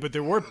the plane, but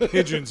there were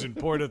pigeons in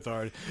Port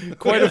Authority.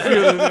 Quite a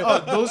few of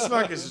them. Those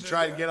fuckers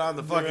try to get on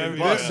the fucking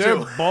bus. They're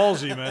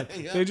ballsy, man.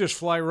 They just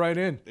fly right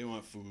in. They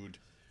want food.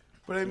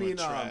 But I mean,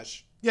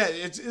 trash. Yeah,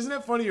 isn't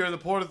it funny? You're in the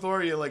Port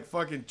Authority, you're like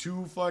fucking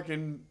 2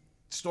 fucking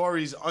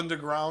stories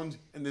underground,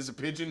 and there's a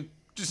pigeon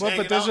just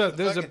hanging out.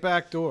 There's a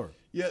back door.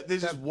 Yeah, they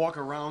just walk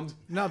around.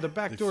 No, the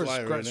back door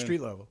is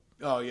street level.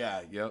 Oh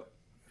yeah, yep.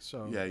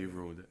 So yeah, you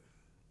ruined it.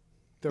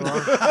 There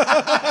are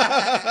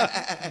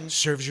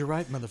serves you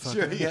right, motherfucker.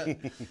 Sure, yeah.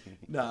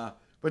 Nah,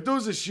 but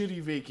those are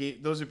shitty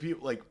vacation. Those are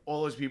people like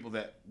all those people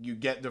that you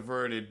get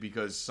diverted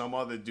because some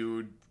other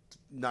dude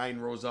 9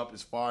 rows up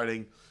is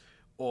farting,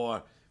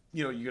 or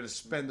you know, you're going to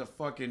spend a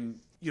fucking,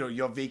 you know,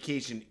 your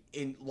vacation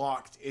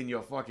locked in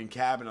your fucking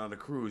cabin on a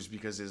cruise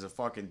because there's a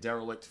fucking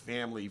derelict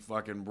family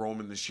fucking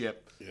roaming the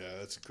ship. Yeah,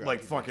 that's a crap.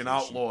 Like fucking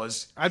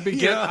outlaws. I'd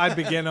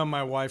begin on my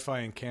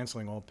Wi-Fi and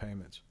canceling all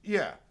payments.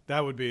 Yeah.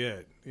 That would be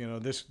it. You know,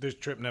 this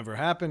trip never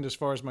happened as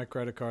far as my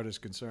credit card is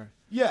concerned.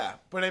 Yeah,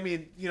 but I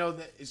mean, you know,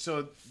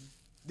 so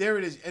there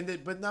it is.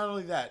 But not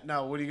only that,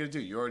 now what are you going to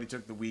do? You already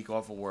took the week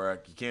off of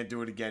work. You can't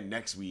do it again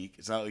next week.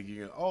 It's not like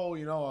you're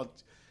going,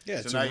 yeah,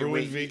 so it's now a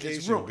ruined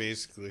vacation,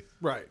 basically.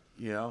 Right.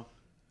 You know?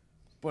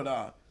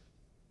 But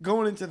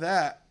going into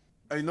that,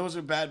 I mean, those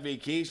are bad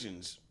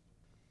vacations.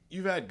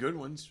 You've had good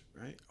ones,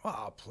 right?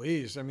 Oh,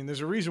 please. I mean, there's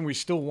a reason we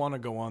still want to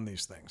go on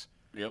these things.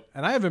 Yep.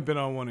 And I haven't been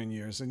on one in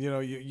years. And, you know,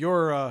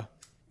 your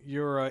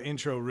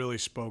intro really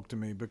spoke to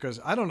me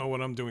because I don't know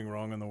what I'm doing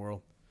wrong in the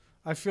world.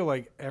 I feel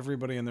like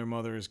everybody and their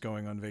mother is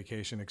going on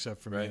vacation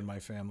except for me and my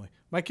family.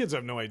 My kids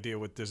have no idea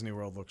what Disney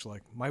World looks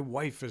like. My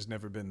wife has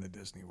never been to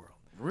Disney World.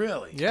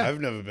 Really? Yeah. I've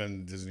never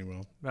been to Disney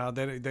World. No,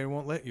 they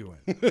won't let you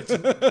in.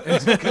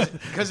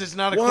 Because it's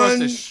not across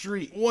the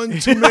street. One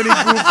too many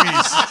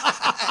goofies.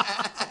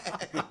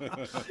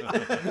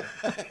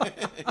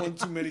 One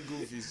too many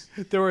goofies.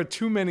 There are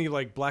too many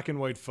like black and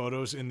white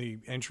photos in the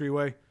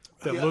entryway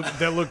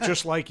that look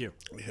just like you.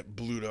 Yeah,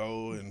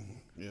 Bluto and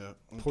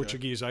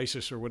Portuguese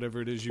ISIS or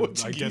whatever it is you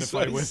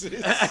identify with.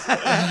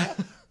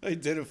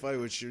 Identify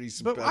with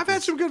shitty. But I've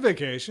had some good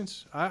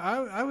vacations.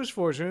 I was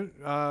fortunate.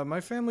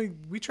 My family,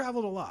 we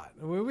traveled a lot.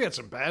 We had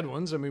some bad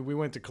ones. I mean, we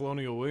went to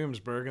Colonial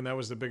Williamsburg, and that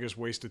was the biggest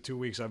waste of 2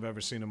 weeks I've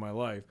ever seen in my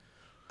life.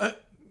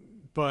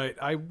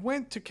 But I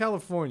went to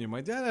California.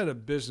 My dad had a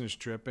business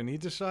trip, and he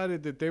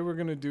decided that they were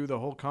going to do the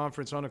whole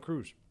conference on a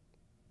cruise.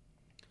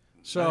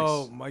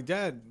 So my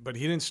dad, but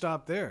he didn't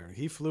stop there.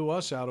 He flew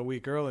us out a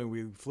week early.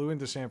 We flew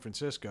into San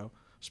Francisco,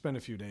 spent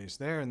a few days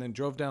there, and then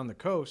drove down the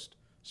coast,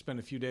 spent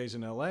a few days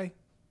in L.A.,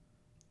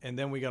 and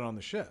then we got on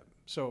the ship.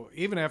 So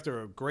even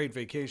after a great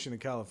vacation in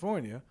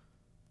California,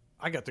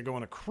 I got to go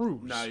on a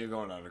cruise. Now you're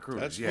going on a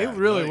cruise. It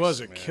really was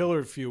a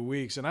killer few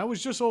weeks. And I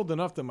was just old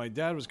enough that my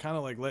dad was kind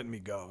of like letting me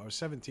go. I was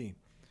 17.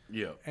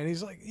 Yeah. And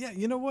he's like, yeah,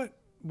 you know what?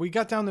 We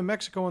got down to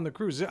Mexico on the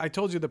cruise. I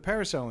told you the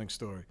parasailing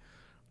story.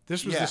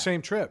 This was the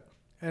same trip.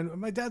 And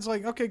my dad's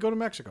like, okay, go to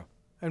Mexico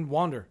and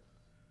wander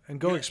and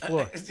go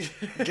explore.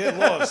 Get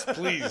lost,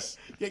 please.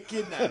 Get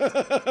kidnapped.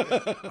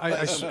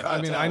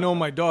 I mean, I know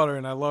my daughter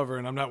and I love her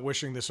and I'm not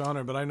wishing this on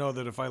her, but I know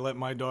that if I let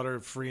my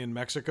daughter free in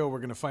Mexico, we're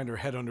going to find her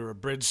head under a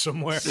bridge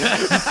somewhere.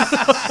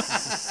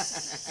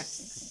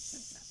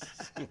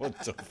 What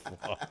the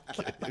fuck?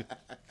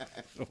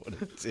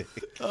 What a dick.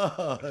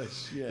 Oh,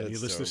 shit.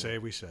 Needless to say,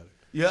 we said it.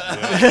 Yeah.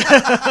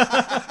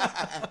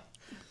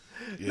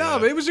 No,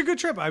 but it was a good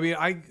trip. I mean,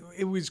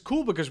 it was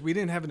cool because we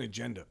didn't have an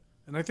agenda.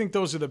 And I think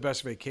those are the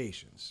best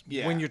vacations.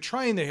 Yeah. When you're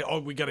trying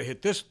to, we got to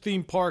hit this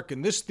theme park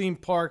and this theme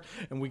park,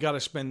 and we got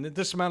to spend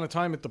this amount of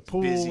time at the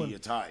pool. Busy, and, you're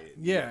tired.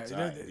 Yeah, You're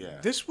tired,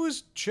 yeah. This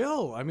was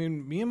chill. I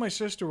mean, me and my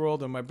sister were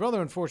older. My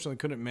brother, unfortunately,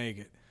 couldn't make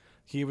it.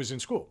 He was in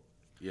school.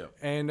 Yeah.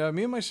 And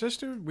me and my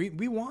sister,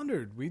 we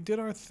wandered. We did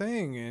our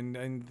thing.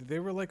 And they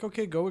were like,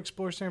 okay, go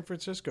explore San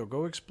Francisco.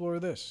 Go explore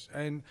this.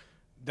 And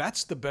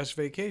that's the best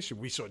vacation.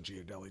 We saw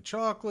Ghirardelli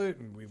chocolate,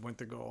 and we went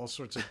to go all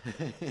sorts of.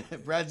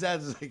 Brad's dad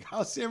is like,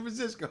 how's San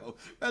Francisco?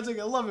 Brad's like,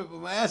 I love it, but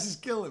my ass is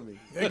killing me.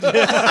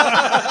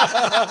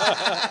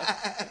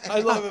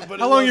 I love it, but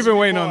How long you been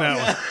waiting on that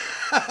one?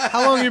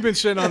 How long you been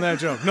sitting on that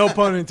joke? No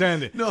pun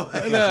intended. No.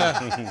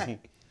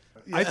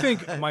 I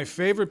think my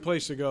favorite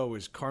place to go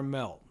is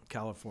Carmel,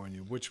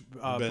 California, which,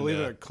 believe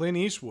it or not, Clint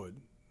Eastwood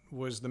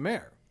was the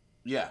mayor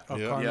Yeah. of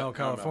Yeah. Carmel, Yeah,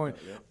 California.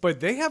 Carmel, yeah. But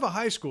they have a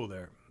high school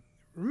there.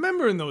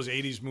 Remember in those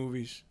 80s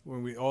movies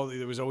when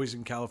it was always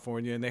in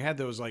California, and they had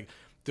those, like,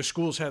 the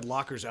schools had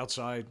lockers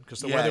outside because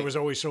the Yeah. weather was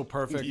always so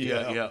perfect.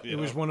 Yeah. It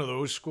was one of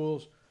those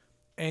schools.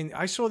 And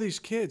I saw these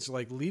kids,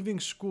 like, leaving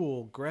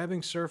school,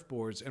 grabbing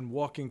surfboards, and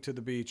walking to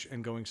the beach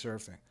and going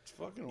surfing. It's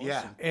fucking awesome.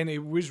 Yeah. And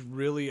it was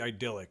really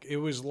idyllic. It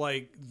was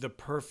like the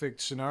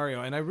perfect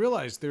scenario. And I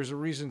realized there's a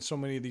reason so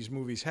many of these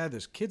movies had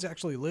this. Kids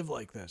actually live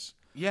like this.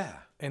 Yeah.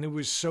 And it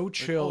was so Like,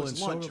 chill oh, and it's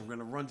so. lunch. I'm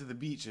gonna run to the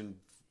beach and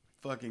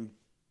fucking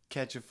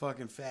catch a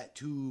fucking fat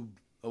tube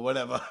or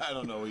whatever. I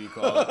don't know what you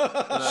call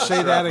it.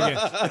 Say that again.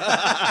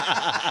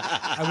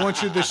 I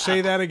want you to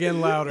say that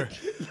again louder.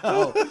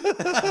 No.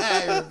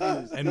 I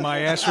refuse. And my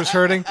ass was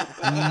hurting.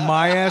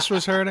 My ass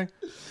was hurting.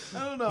 I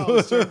don't know.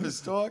 Surface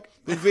talk.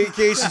 The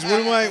vacations.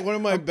 One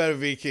of my better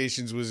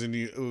vacations was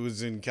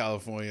in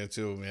California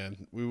too,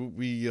 man. We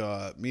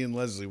me and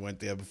Leslie went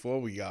there before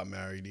we got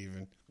married.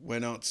 Even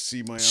went out to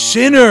see my aunt.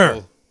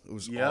 Sinner! It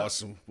was Yep.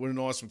 awesome. What an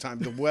awesome time.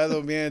 The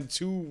weather, man.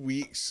 2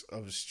 weeks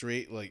of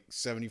straight like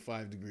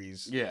 75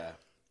 degrees. Yeah.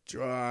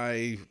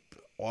 Dry,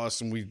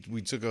 awesome. We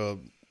took a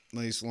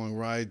nice long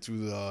ride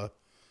through the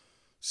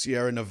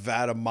Sierra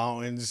Nevada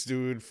mountains,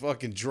 dude.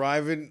 Fucking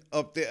driving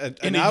up there.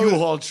 In I a was-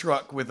 U-Haul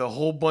truck with a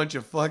whole bunch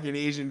of fucking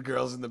Asian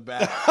girls in the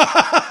back.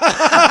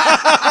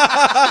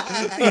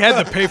 He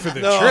had to pay for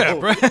the No.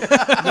 trip, right?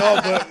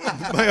 No,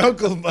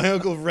 but my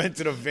uncle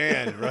rented a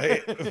van,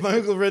 right? My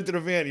uncle rented a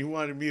van. He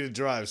wanted me to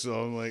drive, so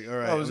I'm like, all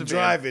right, Oh, it was I'm a van.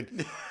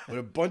 driving with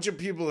a bunch of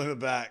people in the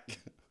back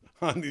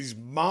on these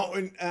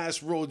mountain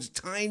ass roads,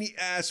 tiny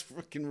ass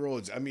freaking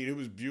roads. I mean, it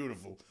was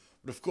beautiful,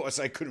 but of course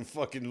I couldn't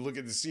fucking look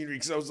at the scenery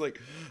because I was like,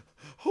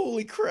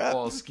 holy crap!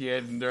 All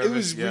scared and nervous. It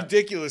was yeah.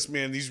 ridiculous,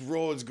 man. These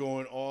roads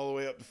going all the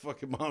way up the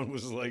fucking mountain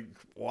was like,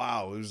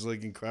 wow. It was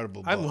like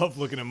incredible. I But- love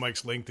looking at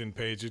Mike's LinkedIn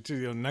page. It's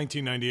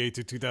 1998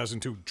 to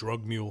 2002,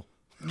 drug mule.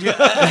 No,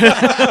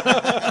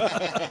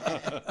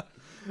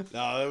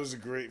 that was a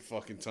great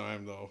fucking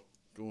time though.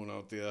 Going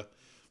out there,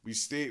 we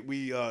stayed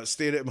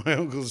at my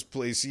uncle's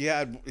place. He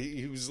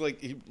was like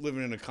he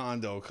living in a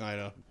condo kind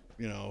of,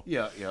 you know.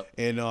 Yeah, yeah.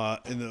 And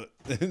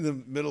in the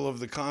middle of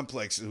the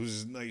complex, it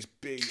was a nice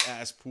big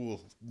ass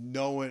pool.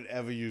 No one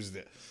ever used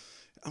it.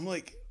 I'm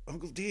like,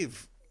 Uncle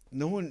Dave,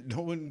 no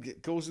one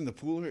goes in the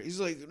pool here. He's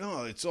like,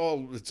 no, it's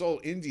all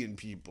Indian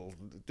people.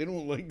 They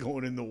don't like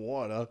going in the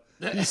water.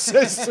 He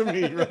says to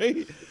me,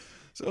 right?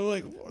 So I'm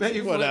like, Bet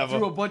you whatever.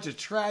 threw a bunch of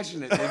trash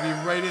in it. They'd be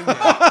right in there.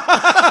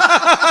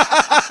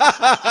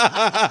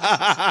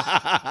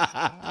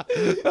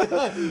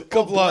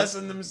 couple of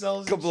Blessing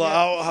themselves. and couple of shit.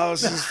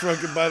 outhouses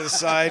fucking by the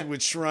side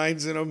with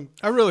shrines in them.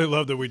 I really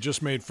love that we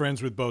just made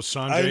friends with both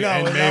I Sanjay know,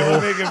 and and now we're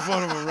Mabel. making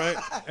fun of them, right?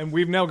 And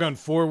we've now gone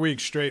 4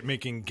 weeks straight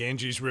making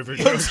Ganges River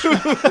jokes.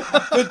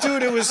 But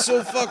dude, it was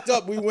so fucked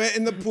up. We went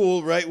in the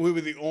pool, right? We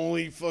were the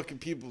only fucking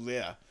people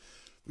there.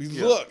 We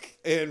look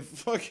and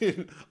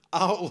fucking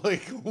out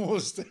like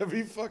almost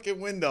every fucking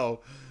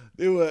window.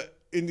 There were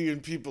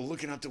Indian people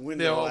looking out the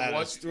window They're all at us.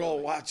 watching. They're all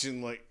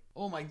watching like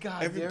Oh my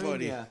God,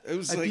 everybody. They're in there. It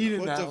was I like, peed in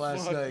what that the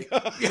last fuck? night.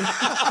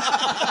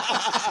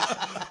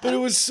 But it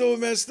was so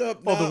messed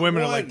up. All the Not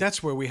women are one. like,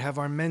 that's where we have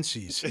our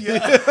menses.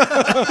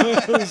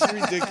 It was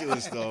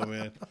ridiculous though,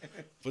 man.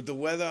 But the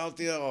weather out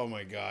there, oh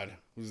my God,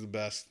 it was the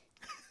best.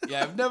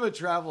 Yeah, I've never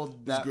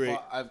traveled that great.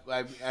 far.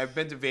 I've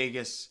been to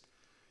Vegas,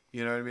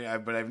 you know what I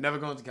mean. But I've never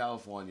gone to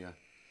California.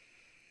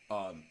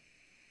 I've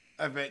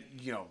been,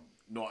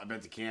 I've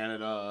been to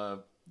Canada.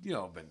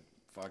 Been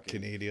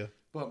fucking. Canada.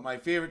 But my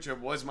favorite trip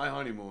was my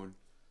honeymoon.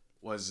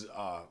 Was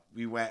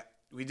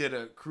we did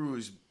a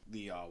cruise,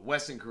 the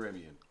Western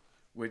Caribbean,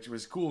 which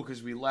was cool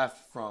because we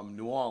left from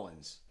New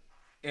Orleans,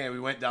 and we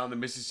went down the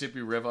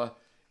Mississippi River,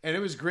 and it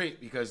was great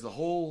because the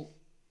whole,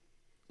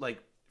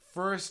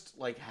 first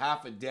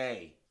half a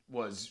day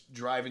was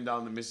driving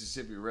down the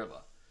Mississippi River.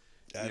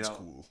 That's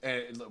cool.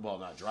 And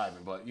not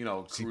driving, but See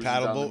cruising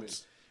paddle down the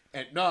boats?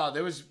 And no,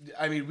 there was.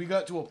 I mean, we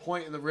got to a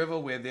point in the river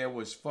where there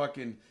was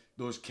fucking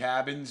those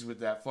cabins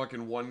with that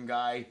fucking one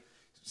guy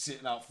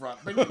sitting out front,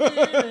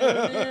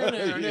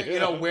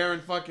 wearing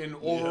fucking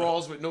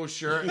overalls with no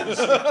shirt,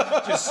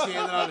 just standing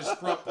on his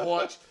front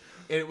porch.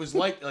 And it was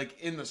like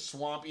in the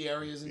swampy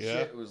areas and Yeah.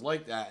 shit. It was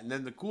like that. And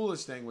then the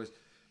coolest thing was,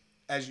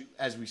 as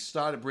we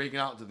started breaking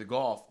out into the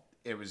Gulf,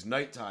 it was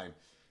nighttime,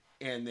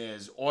 and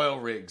there's oil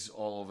rigs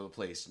all over the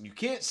place, and you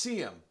can't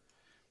see them.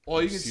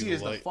 All you can see the is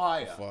the light.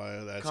 fire, The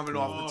fire, that's coming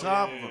cool. off the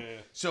top of them.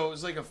 So it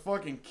was like a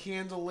fucking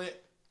candlelit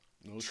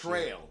No shit.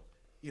 trail,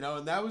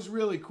 and that was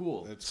really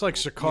cool. It's like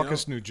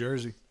Secaucus, New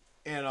Jersey.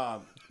 And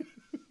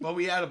well,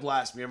 we had a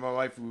blast. Me and my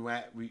wife,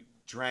 we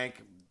drank,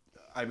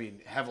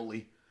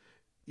 heavily,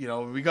 you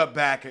know, we got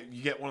back.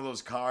 You get one of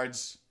those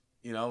cards.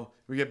 You know,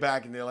 we get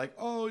back and they're like,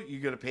 "Oh, you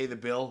got to pay the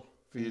bill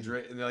for your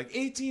drink," and they're like,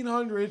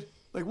 $1,800.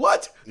 Like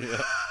what?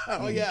 Yeah.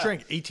 Oh You yeah.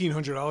 drank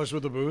 $1,800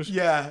 worth of booze.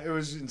 Yeah, it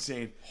was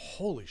insane.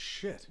 Holy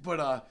shit!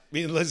 But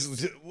Me and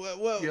Leslie,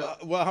 Yeah.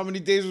 well, how many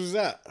days was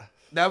that?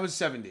 that was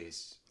 7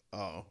 days.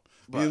 Oh,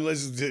 me and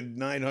Leslie did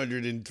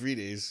 900 in 3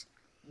 days.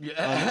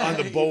 Yeah,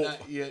 On the boat.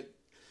 Yeah.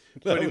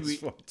 That But was we-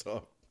 fucked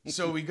up.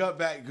 So we got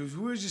back because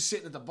we were just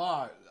sitting at the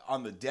bar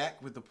on the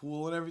deck with the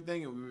pool and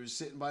everything, and we were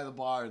sitting by the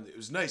bar, and it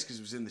was nice because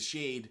it was in the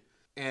shade.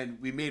 And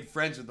we made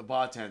friends with the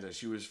bartender.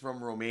 She was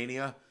from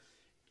Romania,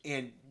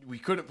 and we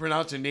couldn't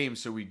pronounce her name,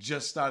 so we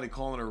just started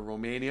calling her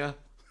Romania.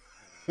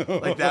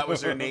 Like that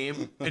was her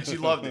name, and she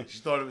loved it. She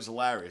thought it was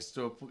hilarious.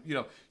 So you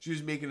know, she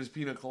was making us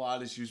pina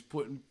coladas. She was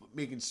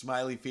making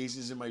smiley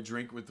faces in my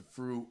drink with the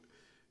fruit,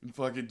 and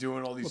fucking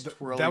doing all these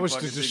twirly. That was to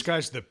fucking things.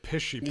 disguise the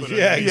piss she put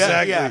Yeah, in.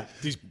 exactly. yeah.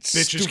 These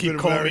bitches Stupid keep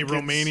calling Americans. me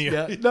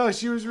Romania. Yeah, no,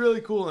 she was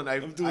really cool, and I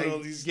doing all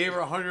these- gave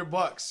her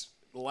 $100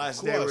 the last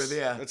Of day we were course.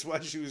 there. That's why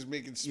she was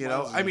making smiles You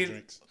know, in I the mean,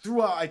 drinks.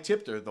 throughout I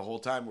tipped her the whole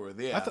time we were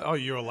there. Oh,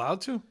 you're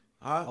allowed to?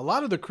 Huh? A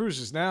lot of the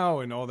cruises now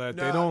and all that,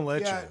 they No, don't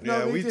let yeah, you. no,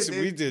 Yeah, they we did.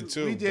 we did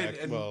too We did,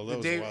 back- and well, that the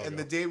was a day while and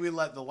the ago. day we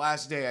let the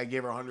last day, I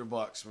gave her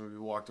 $100 when we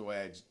walked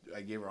away.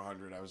 I gave her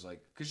 100. I was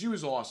like, because she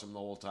was awesome the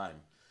whole time,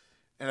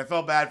 and I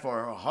felt bad for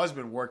her. Her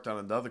husband worked on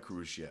another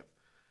cruise ship,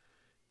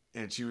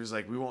 and she was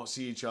like, we won't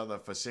see each other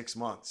for 6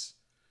 months,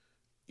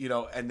 you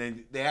know. And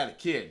then they had a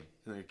kid,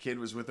 and the kid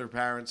was with her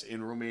parents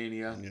in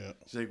Romania. Yeah.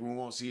 She's like, we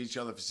won't see each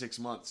other for 6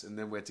 months, and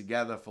then we're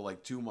together for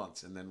like 2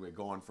 months, and then we're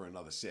gone for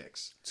another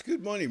 6. It's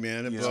good money,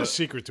 man. It's But a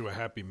secret to a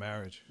happy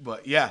marriage.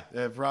 But yeah,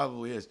 it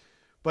probably is.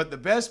 But the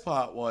best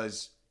part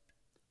was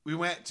we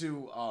went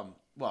to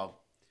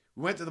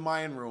we went to the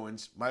Mayan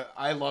ruins.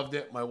 I loved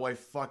it. My wife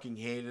fucking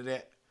hated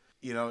it.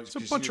 You know, It's a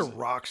bunch of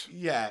rocks.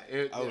 Yeah,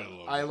 would've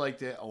loved I it.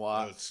 liked it a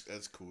lot.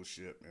 that's cool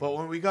shit, man. But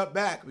when we got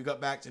back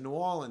to New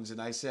Orleans, and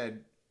I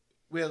said,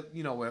 "Well,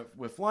 you know,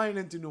 we're flying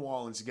into New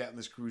Orleans to get on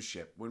this cruise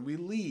ship. When we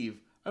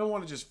leave, I don't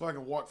want to just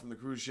fucking walk from the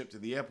cruise ship to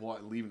the airport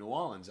and leave New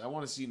Orleans. I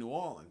want to see New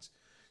Orleans."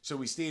 So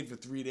we stayed for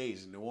 3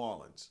 days in New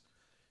Orleans,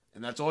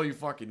 and that's all you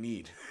fucking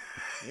need.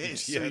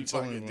 It's Yeah, 3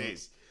 tell me fucking more.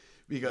 days,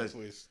 because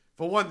Please.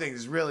 for one thing,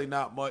 there's really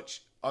not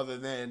much other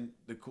than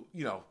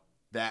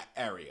that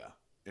area,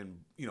 and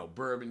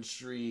Bourbon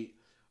Street.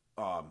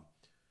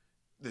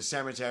 The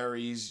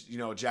cemeteries,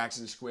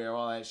 Jackson Square,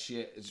 all that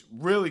shit. It's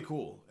really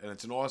cool, and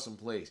it's an awesome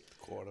place.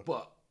 Quarter.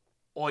 But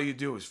all you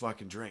do is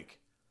fucking drink.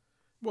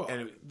 Well,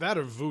 And that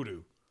or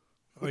voodoo.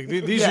 Like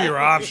these Yeah, are your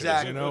options,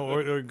 exactly.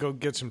 or go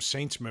get some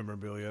Saints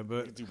memorabilia.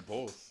 But Do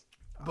both.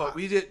 But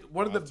we did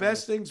one of the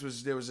best things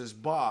was there was this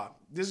bar.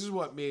 This is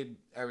what made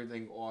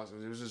everything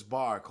awesome. There was this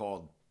bar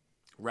called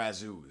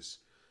Razoo's,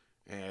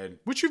 and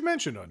which you've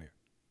mentioned on here.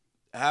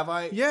 have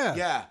I? Yeah.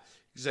 yeah.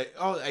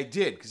 I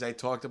did because I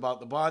talked about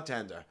the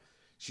bartender.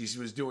 She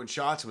was doing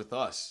shots with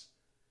us.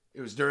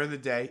 It was during the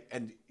day,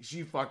 and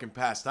she fucking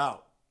passed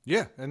out.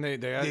 Yeah, and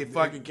they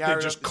fucking carry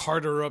her just up the-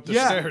 cart her up the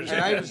Yeah, stairs.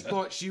 and I just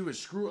thought she was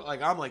screwed.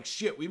 Like, I'm like,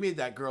 shit, we made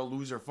that girl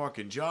lose her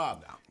fucking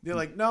job. They're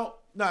like, no,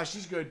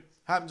 she's good.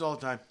 Happens all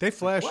the time. They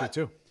flash What? it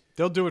too.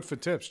 They'll do it for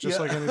tips, just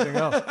Yeah. like anything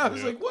else. I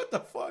was like, what the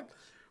fuck?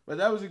 But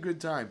that was a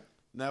good time.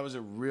 That was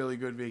a really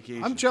good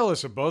vacation. I'm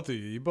jealous of both of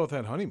you. You both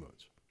had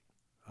honeymoons.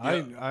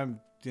 Yeah. I'm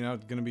going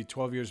to be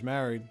 12 years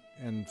married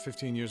and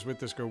 15 years with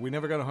this girl. We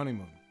never got a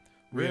honeymoon.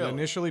 We had Really?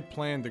 initially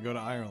planned to go to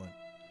Ireland,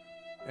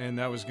 and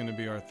that was going to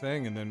be our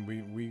thing. And then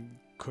we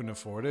couldn't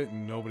afford it,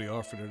 and nobody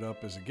offered it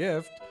up as a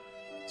gift.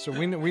 So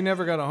we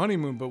never got a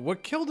honeymoon. But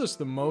what killed us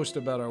the most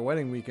about our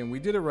wedding weekend, we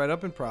did it right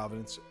up in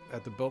Providence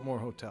at the Biltmore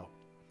Hotel.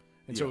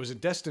 And so Yeah. it was a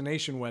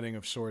destination wedding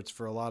of sorts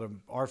for a lot of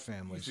our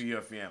families. For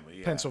your family,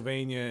 yeah.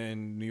 Pennsylvania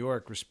and New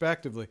York,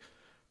 respectively.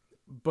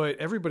 But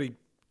everybody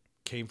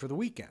came for the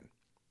weekend.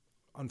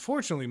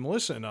 Unfortunately,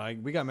 Melissa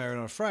and we got married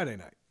on a Friday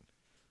night.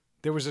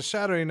 There was a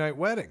Saturday night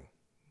wedding.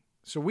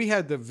 So we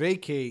had to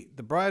vacate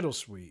the bridal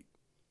suite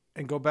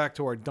and go back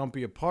to our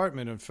dumpy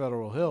apartment in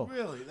Federal Hill.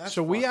 Really? That's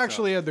so we fucked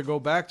actually had to go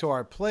back to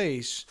our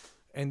place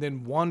and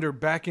then wander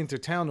back into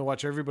town to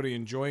watch everybody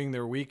enjoying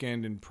their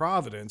weekend in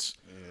Providence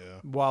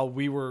while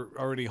we were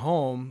already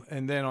home.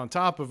 And then on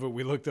top of it,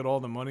 we looked at all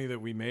the money that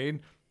we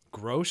made,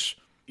 gross,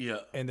 Yeah.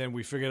 and then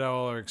we figured out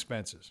all our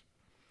expenses.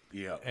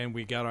 Yeah. And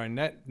we got our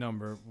net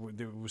number.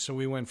 So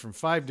we went from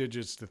 5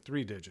 digits to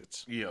 3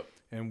 digits. Yep.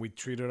 And we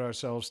treated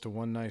ourselves to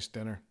one nice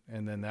dinner.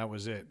 And then that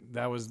was it.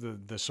 That was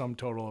the sum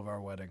total of our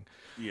wedding.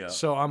 Yeah.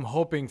 So I'm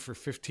hoping for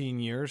 15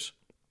 years.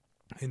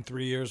 In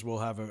 3 years, we'll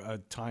have a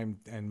time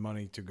and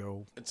money to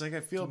go. It's like I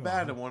feel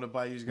bad. I want to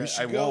buy you guys.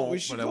 should I go- we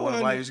won't, should but I go want to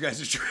on- buy you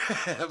guys a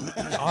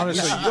trip.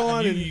 Honestly, go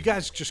on you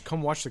guys just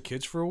come watch the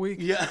kids for a week.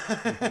 yeah.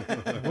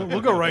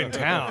 We'll go right in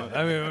town.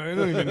 I mean, I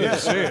don't even need to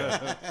see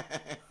it.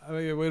 I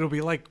mean, it'll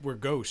be like we're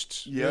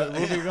ghosts. Yeah.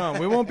 We'll be gone.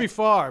 We won't be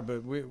far,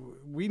 but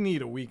we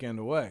need a weekend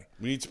away.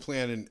 We need to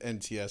plan an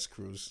NTS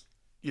cruise.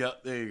 Yeah,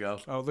 there you go.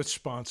 Oh, let's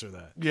sponsor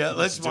that. Yeah,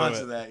 let's do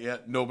sponsor it. that. Yeah,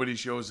 nobody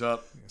shows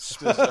up.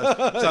 It's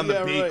on the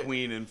Yeah, Bay right.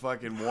 Queen in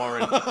fucking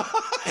Warren.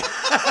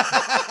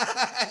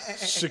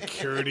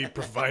 Security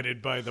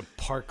provided by the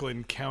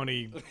Parkland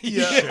County.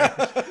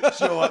 Yeah.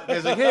 Show up.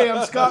 It's like, hey,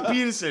 I'm Scott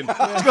Peterson.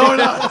 What's going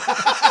on?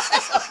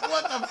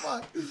 What the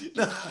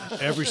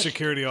fuck? Every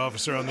security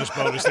officer on this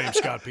boat is named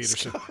Scott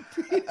Peterson.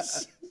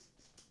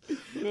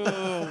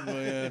 Oh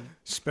man.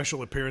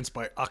 Special appearance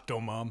by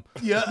Octomom.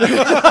 Yeah.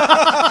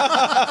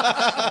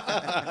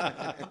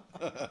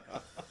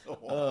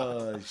 Oh,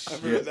 I haven't shit.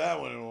 heard that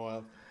one in a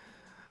while.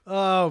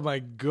 Oh my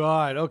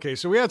God. Okay,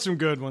 so we had some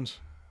good ones.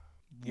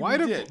 Why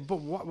we do? did. But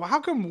how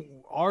come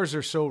ours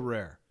are so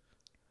rare?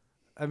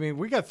 I mean,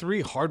 we got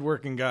 3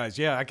 hardworking guys.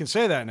 Yeah, I can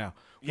say that now.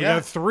 We Yeah.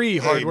 got 3 Hey,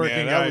 hardworking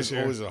man, I guys was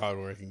here. always a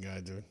hardworking guy,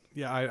 dude.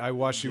 Yeah, I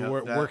watched you Yeah,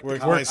 work that- work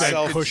Worked I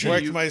myself, could see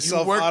worked you-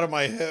 myself you worked- out of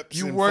my hips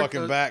You and work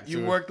fucking those, back. you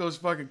dude. work those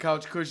fucking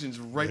couch cushions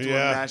right to a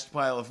Yeah. mashed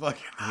pile of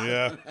fucking.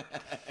 Yeah.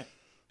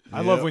 I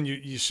love when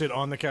you sit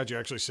on the couch. You're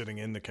actually sitting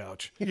in the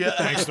couch. Yeah.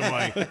 Thanks to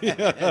Mike.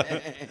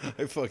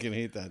 I fucking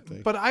hate that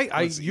thing. But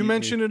Let's you eat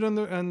mentioned it on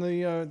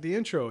the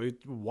intro.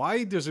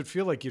 Why does it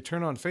feel like you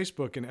turn on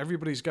Facebook and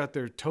everybody's got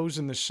their toes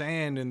in the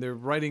sand and they're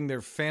writing their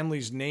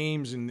family's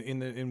names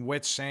in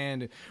wet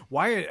sand?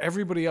 Why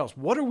everybody else?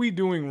 What are we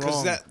doing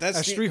 'Cause wrong? that's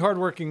As the- 3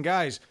 hardworking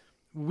guys,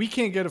 we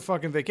can't get a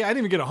fucking vacation. I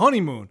didn't even get a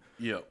honeymoon.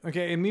 Yeah.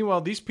 Okay, and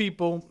meanwhile, these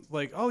people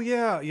like, oh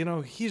yeah,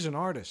 he's an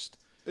artist.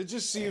 It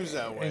just seems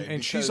that way.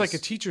 And she's like a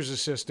because- teacher's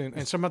assistant,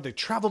 and somehow they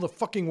travel the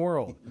fucking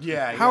world.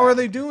 Yeah, How yeah. are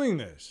they doing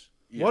this?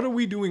 Yeah. What are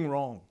we doing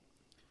wrong?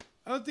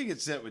 I don't think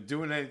it's that we're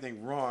doing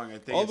anything wrong. I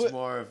think All it's the-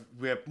 more of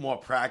we're more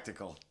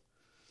practical.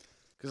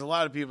 Because a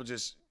lot of people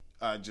just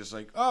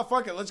like, oh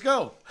fuck it, let's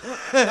go.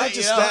 Not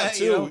just that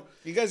too. You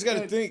You guys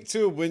got to think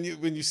too when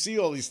you see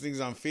all these things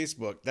on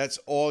Facebook. That's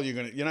all you're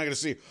not gonna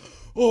see.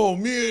 Oh,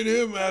 me and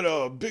him had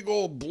a big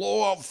old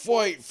blowout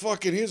fight.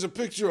 Fucking here's a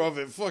picture of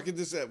it. Fucking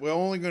this that. We're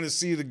only gonna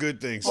see the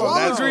good things. So Well,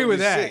 I'll that's agree what with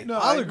we that. see. No,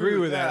 I'll I agree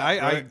with that. I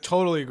right?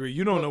 totally agree.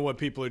 You don't know what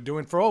people are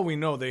doing. For all we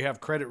know, they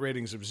have credit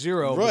ratings of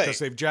 0 Right. because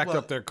they've jacked Well,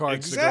 up their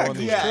cards to go exactly. on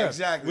these Yeah, trips.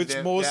 exactly. Which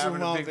They're most of having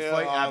them a out big there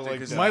fight are after like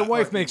 'cause that. My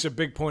wife fucking- makes a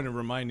big point of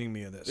reminding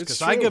me of this It's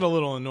because I true. get a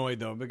little annoyed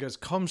though because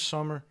come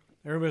summer,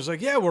 everybody's like,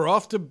 "Yeah, we're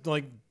off to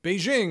like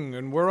Beijing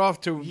and we're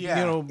off to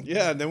Yeah.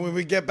 Yeah, and then when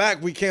we get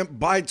back, we can't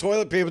buy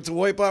toilet paper to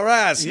wipe our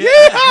ass.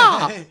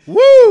 Yeah.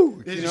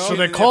 Woo! They You just know? So shit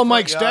they in call their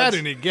Mike's front dad yards.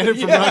 and he'd get it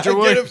from Yeah, Roger get it,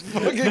 Williams.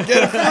 fucking get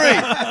it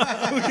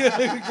free.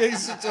 We get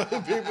some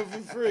toilet paper for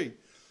free.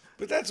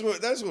 But that's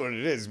what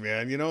it is,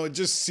 man. It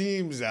just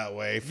seems that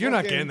way. You're not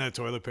Fucking- getting that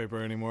toilet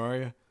paper anymore, are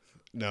you?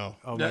 No.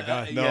 Oh my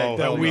god! no,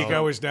 that hell week no. I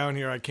was down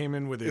here, I came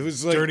in with a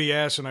was like- dirty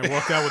ass and I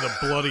walked out with a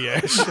bloody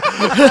ass.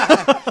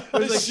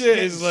 This shit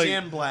is like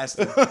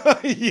sandblasted.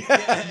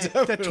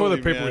 yeah, That toilet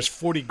paper man. was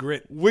 40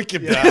 grit.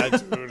 wicked bad,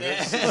 dude.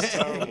 It's just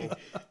terrible.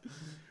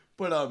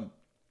 But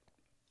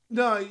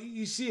no,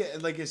 you see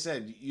it. Like I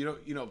said,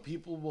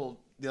 people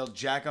they'll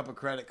jack up a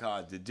credit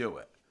card to do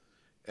it,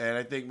 and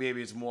I think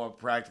maybe it's more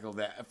practical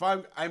that if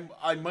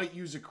I might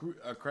use a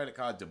credit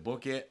card to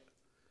book it.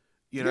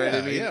 You know what I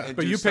Yeah, mean? yeah. And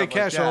But do you pay stuff like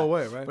cash that. all the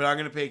way, right? But I'm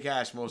gonna pay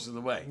cash most of the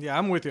way. Yeah,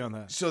 I'm with you on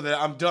that. So that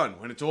I'm done.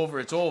 When it's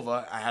over, it's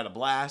over. I had a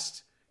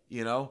blast,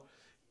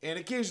 And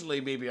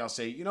occasionally maybe I'll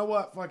say, you know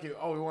what, fuck it.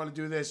 Oh, we want to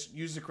do this.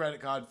 Use the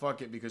credit card.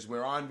 Fuck it, because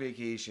we're on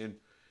vacation.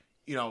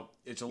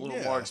 It's a little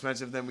Yeah. more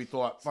expensive than we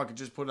thought. Fuck it,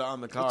 just put it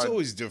on the card.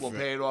 always different.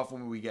 We'll pay it off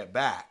when we get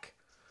back.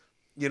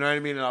 You know what I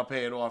mean? And I'll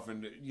pay it off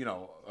in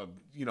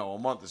a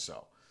month or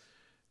so.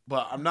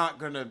 But I'm not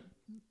gonna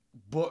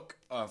book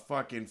a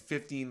fucking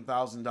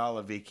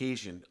 $15,000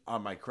 vacation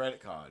on my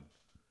credit card.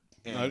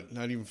 And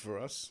Not even for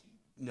us.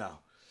 no.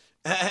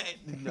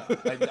 No,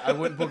 I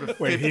wouldn't book a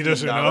Wait, he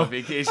doesn't $15 know?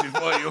 vacation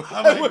for you.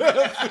 I'm like,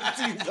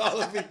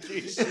 $15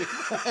 vacation.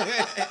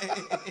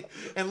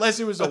 unless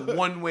it was a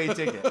one-way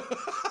ticket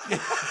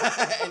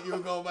and you were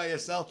going by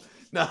yourself.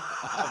 No,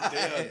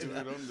 Yeah, dude,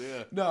 I'm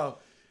there. no.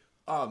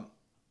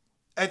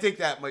 I think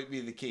that might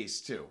be the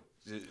case too.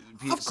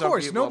 Of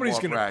course, nobody's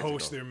going to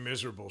post their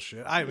miserable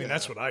shit. I mean,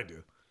 that's what I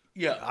do.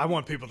 Yeah, I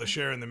want people to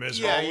share in the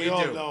misery. Yeah, We you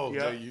all do. know Yeah.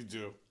 that you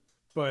do.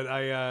 But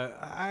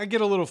I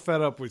get a little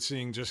fed up with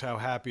seeing just how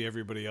happy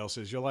everybody else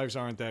is. Your lives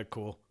aren't that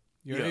cool.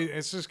 Yeah.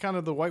 It's just kind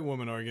of the white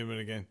woman argument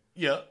again.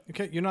 yeah.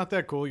 Okay, you're not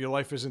that cool. Your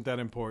life isn't that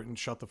important.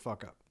 Shut the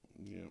fuck up.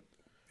 Yeah.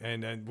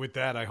 And with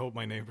that, I hope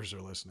my neighbors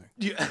are listening.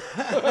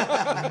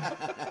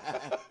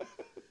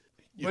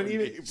 But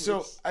even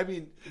so, I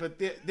mean, but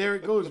there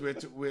it goes.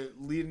 We're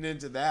leading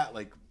into that,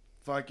 like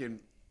fucking.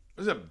 It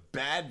was a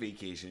bad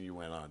vacation you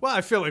went on. Well,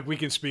 I feel like we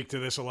can speak to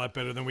this a lot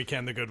better than we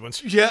can the good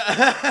ones. Yeah.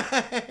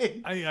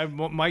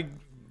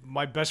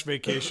 My best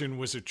vacation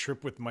was a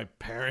trip with my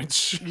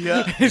parents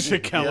Yeah. to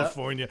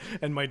California,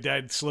 and my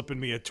dad slipping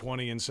me a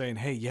 20 and saying,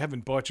 "Hey, you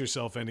haven't bought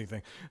yourself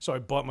anything." So I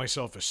bought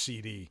myself a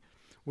CD,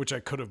 which I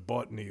could have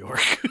bought in New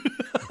York.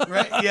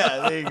 Right.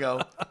 Yeah. There you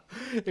go.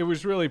 It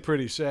was really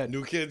pretty sad.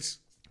 New Kids.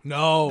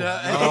 No,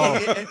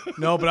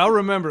 but I'll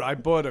remember I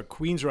bought a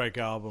Queensryche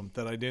album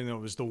that I didn't know.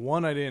 It was the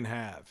one I didn't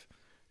have.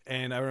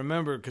 And I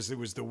remember because it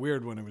was the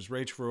weird one. It was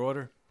Rage for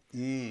Order.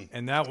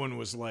 And that one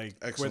was like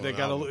Excellent where they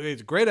got album.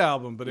 it's a great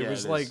album, but it Yeah,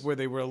 was it like is. where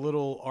they were a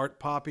little art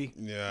poppy.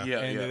 Yeah. Yeah.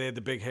 And they had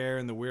the big hair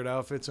and the weird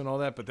outfits and all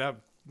that, but that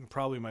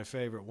probably my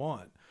favorite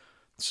one.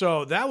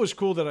 So that was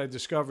cool that I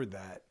discovered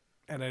that,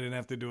 and I didn't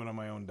have to do it on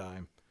my own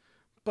dime.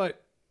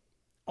 But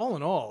all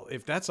in all,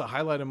 if that's a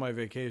highlight of my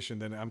vacation,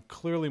 then I'm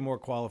clearly more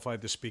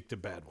qualified to speak to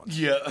bad ones.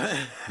 Yeah.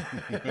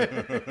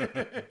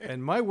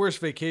 And my worst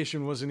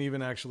vacation wasn't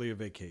even actually a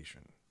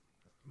vacation.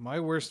 My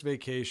worst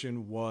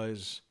vacation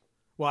was,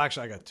 well,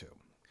 actually, I got two.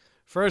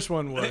 First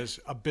one was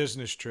a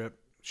business trip,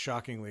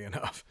 shockingly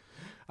enough.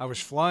 I was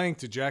flying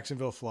to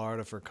Jacksonville,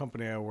 Florida for a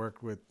company I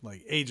worked with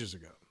like ages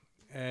ago.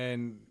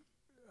 And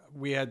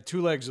we had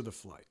two legs of the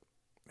flight.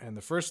 And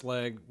the first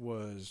leg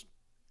was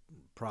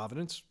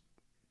Providence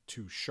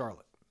to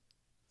Charlotte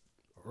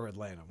or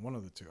Atlanta, one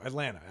of the two.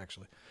 Atlanta,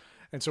 actually.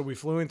 And so we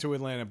flew into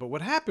Atlanta. But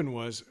what happened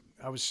was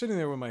I was sitting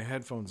there with my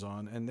headphones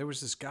on, and there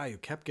was this guy who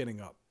kept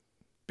getting up,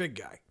 big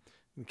guy,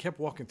 and kept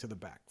walking to the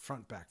back,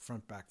 front, back,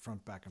 front, back,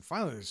 front, back. And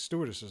finally, the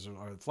stewardesses,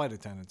 or the flight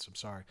attendants, I'm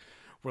sorry,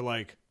 were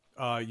like,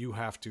 you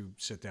have to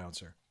sit down,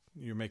 sir.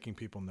 You're making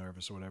people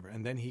nervous or whatever.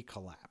 And then he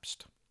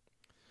collapsed.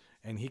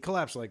 And he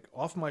collapsed like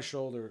off my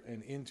shoulder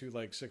and into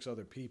like 6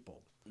 other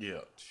people. Yeah.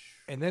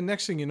 And then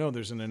next thing you know,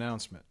 there's an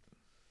announcement.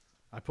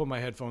 I put my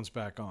headphones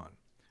back on.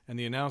 And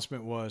the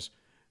announcement was,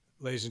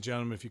 ladies and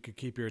gentlemen, if you could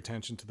keep your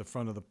attention to the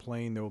front of the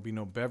plane, there will be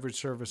no beverage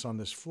service on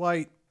this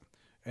flight,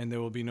 and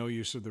there will be no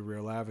use of the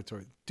rear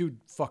lavatory. Dude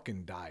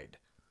fucking died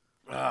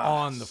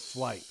on the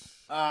flight.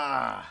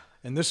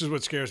 And this is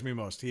what scares me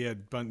most. He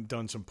had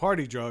done some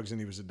party drugs, and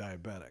he was a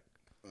diabetic.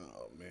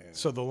 Oh man.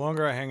 So the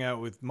longer I hang out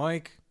with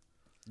Mike,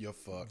 You're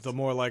fucked. the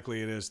more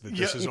likely it is that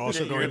this is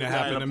also You're going to gonna die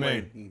happen on to a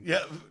me. plane.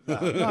 Yeah. No,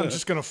 I'm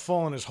just going to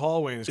fall in his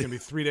hallway, and it's going to be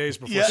 3 days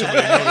before Yeah.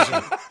 somebody knows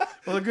him.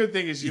 Well, the good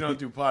thing is you don't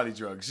do potty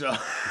drugs. So.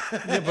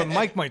 Yeah, but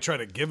Mike might try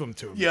to give him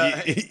to him.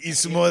 Yeah. Eat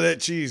some more of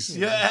that cheese.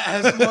 Yeah.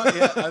 As much,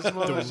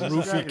 The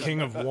roofie king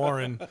of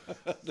Warren.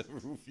 The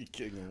roofie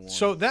king of wine.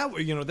 So that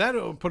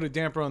that put a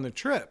damper on the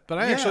trip. But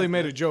I Yeah, actually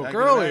made a I joke can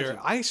earlier. imagine.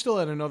 I still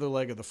had another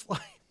leg of the flight,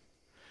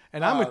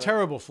 and I'm a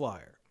terrible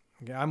flyer.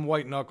 Okay, I'm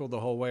white knuckled the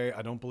whole way.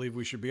 I don't believe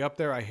we should be up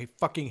there. I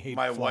fucking hate.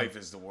 My flying. wife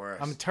is the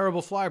worst. I'm a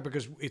terrible flyer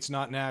because it's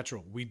not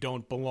natural. We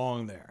don't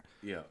belong there.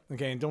 Yeah.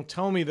 Okay, and don't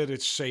tell me that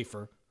it's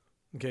safer.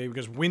 Okay,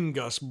 because wind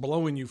gusts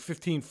blowing you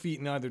 15 feet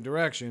in either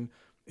direction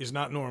is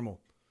not normal.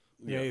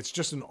 Yeah, it's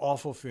just an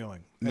awful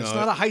feeling. And it's No,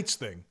 not a heights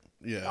thing.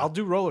 Yeah. I'll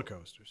do roller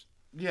coasters,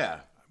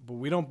 Yeah. but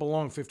we don't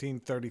belong 15,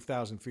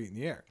 30,000 feet in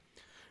the air.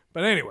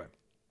 But anyway,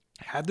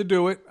 had to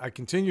do it. I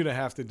continue to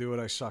have to do it.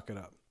 I suck it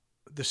up.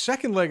 The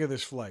second leg of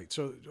this flight,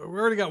 so we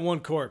already got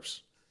one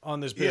corpse on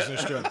this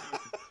business trip.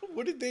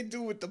 What did they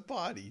do with the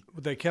body?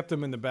 They kept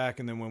them in the back,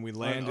 and then when we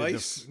landed,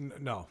 ice?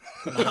 No.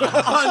 On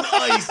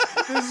ice.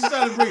 This is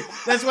trying to bring.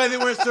 That's why they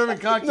weren't serving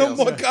No cocktails.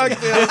 more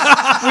cocktails.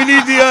 We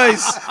need the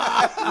ice.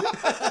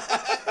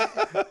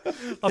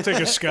 I'll take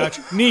a scotch.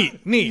 Neat.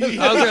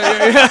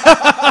 Okay,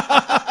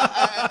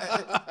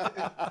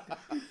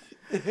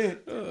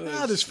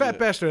 yeah. This fat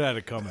bastard had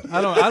it coming.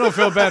 I don't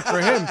feel bad for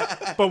him.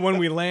 But when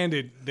we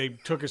landed, they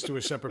took us to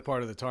a separate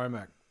part of the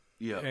tarmac.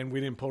 Yeah. And we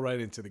didn't pull right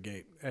into the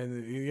gate.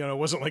 And, it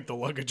wasn't like the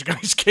luggage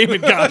guys came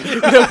and got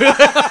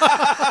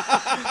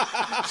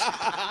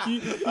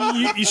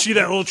you see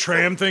that little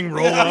tram thing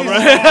roll up,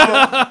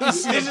 right?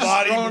 He's just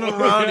throwing him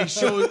around.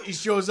 He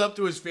shows up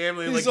to his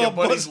family like all your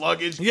buddy's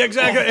luggage. Yeah,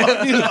 exactly.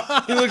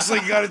 He looks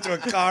like he got into a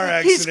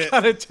car He's accident.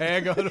 got a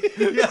tag on him.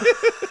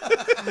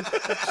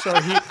 So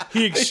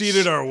he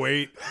exceeded our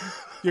weight.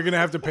 You're going to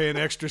have to pay an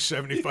extra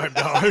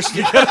 $75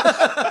 to get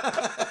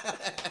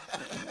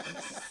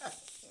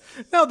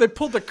No, they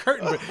pulled the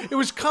curtain. But it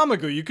was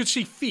comical. You could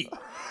see feet.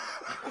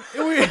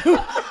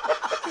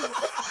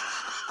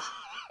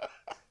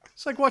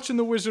 It's like watching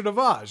The Wizard of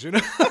Oz,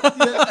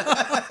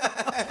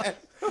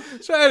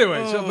 So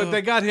anyway, but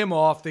they got him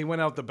off. They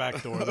went out the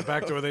back door. The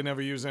back door they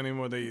never use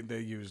anymore. They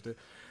used it.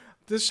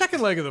 The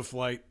second leg of the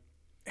flight,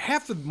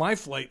 half of my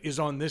flight is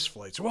on this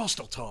flight, so we're all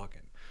still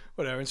talking.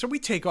 Whatever. And so we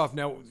take off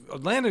now.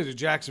 Atlanta to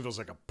Jacksonville is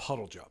like a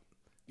puddle jump.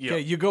 Yeah. Okay,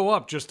 you go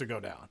up just to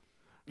go down.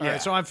 All Yeah.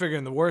 right, so I'm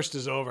figuring the worst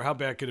is over. How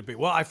bad could it be?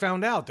 Well, I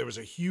found out there was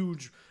a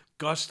huge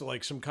gust,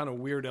 like some kind of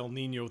weird El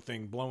Nino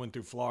thing blowing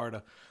through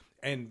Florida,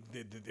 and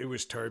it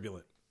was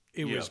turbulent.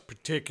 It was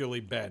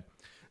particularly bad.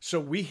 So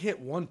we hit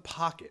one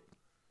pocket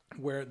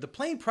where the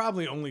plane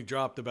probably only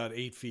dropped about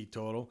 8 feet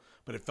total,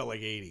 but it felt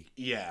like 80.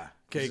 Yeah.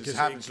 Okay, Because it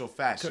happens so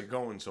fast. You're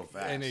going so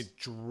fast. And it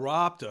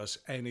dropped us,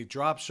 and it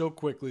dropped so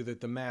quickly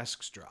that the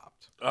masks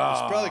dropped.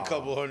 It's probably a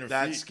couple hundred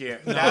That's feet.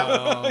 scary.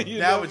 You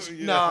know, It's it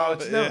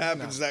never.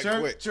 happens that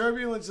quick.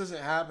 Turbulence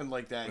doesn't happen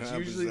like that. It's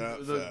happens usually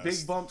that the fast.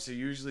 big bumps are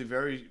usually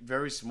very,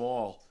 very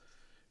small.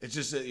 It's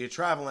just that you're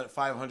traveling at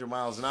 500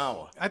 miles an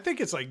hour. I think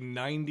it's like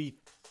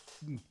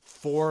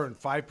 94 and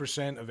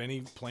 5% of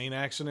any plane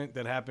accident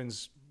that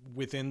happens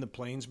within the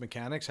plane's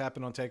mechanics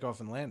happen on takeoff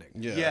and landing.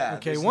 Yeah.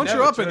 Okay, there's once never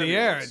you're up in the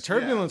air, turbulence.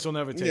 turbulence will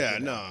never take Yeah,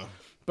 you down. no.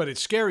 But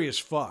it's scary as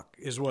fuck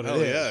is what Hell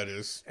it is. yeah, it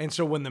is. And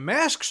so when the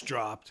masks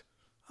dropped,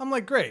 I'm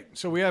like, great.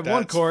 So we have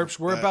one That's- corpse.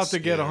 We're about that's to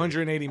get scary.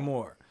 180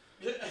 more.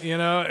 You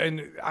know,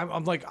 and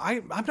I'm like,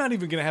 I'm not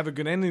even going to have a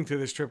good ending to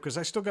this trip because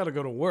I still got to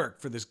go to work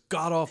for this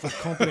god-awful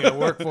company I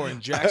work for in I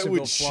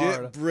Jacksonville, would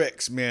Florida. shit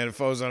bricks, man, if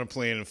I was on a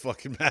plane and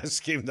fucking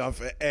mask came down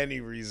for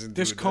any reason.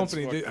 This dude.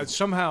 company,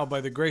 somehow,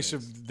 by the grace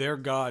of their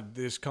God,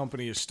 this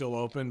company is still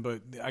open,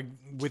 but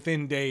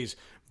within days,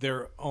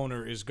 their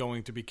owner is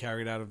going to be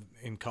carried out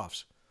in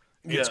cuffs.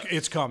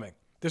 It's coming.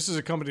 This is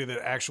a company that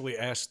actually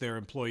asks their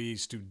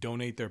employees to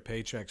donate their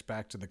paychecks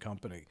back to the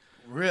company.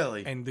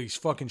 Really? And these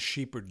fucking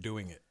sheep are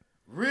doing it.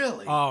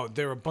 Really? Oh,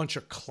 they're a bunch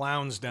of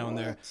clowns down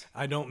there.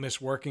 I don't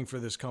miss working for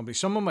this company.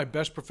 Some of my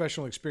best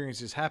professional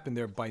experiences happened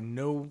there by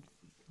no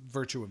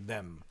virtue of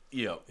them.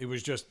 Yeah. It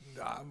was just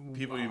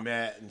People you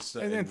met and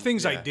stuff. and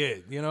things I yeah.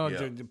 did, you know,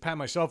 Yeah. to pat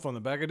myself on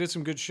the back. I did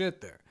some good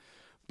shit there.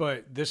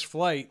 But this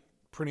flight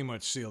pretty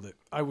much sealed it.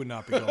 I would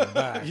not be going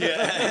back.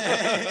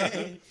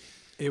 Yeah.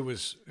 It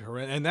was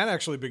horrendous. And that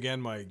actually began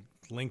my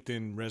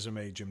LinkedIn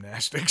resume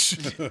gymnastics.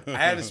 I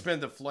had to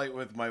spend the flight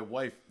with my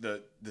wife.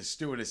 The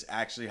stewardess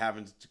actually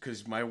happened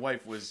because my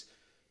wife was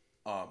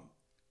a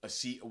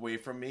seat away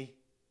from me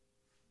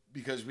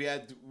because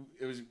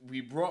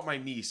we brought my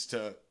niece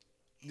to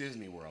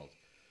Disney World.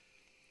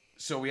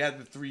 So we had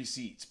the 3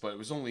 seats, but it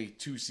was only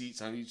 2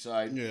 seats on each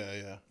side.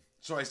 Yeah.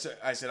 So I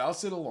said I'll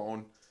sit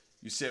alone.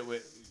 You sit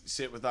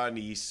with our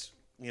niece,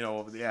 you know,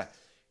 over there.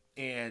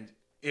 And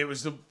it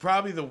was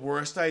probably the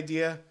worst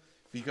idea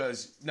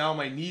because now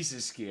my niece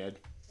is scared.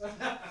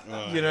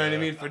 You know what I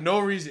mean? For no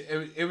reason.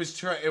 It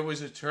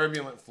was a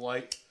turbulent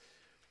flight,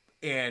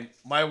 and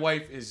my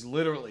wife is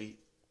literally,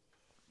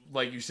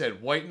 like you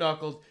said, white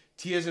knuckled,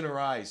 tears in her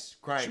eyes,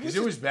 crying because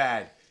it was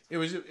bad. It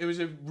was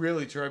a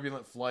really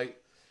turbulent flight,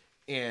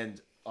 and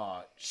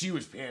she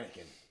was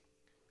panicking.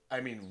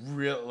 I mean,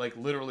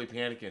 literally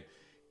panicking.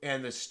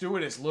 And the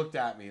stewardess looked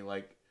at me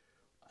like,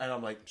 and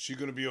I'm like, She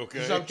gonna be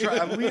okay? 'cause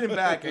I'm leaning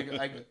back.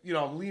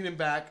 I'm leaning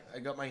back. I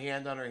got my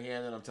hand on her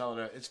hand, and I'm telling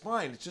her it's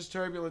fine. It's just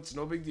turbulence.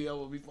 No big deal.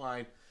 We'll be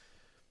fine.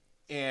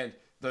 And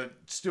the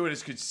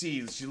stewardess could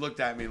see. She looked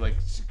at me like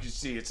she could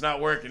see it's not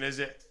working, is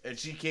it? And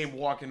she came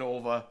walking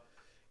over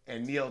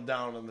and kneeled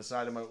down on the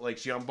side of my. Like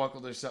she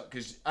unbuckled herself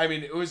because I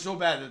mean it was so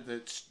bad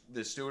that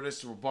the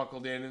stewardess were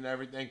buckled in and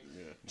everything.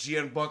 Yeah. She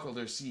unbuckled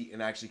her seat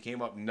and actually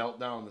came up and knelt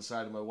down on the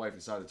side of my wife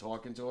and started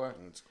talking to her.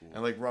 That's cool.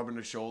 And like rubbing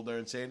her shoulder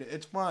and saying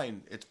it's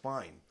fine. It's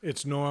fine.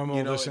 It's normal,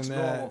 You know, this it's and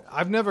that. normal.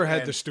 I've never had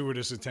And- the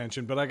stewardess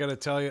attention, but I got to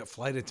tell you,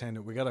 flight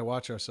attendant, we got to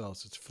watch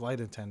ourselves. It's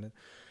flight attendant.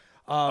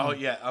 Oh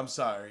yeah, I'm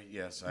sorry.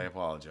 Yes, I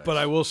apologize. But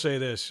I will say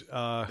this.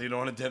 They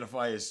don't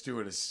identify as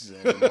stewardesses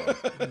anymore.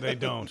 They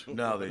don't.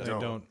 No, they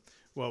don't.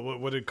 Well,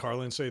 what did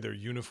Carlin say? They're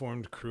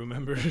uniformed crew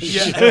members.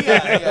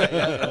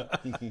 Yeah.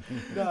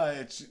 No,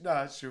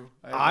 it's true.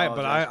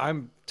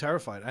 I'm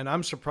terrified, and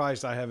I'm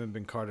surprised I haven't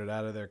been carted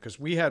out of there because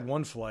we had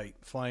one flight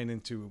flying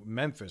into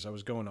Memphis. I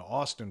was going to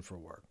Austin for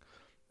work,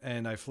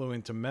 and I flew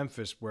into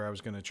Memphis where I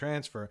was going to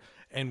transfer,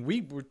 and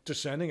we were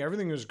descending.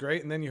 Everything was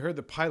great, and then you heard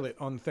the pilot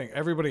on the thing.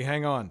 Everybody,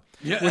 hang on.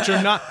 Yeah. Which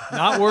are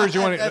not words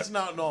you want to. That's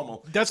not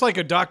normal. That's like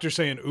a doctor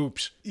saying,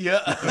 "Oops." Yeah.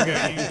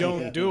 Okay, you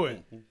don't do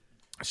it.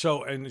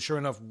 So, and sure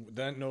enough,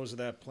 that nose of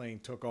that plane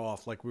took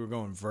off like we were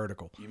going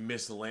vertical. You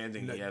missed the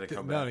landing. You had to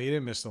come No, back. he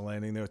didn't miss the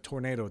landing. There was a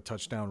tornado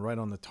touched down right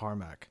on the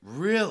tarmac.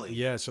 Really?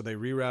 Yeah, so they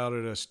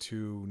rerouted us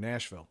to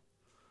Nashville.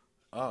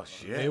 Oh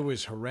shit. It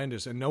was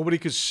horrendous, and nobody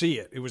could see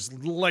it. It was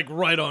like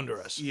right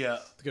under us. Yeah.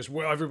 Because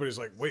everybody's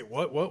like, wait,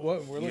 what? We're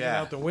looking Yeah.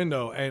 out the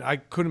window, and I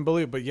couldn't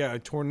believe it. But yeah, a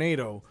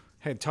tornado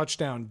had touched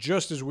down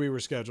just as we were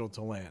scheduled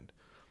to land.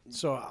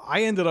 So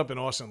I ended up in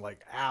Austin like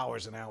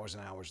hours and hours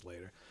and hours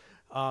later.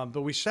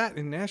 But we sat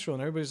in Nashville,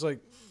 and everybody's like,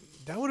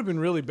 that would have been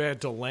really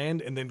bad to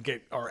land and then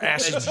get our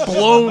asses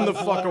blown the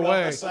fuck Blown off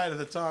away. the side of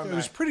the tarmac. It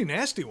was a pretty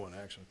nasty one,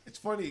 actually. It's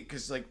funny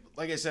because, like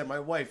I said, my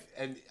wife,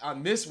 and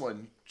on this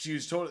one, she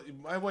was totally.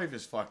 My wife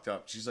is fucked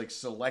up. She's like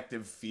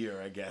selective fear,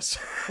 I guess.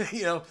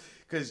 You know,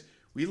 because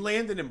we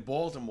landed in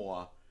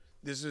Baltimore.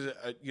 This is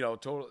a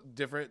total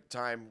different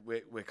time.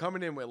 We're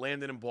coming in. We're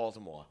landing in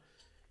Baltimore.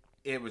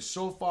 It was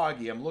so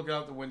foggy. I'm looking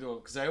out the window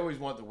because I always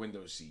want the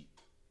window seat,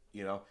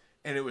 you know.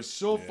 And it was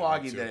so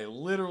foggy that I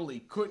literally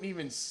couldn't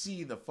even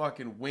see the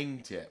fucking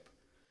wingtip.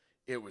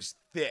 It was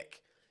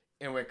thick.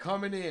 And we're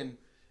coming in,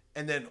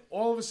 and then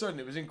all of a sudden,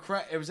 it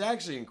was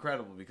actually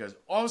incredible because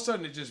all of a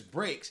sudden it just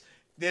breaks.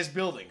 There's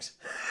buildings.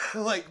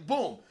 Like,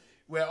 boom.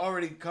 We're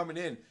already coming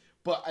in.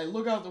 But I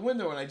look out the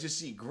window and I just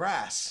see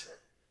grass.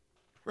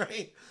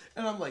 Right?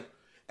 And I'm like,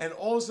 and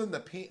all of a sudden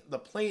the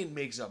plane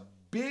makes a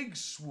big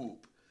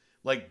swoop.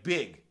 Like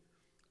big.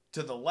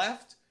 To the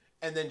left.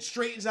 And then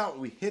straightens out,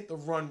 and we hit the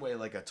runway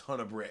like a ton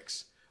of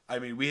bricks. I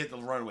mean, we hit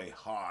the runway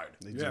hard.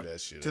 They do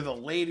that shit. To the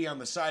lady on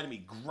the side of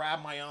me,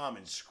 grabbed my arm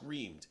and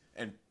screamed.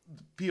 And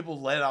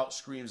people let out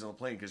screams on the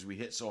plane because we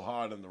hit so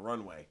hard on the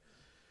runway.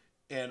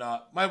 And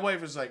my wife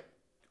was like,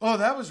 "Oh,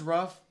 that was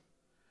rough."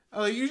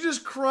 I'm like, "You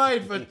just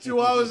cried for 2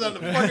 hours on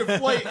the fucking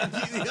flight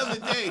the other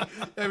day."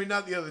 I mean,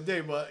 not the other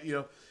day, but,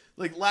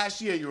 like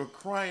last year you were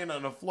crying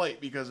on a flight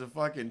because of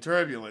fucking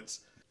turbulence.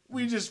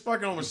 We just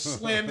fucking almost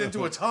slammed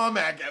into a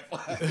tarmac at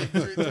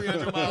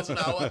 300 miles an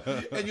hour.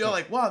 And you're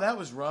like, wow, that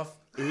was rough.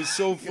 It was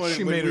so funny.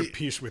 She when made her we-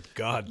 peace with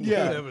God.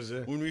 Yeah. That was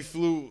it. When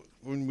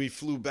we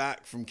flew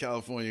back from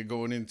California,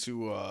 going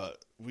into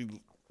we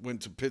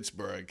went to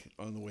Pittsburgh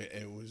on the way.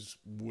 And it was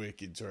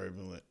wicked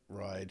turbulent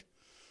ride.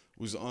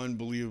 It was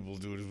unbelievable,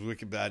 dude. It was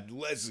wicked bad.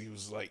 Leslie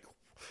was like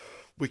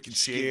wicked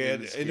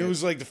scared, and it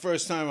was like the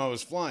first time I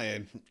was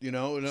flying. You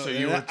know, So and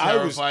you were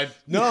I was- terrified?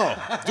 no,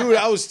 dude,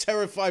 I was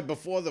terrified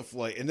before the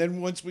flight, and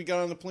then once we got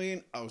on the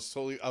plane, I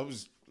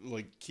was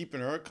like keeping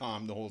her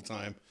calm the whole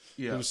time.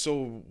 Yeah. It was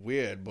so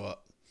weird,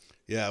 but.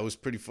 Yeah, it was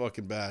pretty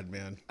fucking bad,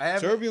 man.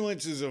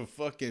 Turbulence is a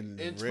fucking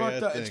It's rare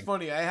fucked up. thing. It's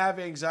funny. I have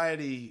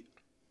anxiety,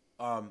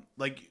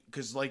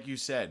 because like you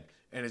said,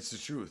 and it's the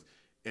truth.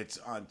 It's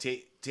on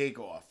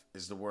takeoff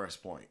is the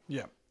worst point,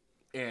 Yeah.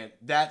 and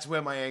that's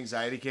where my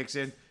anxiety kicks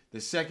in.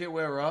 The second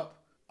we're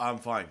up, I'm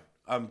fine.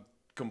 I'm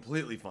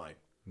completely fine.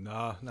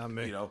 Nah, not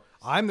me. You know,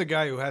 I'm the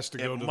guy who has to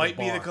go it to might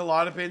the be bar. the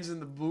Klonopins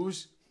and the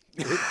booze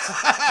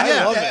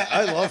I love it.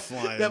 I love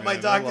flying. that my man.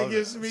 I doctor love it.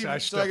 gives me. See, I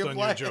so I stepped can on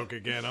fly. your joke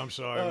again. I'm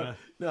sorry, man.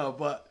 No,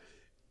 but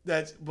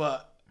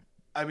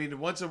I mean,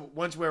 once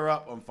we're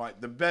up, I'm fine.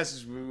 The best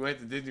is we went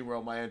to Disney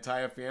World, my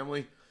entire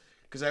family,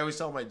 because I always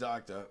tell my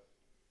doctor,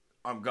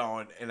 I'm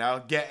going, and I'll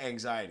get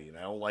anxiety, and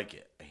I don't like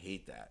it. I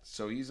hate that.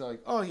 So he's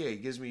like, oh yeah, he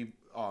gives me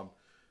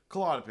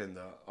Klonopin,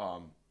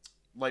 the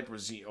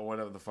Liprazine or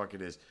whatever the fuck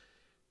it is.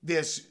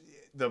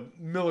 The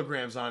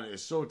milligrams on it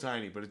is so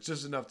tiny, but it's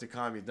just enough to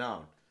calm you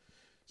down.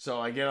 So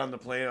I get on the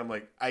plane. I'm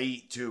like, I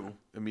eat 2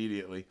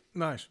 immediately.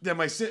 Nice. Then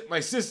my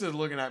sister's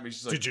looking at me.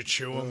 She's like, Did you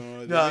chew him?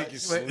 They No, make you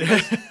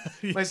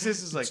sleep. my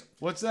sister's like,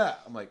 "What's that?"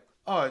 I'm like,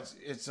 "Oh, it's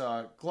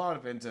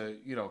Klonopin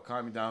to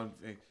calm me down."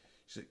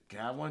 She's like, "Can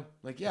I have one?" I'm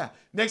like, yeah.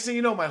 Next thing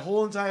you know, my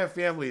whole entire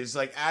family is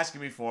like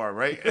asking me for it,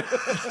 right?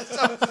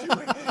 So,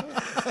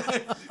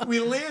 we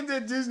land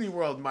at Disney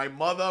World. My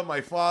mother,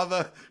 my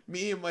father,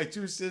 me, and my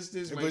 2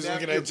 sisters. My Everybody's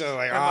looking nephew, at each other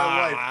like, and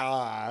my wife.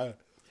 ah.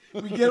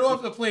 We get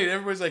off the plane.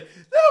 Everybody's like,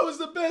 that was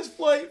the best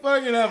flight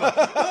fucking ever.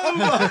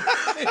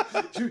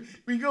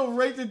 We go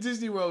right to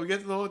Disney World. We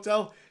get to the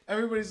hotel.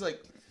 Everybody's like,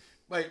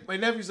 my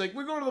nephew's like,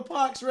 we're going to the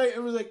parks, right?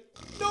 Everyone's like,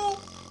 no,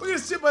 we're going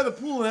to sit by the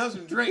pool and have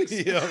some drinks.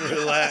 Yeah,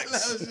 relax.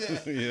 That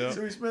was it. Yeah.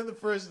 So we spent the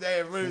first day.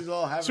 Everybody was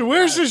all having So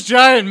where's fun. this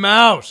giant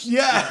mouse?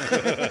 Yeah.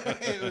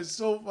 It was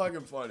so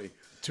fucking funny.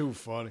 Too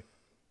funny.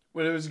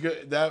 But it was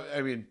good.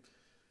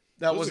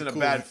 That wasn't a cool-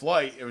 bad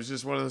flight. It was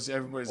just one of those,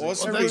 everybody's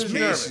Also, like, that's everybody's me.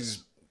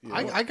 nervous.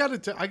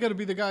 I gotta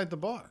be the guy at the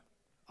bar.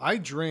 I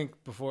drink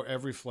before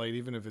every flight,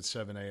 even if it's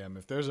 7 a.m.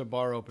 If there's a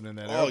bar open in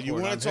that Oh, airport, you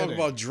I'm want to talk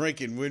hitting. about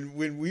drinking?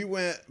 When we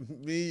went,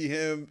 me,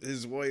 him,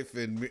 his wife,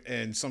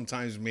 and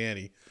sometimes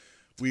Manny,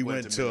 we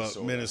went to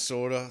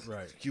Minnesota.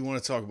 Right. You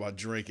want to talk about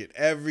drinking?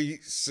 Every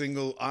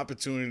single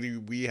opportunity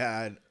we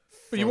had.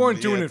 But you from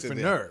weren't there doing it to for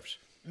there. nerves.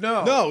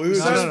 No, it was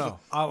No.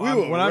 we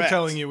were What I'm wrecked.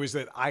 telling you is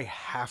that I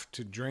have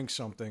to drink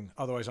something,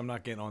 otherwise I'm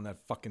not getting on that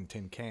fucking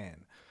tin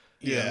can.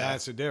 Yeah. And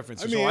that's the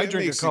difference. I So mean, I it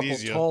drink a makes it couple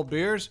easier. tall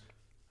beers.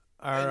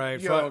 All right,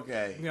 You're fuck.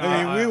 okay. You know,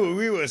 I mean,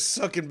 we were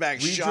sucking back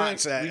We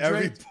shots drank- at we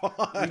every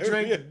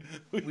drank-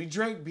 bar. We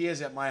drank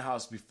beers at my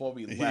house before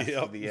we left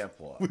Yeah. for the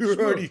airport. We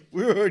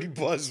were already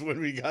buzzed when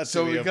we got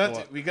So to the we got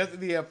airport. we got to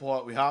the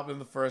airport. We hopped in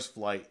the first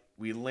flight.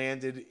 We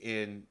landed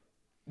in.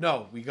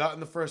 No, we got in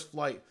the first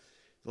flight.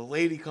 The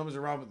lady comes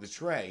around with the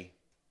tray,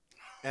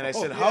 and I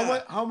said,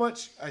 yeah. How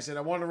much? I said,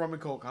 I want a rum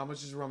and coke. How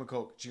much is a rum and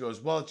coke? She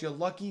goes, well, it's your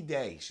lucky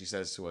day. She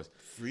says to us.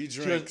 Free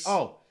She drinks. goes,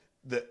 oh,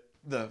 the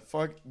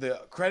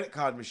credit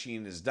card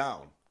machine is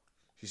down.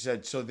 She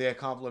said, so they're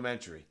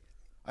complimentary.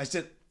 I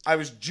said, I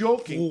was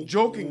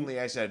jokingly.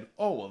 I said,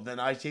 oh well, then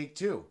I take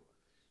 2.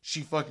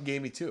 She fucking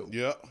gave me 2.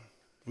 Yeah.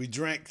 We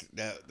drank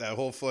that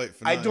whole flight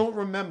for I nothing. don't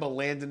remember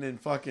landing in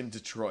fucking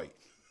Detroit.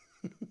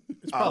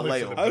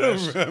 probably for layover. the I don't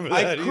best. remember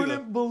I that couldn't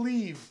either.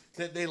 believe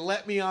that they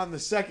let me on the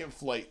second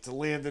flight to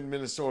land in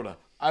Minnesota.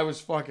 I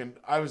was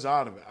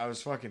out of it. I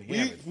was fucking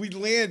hammered. We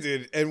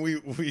landed and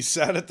we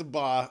sat at the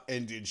bar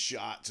and did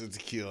shots of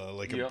tequila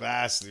like a Yep.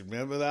 bastard.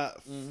 Remember that?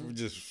 We're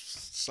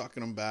just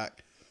sucking them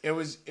back. It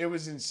was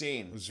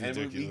insane. was and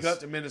we ridiculous. got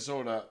to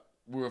Minnesota,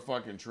 we were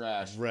fucking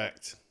trash.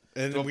 Wrecked.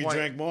 And To a we point-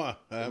 drank more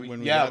We when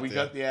we got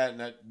got there.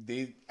 there, and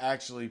they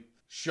actually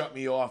shut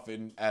me off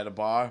at a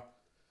bar.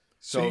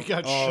 So you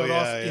got Oh, shut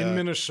off yeah, in yeah.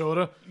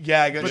 Minnesota,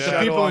 Yeah, I got but shut the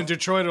people off. in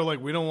Detroit are like,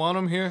 we don't want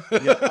him here.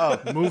 Oh,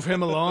 Move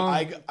him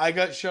along. I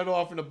got shut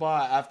off in a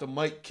bar after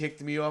Mike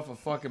kicked me off a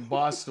fucking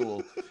bar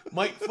stool.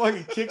 Mike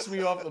fucking kicks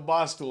me off the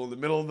bar stool in the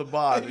middle of the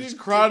bar. It's didn't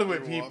crowded kick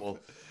with you off. people.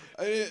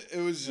 It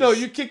was just, No,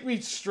 you kicked me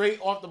straight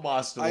off the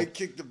bar stool. I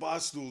kicked the bar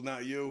stool,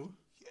 not you.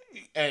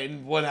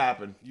 And what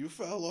happened? You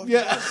fell off.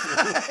 Yeah,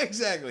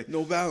 exactly.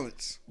 No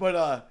balance. But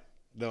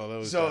No, that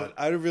was So, bad.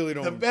 I really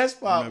don't. the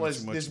best part remember was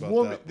too much this about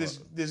woman, that, but-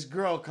 this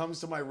girl comes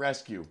to my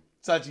rescue,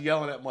 starts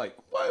yelling at Mike.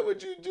 Why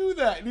would you do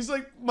that? And he's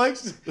like,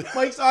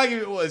 Mike's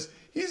argument was,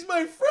 he's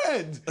my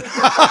friend.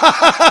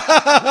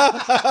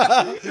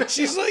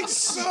 She's like,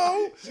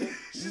 so?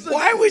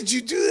 Why would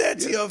you do that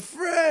to your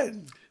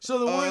friend? So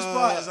the worst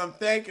part is I'm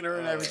thanking her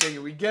and everything,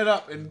 and we get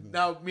up, and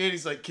now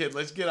Manny's like, kid,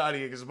 let's get out of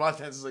here, because the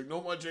bartender's like,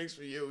 no more drinks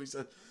for you. He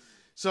said,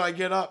 so I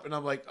get up, and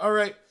I'm like, all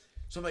right.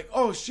 So I'm like,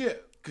 oh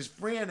shit, because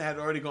Fran had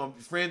already gone.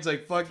 Fran's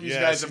like, fuck you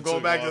Yeah, guys. she I'm going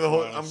took back to the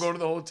off on I'm us. going to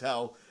the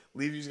hotel.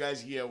 Leave you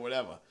guys here,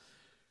 whatever.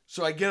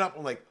 So I get up.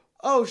 I'm like,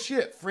 oh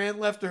shit, Fran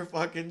left her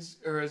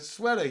her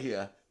sweater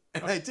here,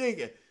 and I take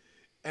it.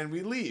 And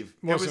we leave.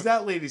 It was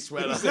that lady's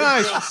sweater. Nice.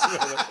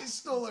 I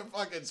stole her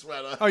fucking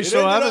sweater. Oh, you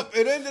still have it?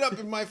 It ended up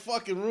in my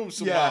fucking room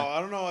somehow. Yeah. I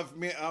don't know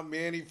if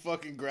Manny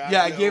fucking grabbed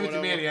Yeah, I it or gave it to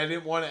whatever. Manny. I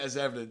didn't want it as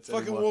evidence.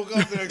 Fucking anymore. woke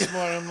up the next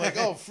morning. I'm like,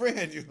 oh,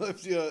 Fran, you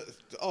left your...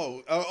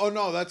 Oh,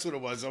 no, that's what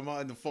it was. I'm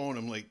on the phone.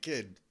 I'm like,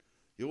 kid,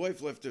 your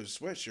wife left her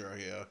sweatshirt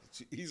here.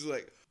 He's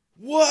like,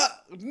 what?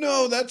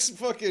 No, that's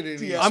fucking... And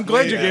he I'm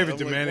glad you explained gave that. it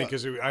to I'm like, Manny what?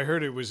 because I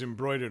heard it was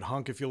embroidered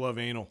 "Hunk if you love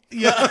anal."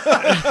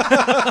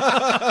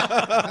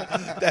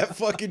 That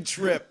fucking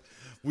trip.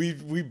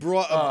 We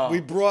brought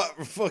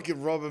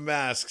fucking rubber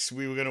masks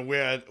we were gonna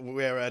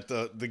wear at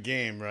the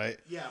game, right?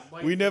 Yeah,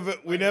 we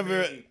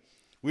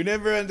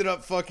never ended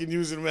up fucking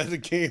using them at the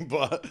game,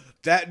 but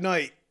that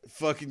night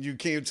fucking you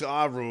came to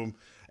our room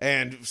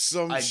and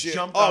some I shit.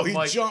 jumped Oh, on he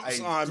Mike. jumps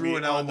I on threw me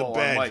an on the elbow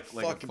bed. Mike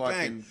like fucking a fucking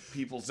bang.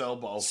 people's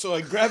elbow. So I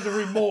grabbed the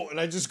remote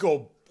and I just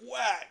go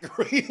whack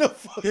right in the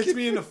fucking. Hits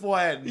me in the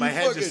forehead. My He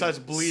head fucking just starts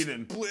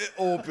bleeding. Split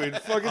open.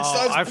 Fucking Oh,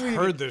 starts I've bleeding.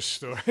 heard this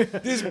story.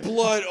 There's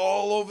blood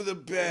all over the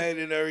bed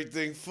and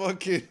everything.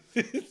 Fucking.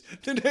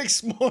 The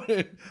next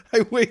morning,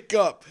 I wake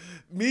up.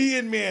 Me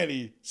and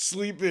Manny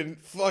sleeping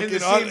fucking In the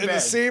same in the bed.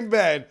 same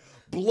bed.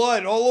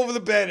 Blood all over the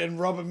bed and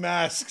rubber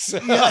masks.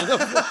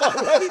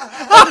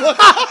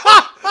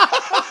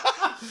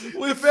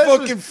 With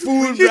fucking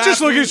food. You just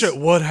look at wrappers. shit.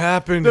 What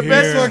happened The here?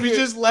 best was we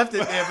just left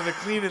it there for the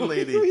cleaning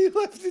lady. We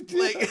left it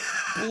there. Like-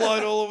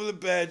 Blood all over the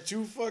bed.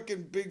 Two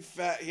fucking big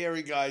fat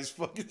hairy guys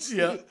fucking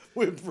Yeah.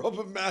 with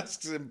rubber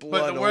masks and blood.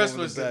 But the all worst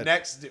over was the the bed.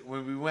 next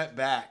when we went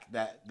back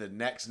the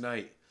next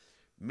night.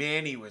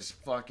 Manny was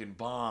fucking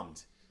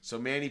bombed. So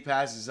Manny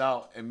passes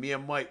out, and me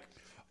and Mike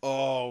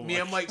Oh, Me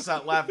and Mike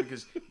start laughing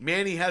because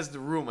Manny has the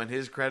room on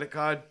his credit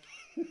card.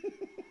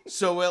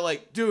 So we're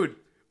like, dude,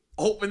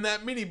 open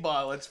that mini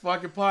bar. Let's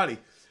fucking party.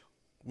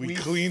 we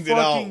cleaned it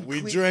out. fucking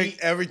We drank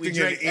everything and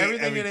ate in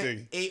everything.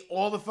 it, ate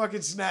all the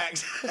fucking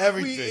snacks.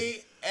 Everything. We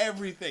ate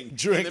everything. in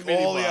Drank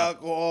mini all the bar.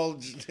 alcohol,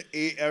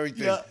 ate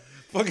everything. Yeah.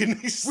 Fucking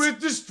We're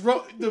just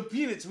the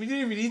peanuts. We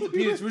didn't even eat the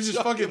peanuts. We're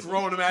just fucking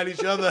throwing them at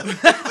each other.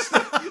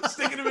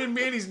 Sticking them in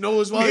Manny's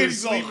nose while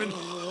he's Manny's all-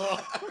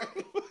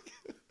 sleeping.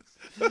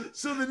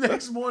 So the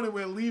next morning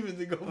we're leaving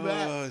to go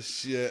back. Oh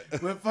shit!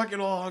 We're fucking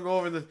all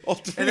hungover,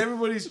 three- and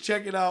everybody's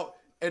checking out.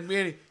 And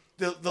Manny,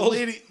 the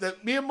lady,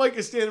 me and Mike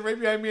are standing right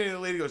behind me, and the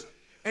lady goes,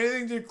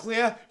 "Anything to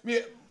clear?"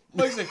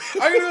 Mike's like,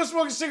 "I'm gonna go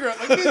smoke a cigarette."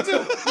 Like, me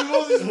too. We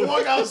both just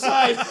walk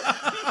outside.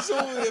 He's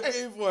over there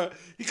paying for it.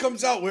 He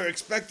comes out. We're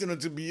expecting him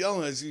to be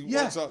yelling as he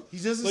Yeah, walks out. he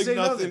doesn't like say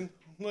nothing.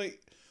 nothing.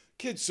 Like,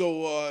 kid.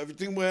 So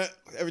everything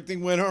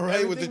went all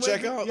right with the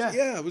Everything went checkout. good,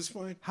 Yeah, it was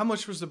fine. How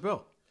much was the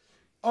bill?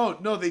 Oh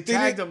no, they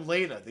tagged didn't- him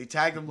later. They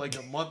tagged him like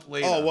a month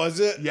later. Oh, was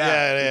it?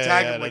 Yeah, they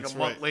tagged him like that's a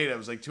month right. later. It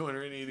was like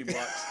 $280.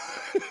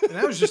 And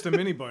that was just a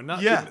minibar,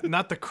 not Yeah.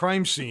 not the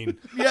crime scene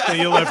Yeah. that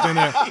you left in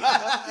there.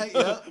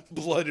 Yeah.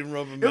 Blood and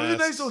rubber It was a masks.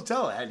 nice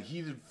hotel. It had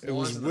heated floors.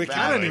 was in the wicked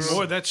bathroom. Not nice.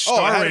 anymore. That Oh, it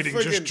star had a rating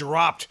just friggin-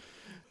 dropped.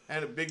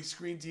 Had a big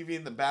screen TV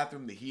in the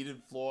bathroom, the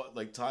heated floor,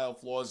 like tile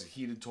floors,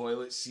 heated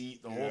toilet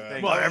seat, the whole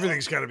thing. Well,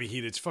 everything's got to be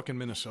heated. It's fucking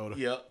Minnesota.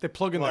 Yeah. They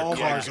plug in their Oh my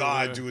cars. over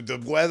god, there. dude! The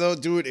weather,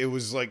 dude, it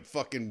was like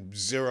fucking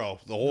zero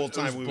the whole It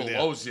time was we were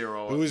below there.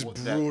 zero. It was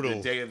that- brutal.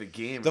 The day of the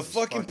game. The it was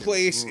fucking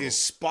place brutal. is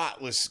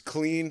spotless,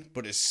 clean,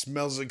 but it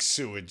smells like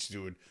sewage,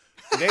 dude.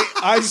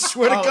 I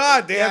swear to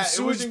God, they yeah, have it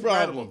was sewage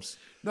incredible. problems.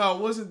 No,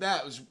 it wasn't that.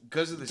 It was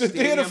because of the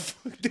They had,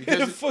 stadium. they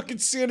had a fucking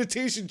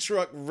sanitation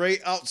truck right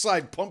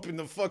outside pumping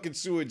the fucking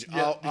sewage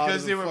out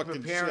because of they the were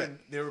fucking preparing.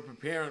 shit. They were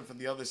preparing for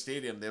the other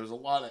stadium. There was a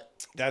lot of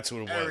That's what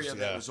it was. area Yeah.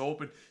 that was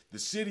open. The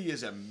city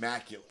is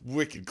immaculate.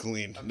 Wicked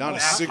clean. Not a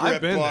I've cigarette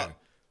I've been butt. there,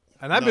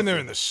 and I've been there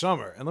Nothing. in the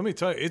summer. And let me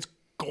tell you, it's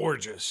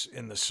gorgeous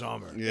in the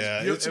summer.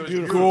 Yeah, It it's a was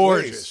beautiful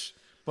gorgeous. place.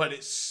 But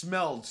it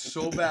smelled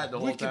so bad the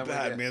whole Wicked time. we were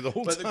bad, there. man, the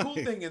whole but the cool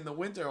time. thing in the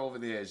winter over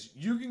there is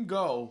you can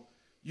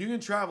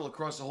travel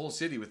across the whole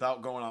city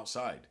without going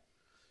outside.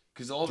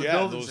 Because all the Yeah,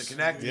 buildings those- are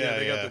connected. yeah,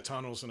 They got yeah. the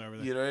tunnels and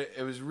everything. You know,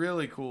 it was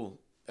really cool.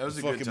 It was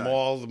a Fucking good time.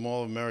 the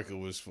Mall of America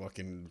was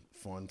fucking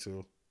fun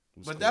too.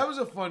 But that was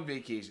a fun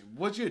vacation.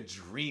 What's your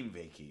dream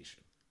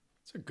vacation?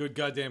 It's a good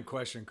goddamn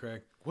question,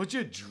 Craig. What's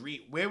your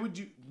dream? Where would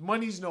you?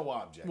 Money's no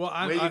object. Well,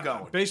 where you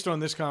going? based on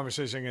this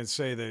conversation, I can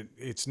say that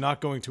it's not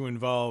going to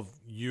involve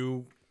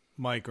you,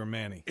 Mike, or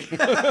Manny.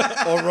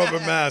 or rubber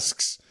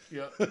masks.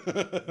 Yeah.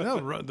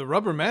 No, the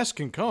rubber mask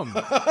can come.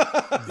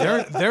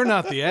 They're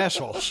not the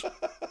assholes.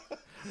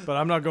 But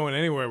I'm not going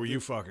anywhere with you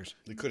fuckers.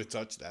 They could have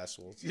touched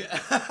assholes.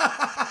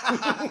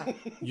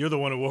 You're the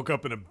one who woke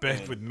up in a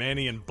bed with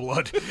Manny and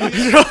blood. We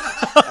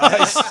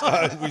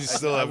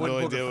still have no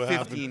idea what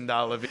happened.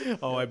 $15.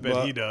 Oh, I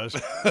bet he does.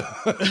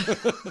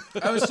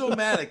 I was so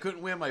mad I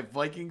couldn't wear my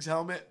Vikings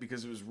helmet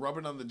because it was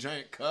rubbing on the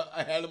giant cut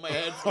I had in my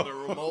head from the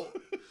remote.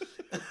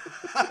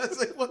 I was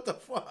like, what the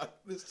fuck?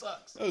 This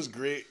sucks. That was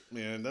great,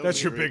 man. That That's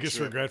was a your great biggest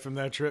trip. regret from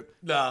that trip?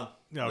 No.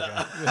 Okay. You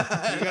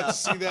got to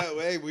see that.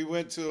 Hey, we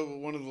went to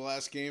one of the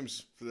last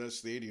games for that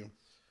stadium.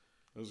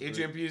 That was great.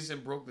 Adrian Peterson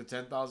broke the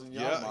 10,000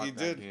 yard Yeah, mark he that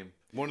did. game.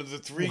 One of the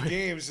 3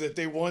 games that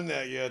they won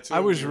that year, too. I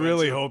was We went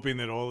really to. hoping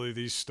that all of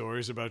these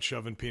stories about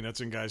shoving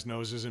peanuts in guys'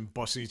 noses and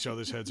busting each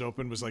other's heads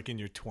open was like in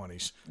your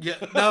 20s. Yeah,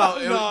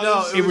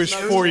 no, It was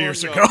 4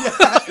 years ago.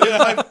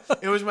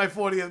 It was my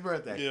 40th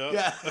birthday.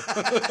 Yeah.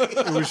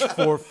 It was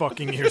 4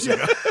 fucking years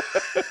ago.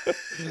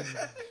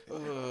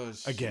 Oh,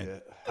 Again,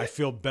 shit. I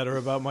feel better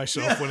about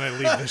myself when I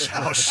leave this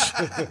house.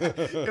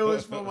 It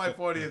was for my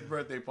 40th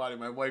birthday party.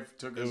 My wife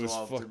took us It was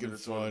all to fucking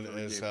Minnesota fun for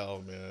the as game.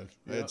 hell, man.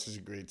 That's just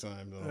a great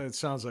time, though. It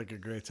sounds like a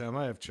great time.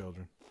 I have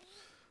children.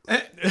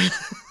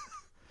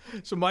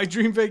 So my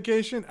dream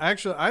vacation,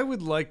 actually, I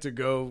would like to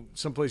go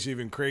someplace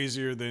even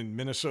crazier than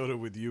Minnesota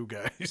with you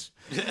guys.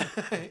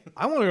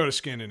 I want to go to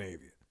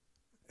Scandinavia,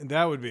 and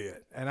that would be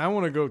it. And I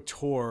want to go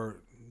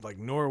tour like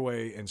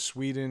Norway and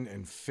Sweden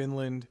and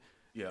Finland,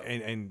 Yeah.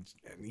 and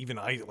even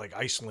like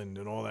Iceland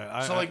and all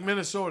that. So like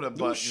Minnesota,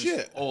 but just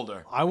shit.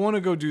 older. I want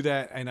to go do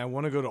that, and I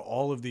want to go to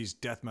all of these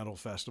death metal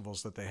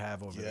festivals that they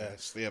have over there.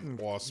 Yes, they have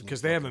awesome.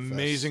 Because they have fucking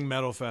amazing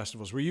metal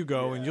festivals where you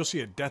go and you'll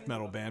see a death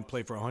metal band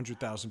play for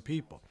 100,000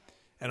 people.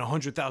 And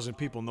 100,000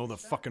 people know the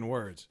fucking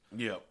words.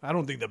 Yeah. I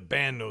don't think the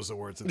band knows the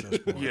words at this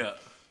point. Yeah.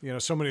 You know,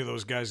 so many of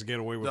those guys get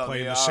away with No,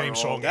 playing they the are same all-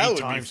 song That 8 would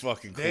times. be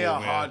fucking cool, They are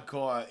man.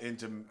 hardcore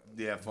into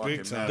their fucking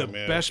Big time, metal. The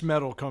man. best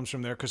metal comes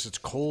from there because it's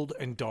cold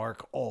and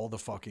dark all the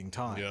fucking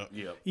time. Yeah.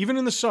 Yeah. Even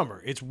in the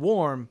summer, it's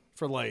warm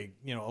for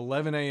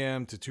 11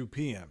 a.m. to 2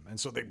 p.m. And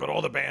so they put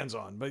all the bands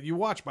on. But you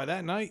watch by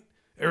that night,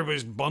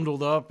 everybody's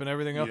bundled up and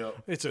everything else. Yep.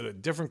 It's a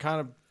different kind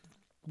of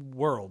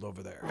world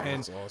over there. And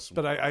That's awesome.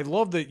 But I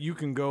love that you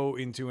can go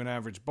into an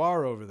average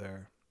bar over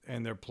there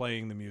and they're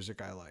playing the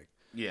music I like.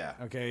 Yeah.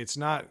 Okay, it's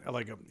not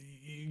like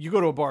you go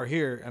to a bar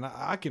here and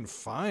I can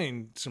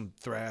find some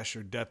thrash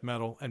or death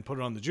metal and put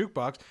it on the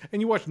jukebox,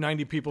 and you watch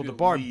 90 people at the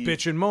bar Leave.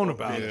 bitch and moan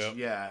about Bitch. it.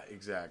 Yeah,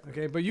 exactly.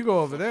 Okay, but you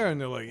go over there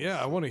and they're like,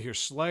 yeah, I want to hear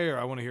Slayer,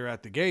 I want to hear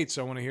At the Gates,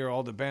 I want to hear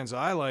all the bands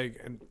I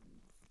like, and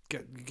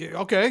get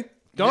okay,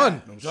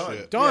 done, No Done.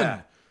 shit. done.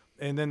 Yeah.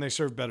 And then they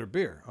serve better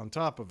beer on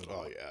top of it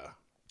all. Oh, yeah.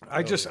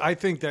 I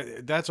think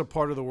that that's a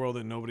part of the world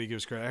that nobody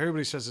gives credit.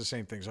 Everybody says the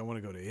same things. I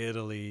want to go to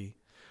Italy.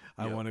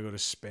 I want to go to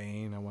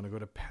Spain. I want to go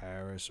to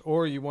Paris.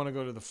 Or you want to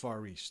go to the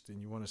Far East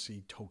and you want to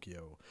see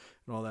Tokyo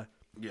and all that.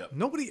 Yeah.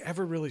 Nobody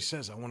ever really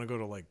says, I want to go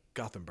to like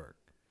Gothenburg.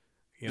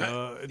 You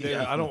know,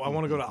 Yeah. I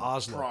want to go to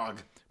Oslo.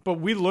 Prague. But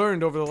we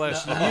learned over the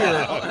last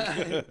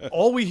year,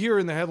 all we hear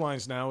in the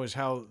headlines now is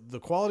how the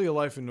quality of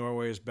life in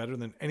Norway is better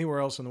than anywhere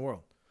else in the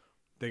world.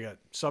 They got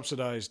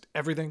subsidized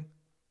everything.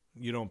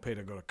 You don't pay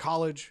to go to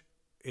college.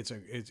 It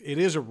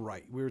is a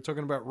right. We were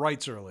talking about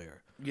rights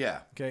earlier. Yeah.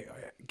 Okay,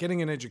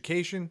 getting an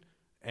education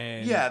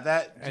and Yeah,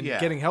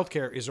 getting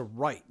healthcare is a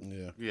right.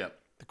 Yeah. Yeah.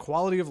 The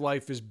quality of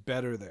life is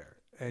better there.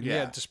 And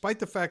Yeah. despite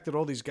the fact that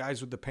all these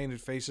guys with the painted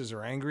faces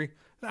are angry,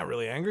 not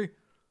really angry.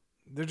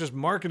 They're just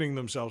marketing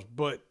themselves,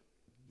 but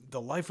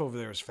the life over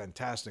there is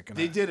fantastic. And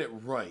They did it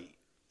right.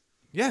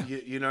 yeah.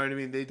 You know what I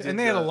mean? They did And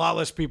they had a lot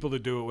less people to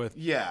do it with.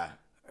 Yeah.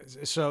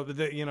 So, I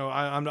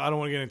don't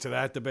want to get into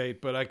that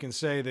debate, but I can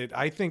say that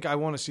I think I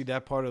want to see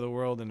that part of the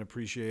world and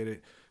appreciate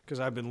it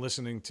because I've been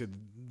listening to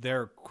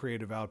their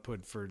creative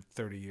output for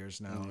 30 years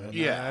now. And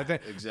Yeah, I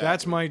think exactly.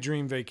 that's my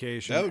dream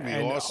vacation. That would be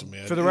And, awesome,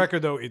 man. For the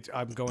record, though,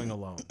 I'm going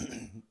alone.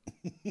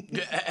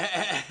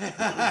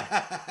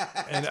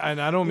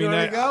 And I don't mean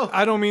wanna that. go?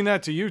 I don't mean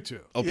that to you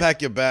two. I'll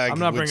pack your bag I'm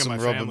not with bringing some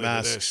my rubber family to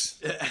masks.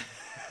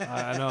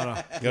 No.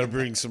 You gotta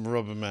bring some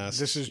rubber masks.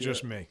 This is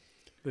just me.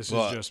 This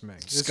But is just me.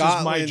 This is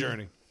Scotland- my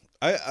journey.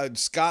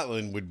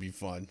 Scotland would be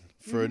fun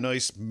for a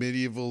nice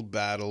medieval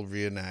battle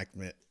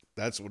reenactment.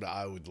 That's what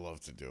I would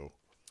love to do.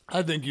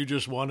 I think you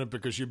just want it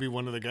because you'd be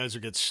one of the guys who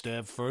gets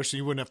stabbed first, and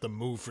you wouldn't have to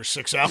move for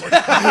 6 hours.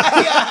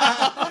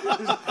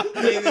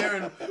 Lay there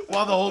and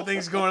while the whole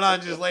thing's going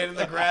on, just laying in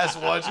the grass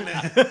watching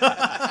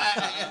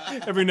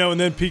it. Every now and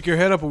then, peek your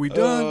head up. Are we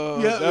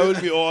done? Yeah. That would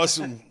be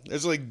awesome.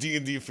 It's like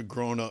D&D for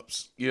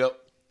grown-ups, Yep.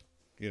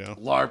 you know?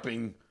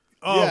 LARPing.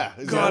 Oh, Yeah,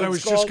 is that God, what I it's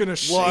was just called? going to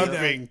say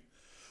LARPing.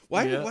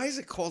 that. Why is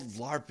it called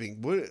LARPing?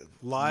 What?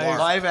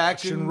 Live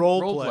action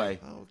role play.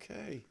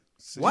 Okay.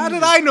 Why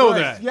did I know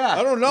Christ, that? Yeah.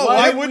 I don't know.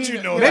 Why did would we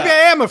you know Maybe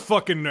that? I am a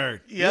fucking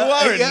nerd. Yeah. You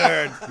are a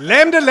Yeah. nerd.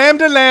 Lambda,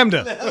 lambda,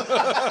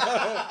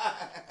 lambda.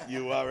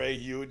 You are a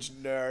huge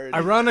nerd.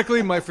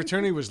 Ironically, my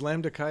fraternity was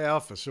Lambda Chi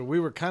Alpha, so we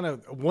were kind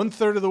of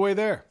 1/3 of the way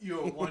there. You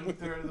were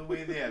 1/3 of the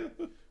way there.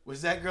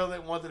 Was that girl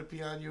that wanted to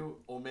pee on you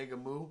Omega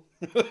Mu?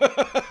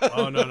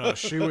 Oh, no.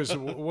 She was,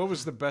 what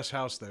was the best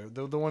house there?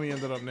 The one he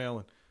ended up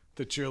nailing,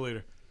 the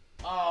cheerleader.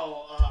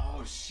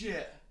 Oh,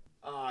 shit.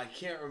 I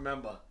can't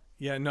remember.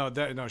 Yeah,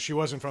 no, she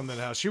wasn't from that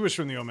house. She was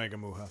from the Omega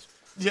Mu house.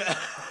 Yeah.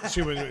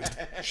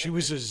 She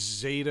was a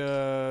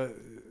Zeta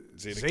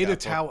Kappa.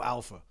 Tau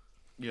Alpha.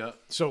 Yeah.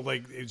 So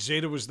like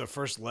Zeta was the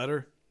first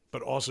letter,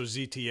 but also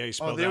ZTA Oh,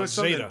 spelled there out was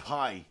something Zeta.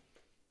 pi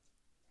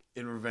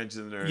in Revenge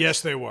of the Nerds.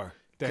 Yes, they were.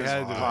 They 'Cause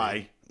had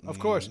pi. Of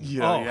course.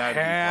 Yeah, oh, that'd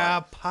be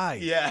hair pie.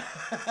 Yeah.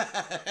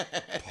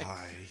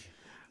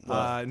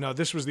 Pie. No,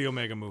 this was the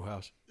Omega Moo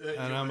house,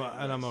 and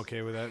I'm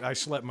okay with that. I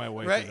slept my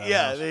way Right? through that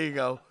Yeah, house. there you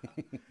go.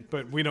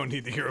 But we don't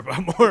need to hear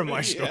about more of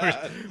my stories.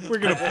 We're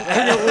gonna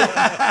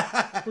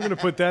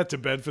put that to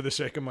bed for the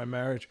sake of my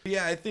marriage.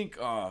 Yeah, I think,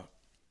 I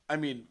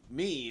mean,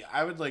 me,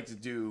 I would like,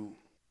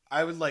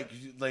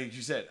 like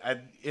you said,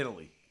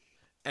 Italy.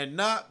 And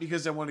not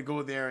because I want to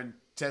go there and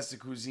test the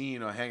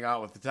cuisine or hang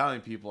out with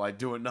Italian people. I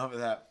do enough of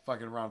that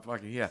fucking around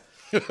fucking here.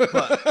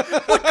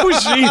 What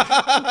cuisine?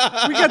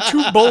 We got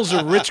 2 bowls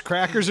of rich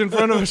crackers in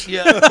front of us.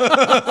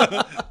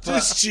 Yeah.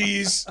 Just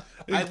cheese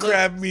and I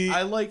crab like- meat.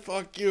 I like-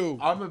 Fuck you.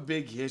 I'm a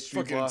big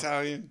history Fucking buff.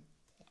 Italian.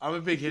 I'm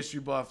a big history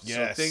buff.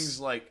 Yes. So things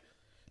like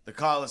the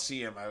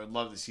Colosseum, I would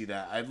love to see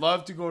that. I'd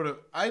love to go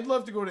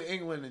to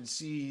England and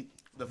see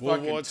the World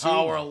fucking War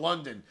Tower II. of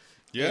London.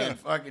 Yeah. And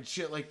fucking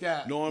shit like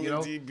that.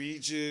 Normandy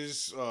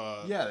beaches.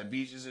 Yeah, the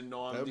beaches in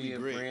Normandy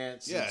and great.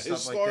 France Yeah, and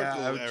stuff like that.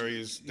 historical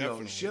areas,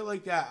 definitely. Shit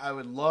like that. I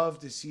would love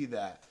to see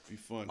that. Be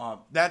fun.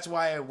 That's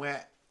why I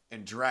went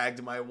and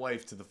dragged my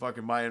wife to the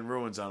fucking Mayan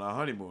ruins on our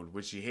honeymoon,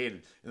 which she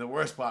hated. And the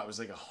worst part was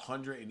like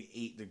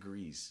 108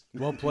 degrees.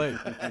 Well played.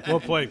 Well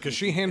played, because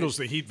she handles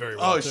the heat very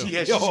well, Oh, too.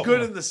 she's good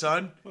in the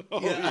sun.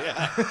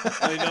 yeah.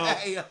 I know.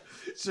 Yeah.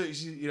 So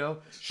she,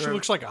 She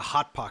looks like a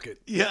Hot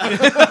Pocket. yeah, it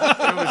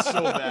was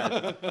so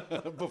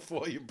bad.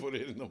 Before you put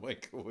it in the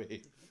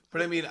microwave.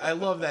 But I mean, I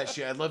love that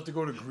shit. I'd love to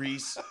go to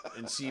Greece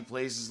and see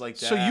places like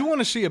that. So you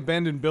want to see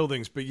abandoned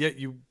buildings, but yet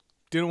you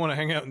didn't want to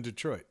hang out in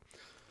Detroit.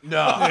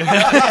 no?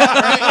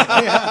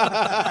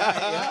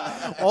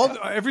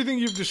 Everything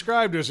you've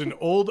described is an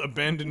old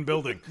abandoned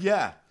building.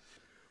 Yeah.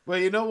 Well,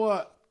 you know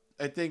what?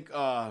 I think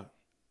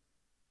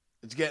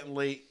it's getting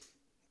late.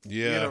 We're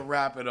Yeah. gonna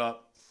wrap it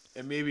up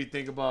and maybe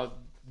think about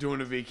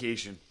doing a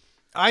vacation.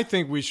 I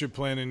think we should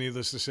plan a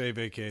needless to say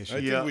vacation. I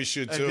Yeah. think we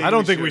should I too. think I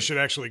don't we think we should. should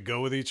actually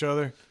go with each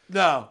other,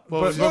 No,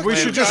 but we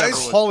should guys.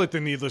 just call it the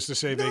needless to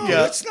say No, vacation.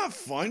 that's not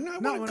fun. I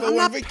No, want to I'm go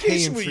not on vacation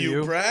paying with for you,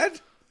 you. Brad.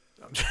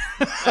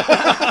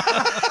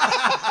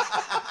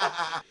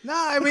 No,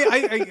 I mean,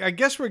 I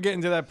guess we're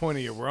getting to that point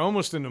of year. We're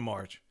almost into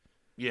March.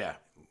 Yeah.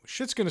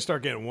 Shit's going to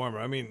start getting warmer.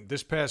 I mean,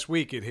 this past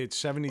week it hit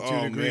 72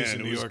 Oh degrees man,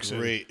 in it New was York City.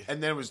 great.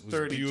 And then it was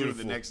 32 the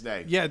beautiful. next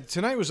day. Yeah,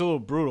 tonight was a little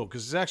brutal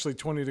because it's actually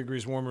 20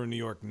 degrees warmer in New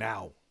York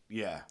now.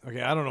 Yeah.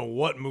 Okay, I don't know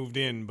what moved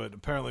in, but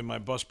apparently my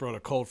bus brought a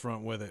cold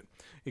front with it.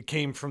 It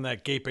came from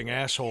that gaping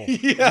asshole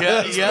Yeah.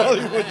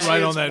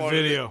 right on that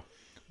transported video.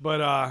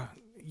 But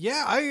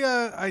yeah,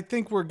 I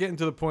think we're getting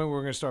to the point where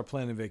we're going to start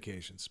planning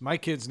vacations. My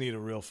kids need a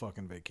real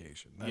fucking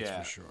vacation. That's Yeah.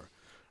 for sure.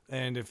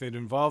 And if it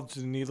involves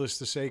the Needless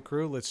to Say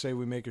crew, let's say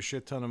we make a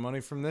shit ton of money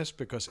from this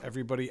because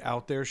everybody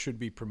out there should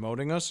be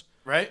promoting us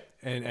Right?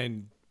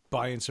 and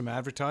buying some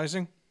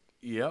advertising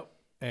Yep.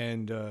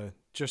 and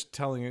just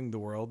telling the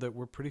world that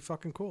we're pretty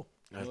fucking cool.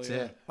 That's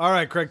it. All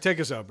right, Craig, take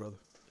us out, brother.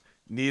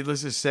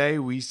 Needless to say,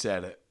 we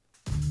said it.